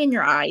eye in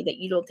your eye that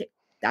you don't think.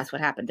 That's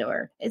what happened to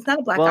her. It's not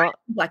a black eye, it's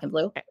black and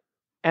blue.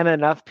 And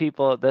enough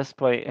people at this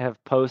point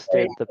have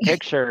posted the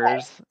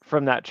pictures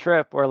from that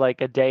trip where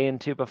like a day and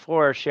two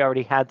before she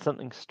already had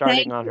something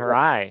starting on her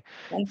eye.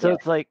 So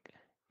it's like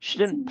she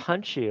didn't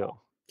punch you.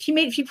 She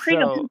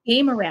created a whole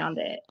game around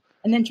it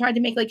and then tried to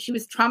make like she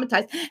was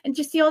traumatized. And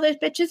just see all those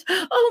bitches.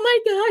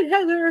 Oh my God,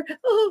 Heather.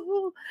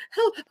 Oh,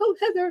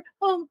 Heather.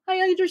 I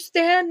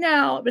understand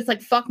now. But it's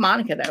like, fuck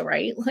Monica though,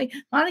 right? Like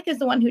Monica's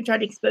the one who tried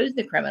to expose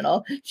the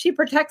criminal. She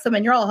protects them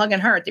and you're all hugging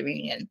her at the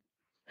reunion.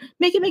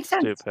 Make it make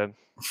sense. Stupid.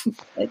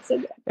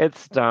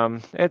 It's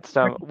dumb. It's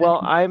dumb. Well,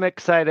 I'm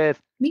excited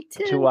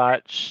to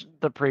watch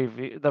the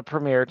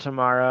premiere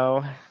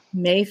tomorrow.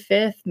 May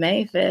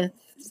 5th,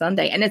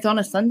 Sunday. And it's on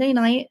a Sunday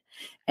night.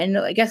 And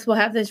I guess we'll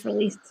have this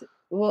released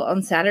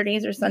on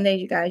Saturdays or Sundays.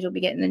 You guys, you'll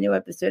be getting a new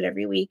episode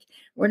every week.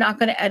 We're not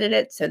going to edit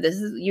it. So this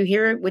is, you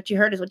hear what you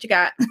heard is what you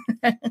got.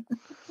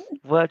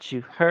 What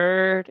you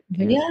heard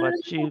is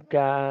what you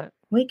got.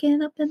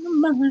 Waking up in the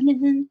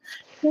morning.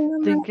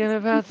 Thinking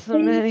about so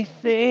many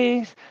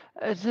things.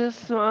 I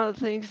just want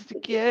things to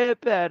get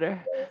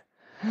better.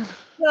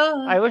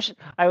 I wish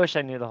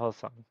I knew the whole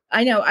song.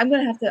 I know. I'm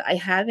going to have to. I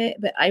have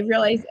it, but I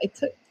realized I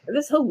took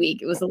this whole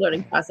week. It was a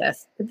learning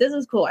process. But this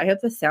is cool. I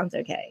hope this sounds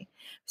okay.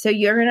 So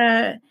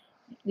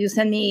you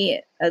send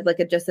me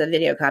just a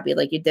video copy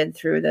like you did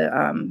through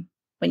the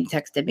when you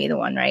texted me the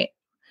one, right?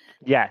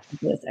 Yes.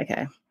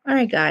 Okay. All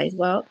right, guys.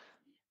 Well,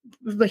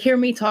 but hear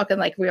me talking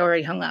like we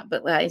already hung up.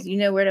 But guys, you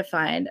know where to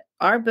find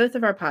both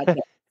of our podcasts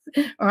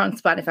are on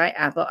Spotify,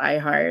 Apple,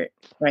 iHeart,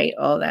 right?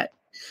 All that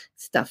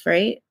stuff,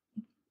 right?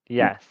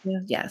 Yes.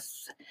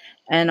 Yes.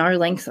 And our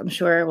links, I'm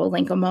sure we'll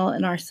link them all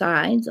in our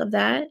sides of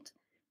that.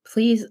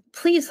 Please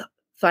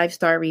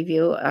 5-star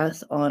review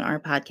us on our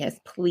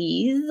podcast,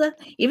 please.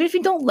 Even if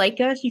you don't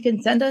like us, you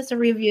can send us a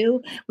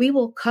review. We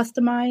will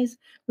customize.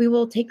 We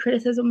will take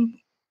criticism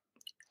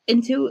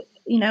into,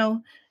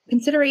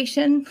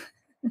 consideration.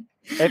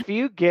 If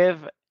you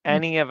give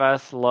any of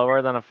us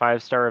lower than a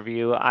 5-star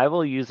review, I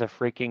will use a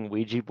freaking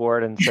Ouija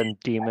board and send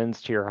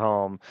demons to your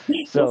home.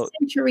 So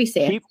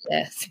Teresa,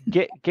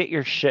 get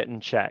your shit in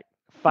check.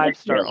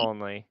 5-star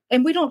only.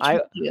 And we don't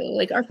charge you.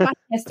 Like our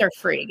podcasts are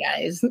free,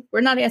 guys.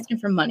 We're not asking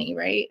for money,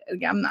 right?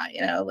 Like, I'm not,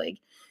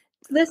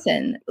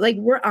 listen, like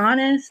we're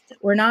honest.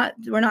 We're not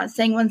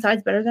saying one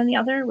side's better than the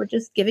other. We're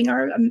just giving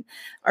our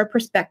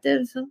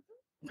perspectives,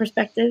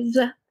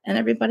 and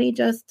everybody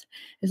just,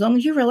 as long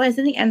as you realize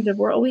in the end that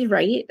we're always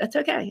right, that's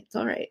okay. It's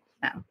all right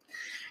now.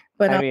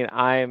 But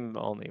I'm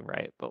only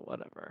right, but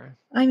whatever.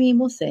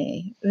 We'll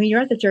see. You're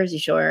at the Jersey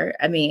Shore.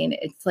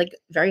 It's like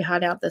very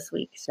hot out this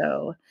week,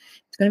 so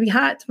it's going to be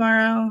hot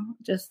tomorrow.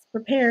 Just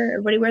prepare.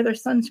 Everybody wear their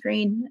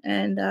sunscreen,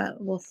 and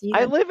we'll see.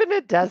 I live in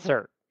a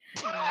desert.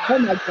 Oh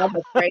my God,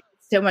 that's right.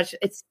 So much.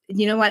 It's,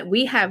 you know what?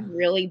 We have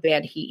really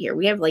bad heat here.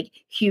 We have like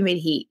humid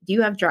heat. Do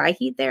you have dry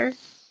heat there?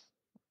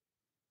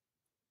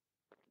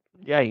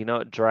 Yeah, you know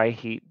what dry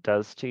heat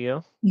does to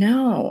you?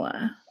 No.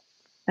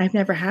 I've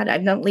never had it. I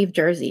don't leave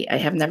Jersey. I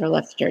have never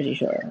left Jersey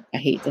Shore. I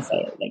hate to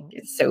say it. Like,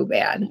 it's so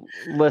bad.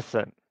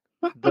 Listen,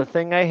 the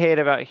thing I hate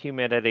about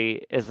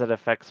humidity is it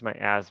affects my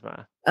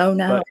asthma. Oh,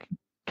 no. But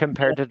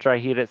compared to dry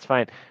heat, it's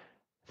fine.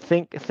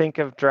 Think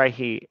of dry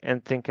heat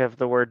and think of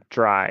the word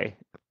dry.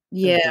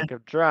 Yeah. And think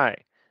of dry.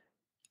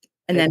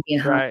 And then being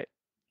dry.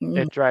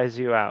 It dries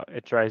you out.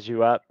 It dries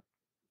you up.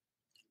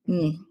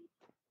 Mm.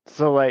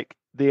 So, like,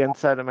 the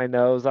inside of my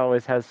nose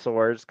always has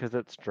sores because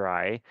it's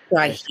dry.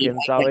 My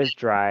skin's always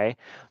dry.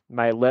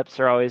 My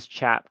lips are always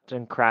chapped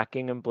and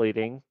cracking and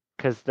bleeding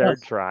because they're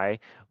dry.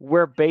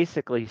 We're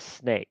basically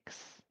snakes.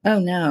 Oh,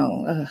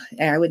 no. Ugh,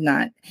 I would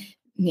not.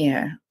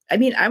 Yeah. I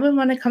would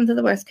want to come to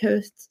the West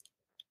Coast.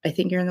 I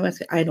think you're in the West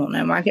Coast. I don't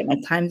know. I get my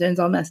time zones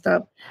all messed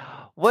up.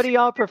 What do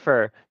y'all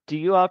prefer? Do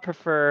you all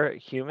prefer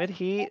humid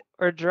heat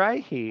or dry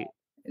heat?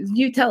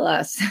 You tell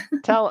us.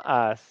 Tell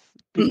us.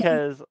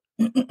 Because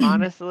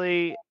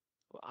honestly,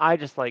 I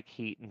just like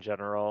heat in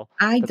general.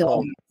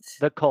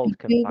 The cold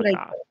can fuck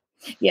off.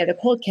 Yeah, the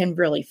cold can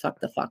really fuck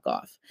the fuck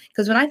off.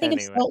 Because when I think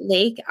of Salt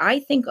Lake, I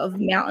think of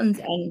mountains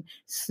and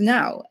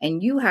snow.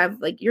 And you have,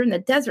 you're in the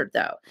desert,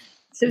 though.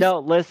 So no,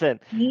 listen.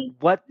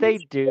 What they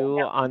do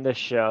on the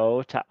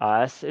show to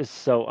us is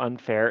so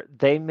unfair.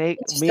 They make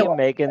me and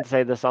Megan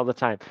say this all the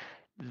time.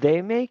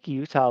 They make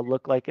Utah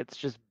look like it's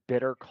just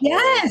bitter cold.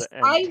 Yes,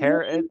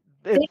 and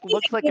it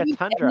looks like a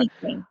tundra.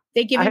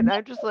 They give and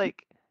I'm just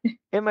like,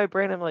 in my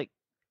brain, I'm like,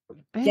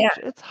 bitch,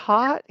 it's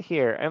hot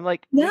here. I'm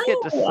like, we get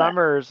to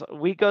summers,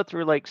 we go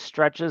through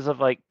stretches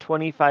of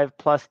 25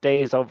 plus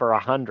days over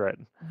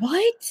 100.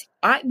 What?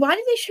 Why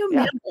do they show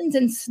mountains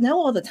and snow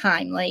all the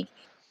time?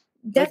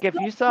 That's Like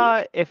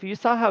if you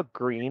saw how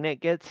green it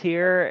gets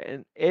here,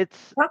 and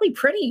it's probably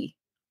pretty.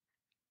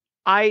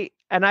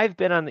 I've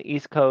been on the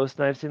East Coast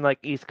and I've seen like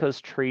East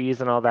Coast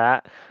trees and all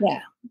that. Yeah.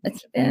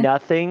 It's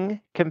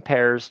Nothing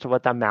compares to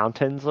what the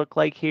mountains look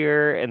like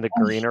here and the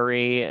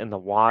greenery and the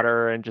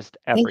water and just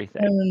it's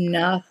everything.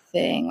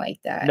 nothing like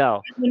that.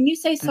 No. When you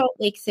say Salt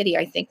Lake City,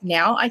 I think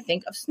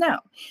of snow.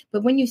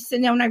 But when you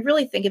sit now, when I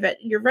really think of it,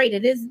 you're right.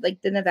 It is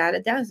like the Nevada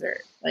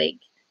desert. Like,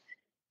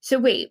 so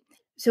wait.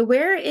 So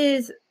wait,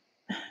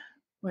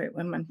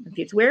 I'm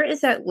confused. Where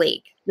is that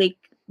lake? Lake,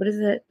 what is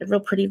it? The real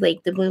pretty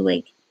lake, the blue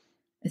lake.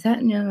 Is that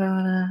in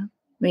Nevada?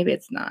 Maybe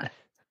it's not.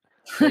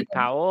 Lake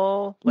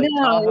Powell, Lake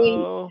No, wait.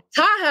 Tahoe.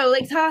 Tahoe,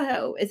 Lake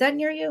Tahoe. Is that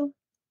near you?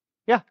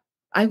 Yeah.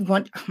 Oh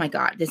my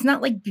God. It's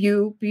not like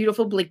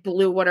beautiful, like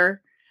blue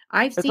water.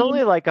 I've It's seen,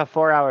 only like a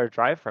 4-hour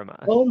drive from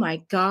us. oh my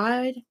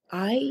God.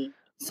 I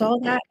saw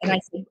that and I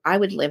said, I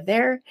would live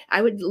there. I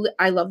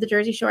love the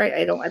Jersey Shore.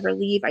 I don't ever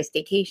leave. I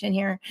staycation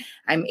here.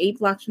 I'm 8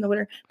 blocks from the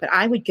water, but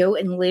I would go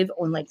and live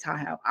on Lake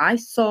Tahoe. I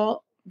saw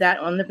that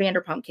on the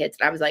Vanderpump Kids.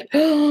 And I was like,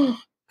 oh,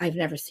 I've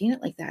never seen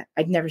it like that.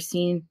 I've never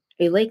seen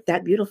a lake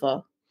that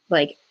beautiful.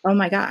 Like, oh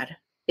my God.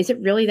 Is it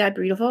really that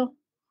beautiful?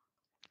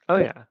 Oh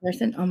yeah.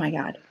 Person? Oh my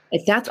God.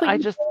 If that's what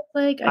you look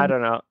like, I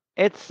don't know.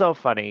 It's so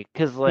funny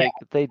because yeah. like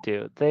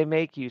they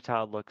make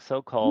Utah look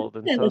so cold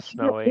and Yeah, so like,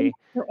 snowy.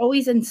 they're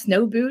always in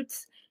snow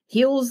boots,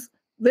 heels.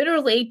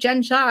 Literally,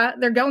 Jen Shah,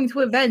 they're going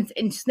to events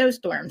in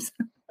snowstorms.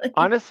 Like,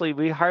 Honestly,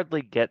 we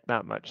hardly get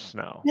that much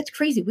snow. that's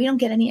crazy. We don't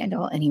get any at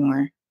all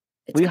anymore.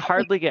 It's We kind of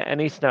hardly get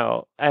any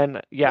snow.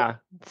 And yeah,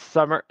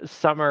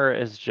 summer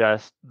is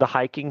just the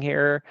hiking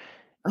here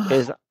like,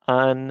 is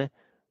yeah.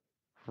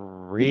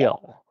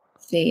 unreal.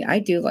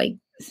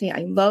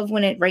 I love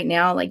when it right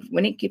now, like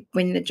when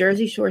the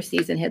Jersey Shore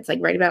season hits, like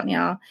right about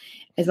now.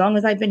 As long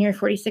as I've been here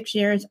 46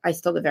 years, I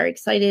still get very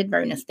excited,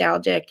 very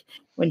nostalgic.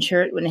 When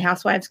the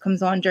Housewives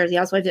comes on, Jersey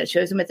Housewives, it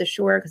shows them at the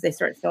shore because they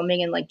start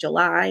filming in like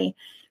July.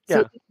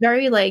 So Yeah. it's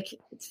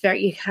very,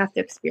 you have to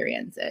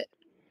experience it.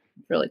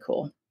 It's really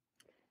cool.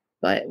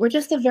 But we're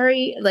just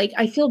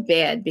I feel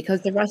bad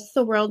because the rest of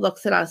the world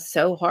looks at us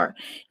so hard.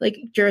 Like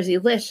Jersey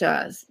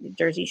Licious,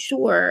 Jersey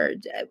Shore,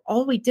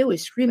 all we do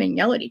is scream and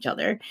yell at each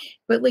other.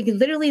 But like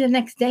literally the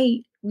next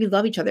day, we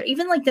love each other.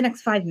 Even like the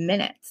next 5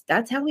 minutes.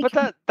 That's how we But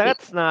can.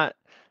 that's not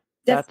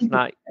That's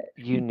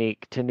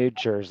unique to New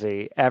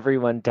Jersey.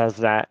 Everyone does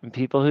that, and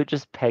people who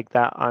just peg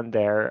that on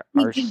there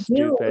we are do.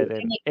 stupid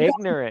And and like, you guys are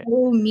ignorant.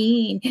 so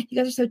mean. You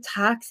guys are so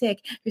toxic.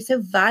 You're so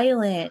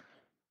violent.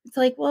 It's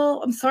like,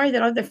 well, I'm sorry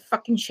that other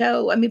fucking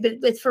show. I mean, but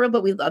it's for real,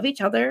 but we love each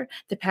other.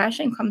 The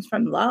passion comes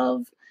from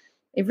love.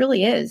 It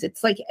really is.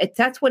 It's like,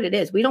 that's what it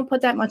is. We don't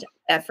put that much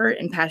effort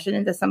and passion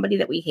into somebody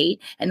that we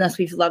hate unless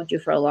we've loved you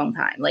for a long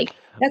time. Like,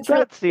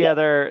 That's the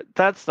other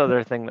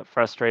thing that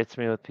frustrates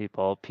me with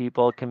people.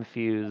 People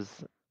confuse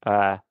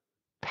uh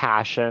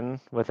passion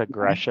with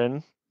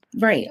aggression.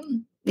 right.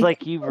 It's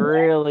like you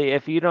really,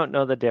 if you don't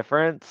know the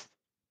difference,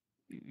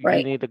 you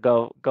Right. need to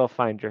go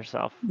find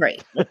yourself.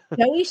 Right. Like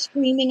Joey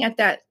screaming at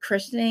that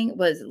christening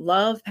was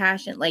love,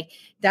 passion. Like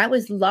that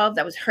was love.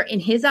 That was her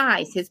in his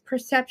eyes, his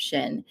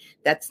perception.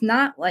 That's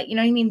not like, you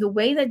know what I mean? The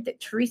way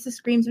that Teresa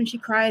screams when she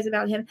cries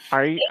about him.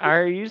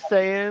 Are you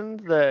saying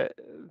that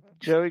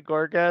Joey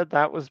Gorga,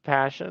 that was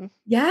passion?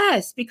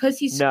 Yes, because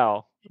he's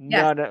No.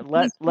 yes, No,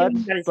 no. he's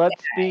screaming about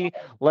his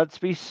Let's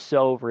be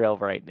so real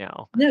right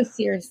now. no,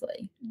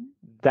 seriously.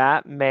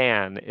 That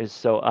man is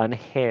so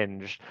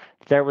unhinged.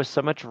 There was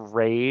so much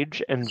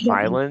rage and I don't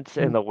violence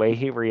in know. the way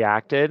he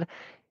reacted.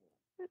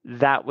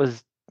 That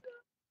was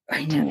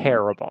I know.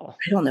 terrible.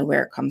 I don't know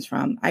where it comes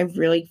from. I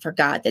really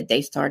forgot that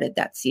they started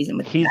that season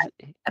with He's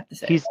that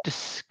episode. he's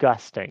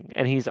disgusting,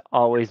 and he's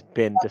always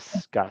been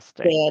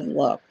disgusting. Bad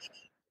look.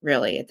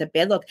 Really, it's a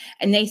bad look.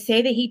 And they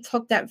say that he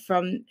took that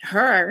from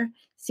her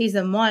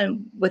season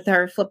 1 with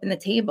her flipping the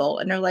table.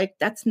 And they're like,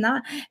 it's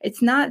not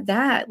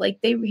that. Like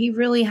he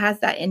really has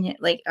that in it.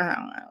 Like, I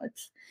don't know.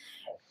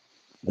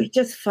 We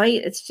just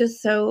fight. It's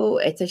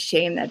a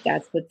shame that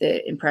that's what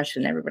the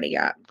impression everybody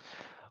got.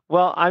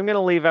 Well, I'm going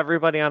to leave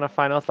everybody on a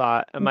final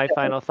thought. And my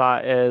final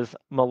thought is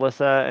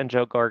Melissa and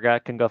Joe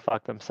Gorga can go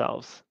fuck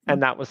themselves.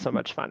 And that was so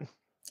much fun.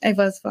 It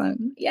was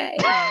fun. Yay.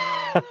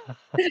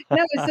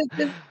 No,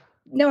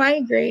 no, I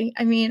agree.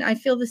 I mean, I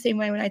feel the same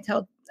way when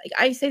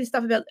I say the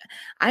stuff about,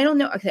 I don't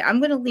know. Okay, I'm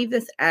going to leave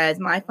this as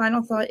my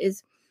final thought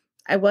is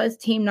I was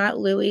team not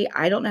Louie.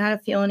 I don't know how to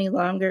feel any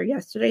longer.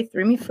 Yesterday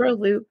threw me for a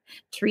loop.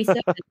 Teresa,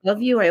 I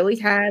love you. I always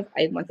have.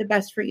 I want the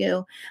best for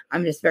you.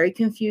 I'm just very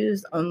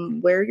confused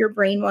on where your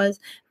brain was.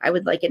 I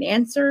would like an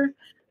answer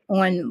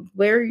on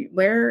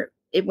where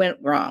it went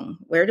wrong.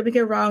 Where did we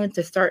go wrong and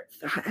to start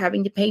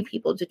having to pay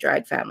people to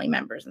drag family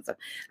members and stuff?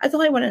 That's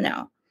all I want to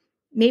know.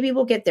 Maybe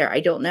we'll get there. I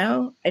don't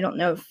know. I don't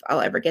know if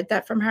I'll ever get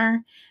that from her.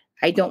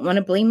 I don't want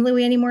to blame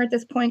Louie anymore at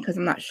this point because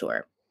I'm not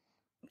sure.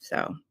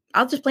 So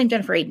I'll just blame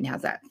Jennifer Aiden.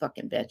 How's that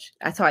fucking bitch?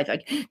 That's how I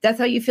feel. That's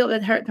how you feel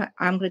about her.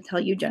 I'm going to tell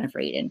you, Jennifer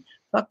Aiden.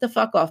 Fuck the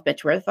fuck off,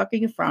 bitch. Where the fuck are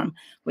you from?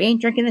 We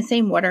ain't drinking the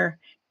same water.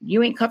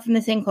 You ain't cut from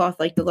the same cloth,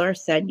 like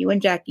Dolores said. You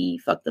and Jackie,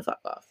 fuck the fuck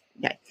off.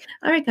 Okay.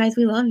 All right, guys,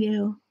 we love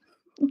you.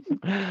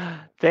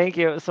 Thank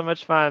you. It was so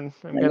much fun.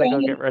 I'm going to go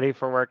get ready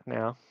for work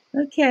now.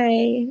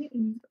 Okay.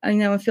 I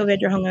know. I feel bad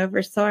you're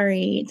hungover.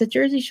 Sorry. It's a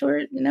Jersey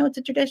Shore. It's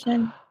a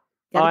tradition.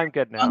 Oh, I'm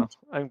good now.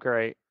 I'm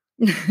great.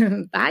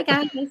 Bye,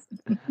 guys.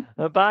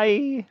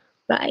 Bye.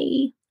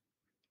 Bye.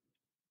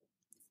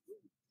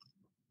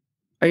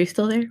 Are you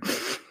still there?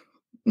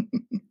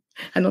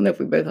 I don't know if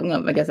we both hung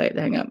up. I guess I had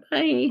to hang up.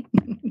 Bye.